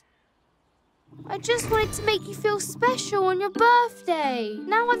colours. I just wanted to make you feel special on your birthday.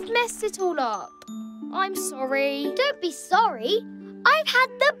 Now I've messed it all up. I'm sorry. Don't be sorry. I've had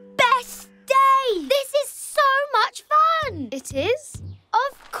the best day. This is so much fun. It is?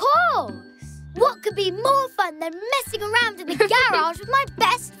 Of course. What could be more fun than messing around in the garage with my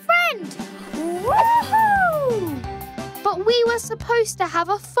best friend? Woohoo! But we were supposed to have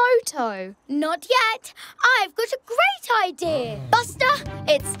a photo. Not yet. I've got a great idea. Buster,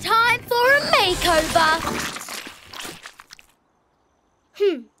 it's time for a makeover.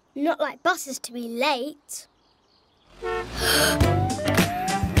 Not like buses to be late.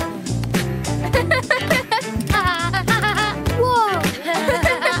 Whoa!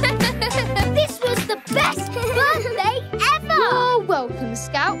 This was the best birthday ever! You're welcome,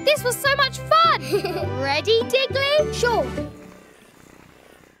 Scout. This was so much fun. Ready, Diggly? Sure.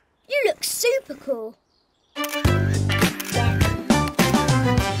 You look super cool.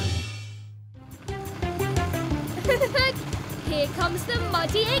 Here comes the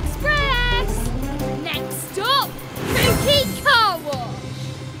Muddy Express. Next stop, Pookie Car Wash.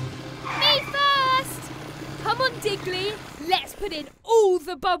 Me first. Come on, Diggly. Let's put in all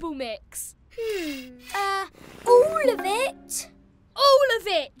the bubble mix. All of it? All of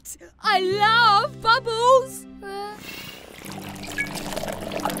it. I love bubbles.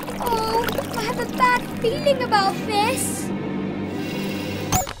 Oh, I have a bad feeling about this.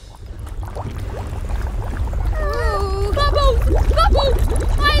 Oh, bubbles! Bubbles!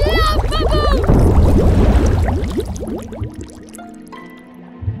 I love bubbles!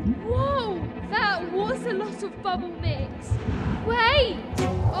 Whoa, that was a lot of bubble mix. Wait!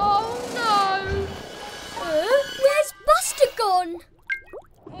 Oh no! Where's Buster gone?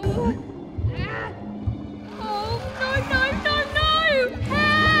 Oh no!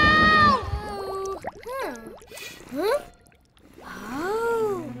 Help!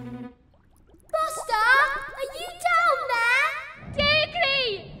 Oh. Buster, are you down there? Diggly!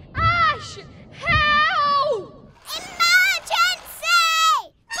 Ash! Help! Emergency!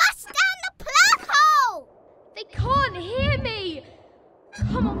 Bust down the plug hole! They can't hear me!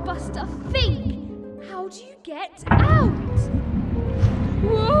 Come on, Buster, think! How do you get out?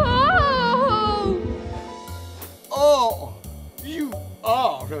 Whoa! Oh, you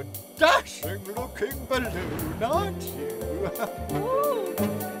are a dashing-looking balloon, aren't you?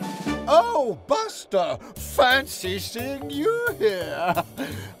 Oh, Buster, fancy seeing you here.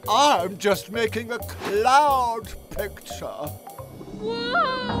 I'm just making a cloud picture.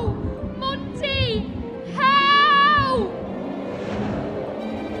 Whoa! Monty! Help!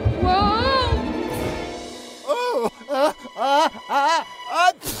 Whoa!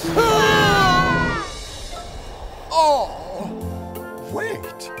 Oh,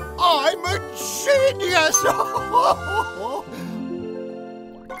 wait, I'm a genius! Don't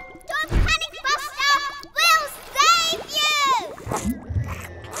panic, Buster! We'll save you!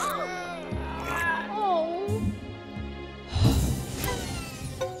 Oh.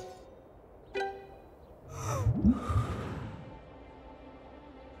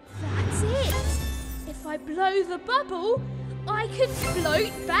 That's it. If I blow the bubble, I can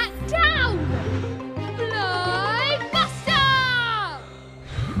float back down. Fly, Buster!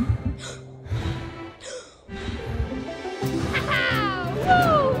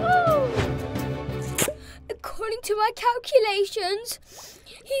 Woo, woo. According to my calculations,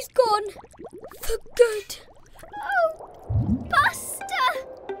 he's gone for good. Oh, Buster!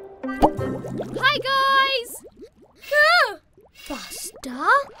 Hi, guys! Buster?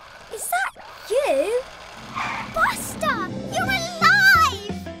 Is that you? Buster, you're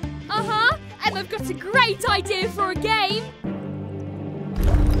alive! Uh-huh, and I've got a great idea for a game.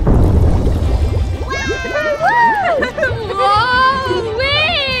 Whoa!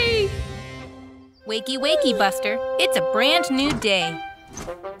 Whee! Wakey, wakey, Buster. It's a brand new day.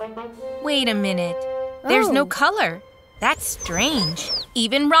 Wait a minute. There's no color. That's strange.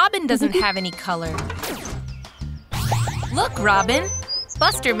 Even Robin doesn't have any color. Look, Robin.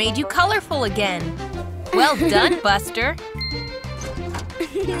 Buster made you colorful again. Well done, Buster.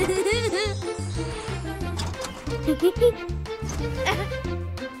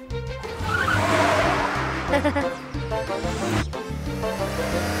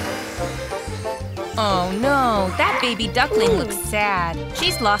 Oh no, that baby duckling looks sad.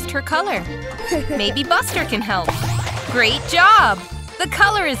 She's lost her color. Maybe Buster can help. Great job! The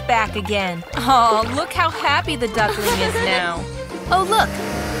color is back again. Oh, look how happy the duckling is now. Oh look,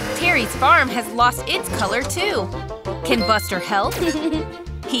 Terry's farm has lost its color too. Can Buster help?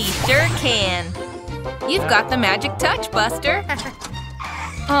 He sure can. You've got the magic touch, Buster.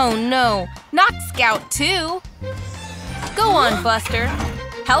 Oh no, not Scout too. Go on, Buster.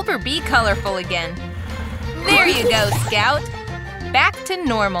 Help her be colorful again. There you go, Scout. Back to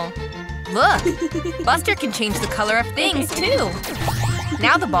normal. Look, Buster can change the color of things, too.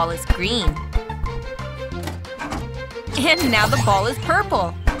 Now the ball is green. And now the ball is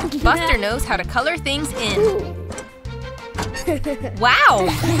purple. Buster knows how to color things in. Wow!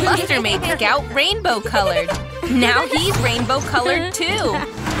 Buster made Scout rainbow-colored. Now he's rainbow-colored, too.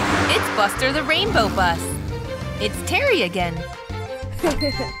 It's Buster the Rainbow Bus. It's Terry again.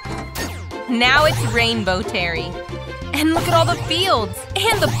 Now it's Rainbow Terry. And look at all the fields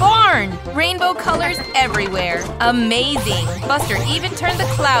and the barn! Rainbow colors everywhere. Amazing! Buster even turned the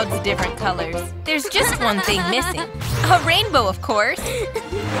clouds different colors. There's just one thing missing. A rainbow, of course.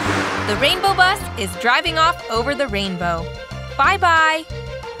 The Rainbow Bus is driving off over the rainbow. Bye-bye.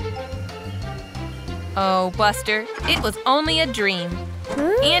 Oh, Buster, it was only a dream.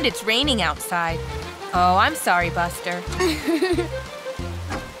 And it's raining outside. Oh, I'm sorry, Buster.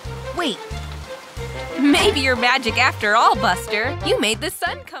 Wait. Maybe you're magic after all, Buster. You made the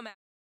sun come out.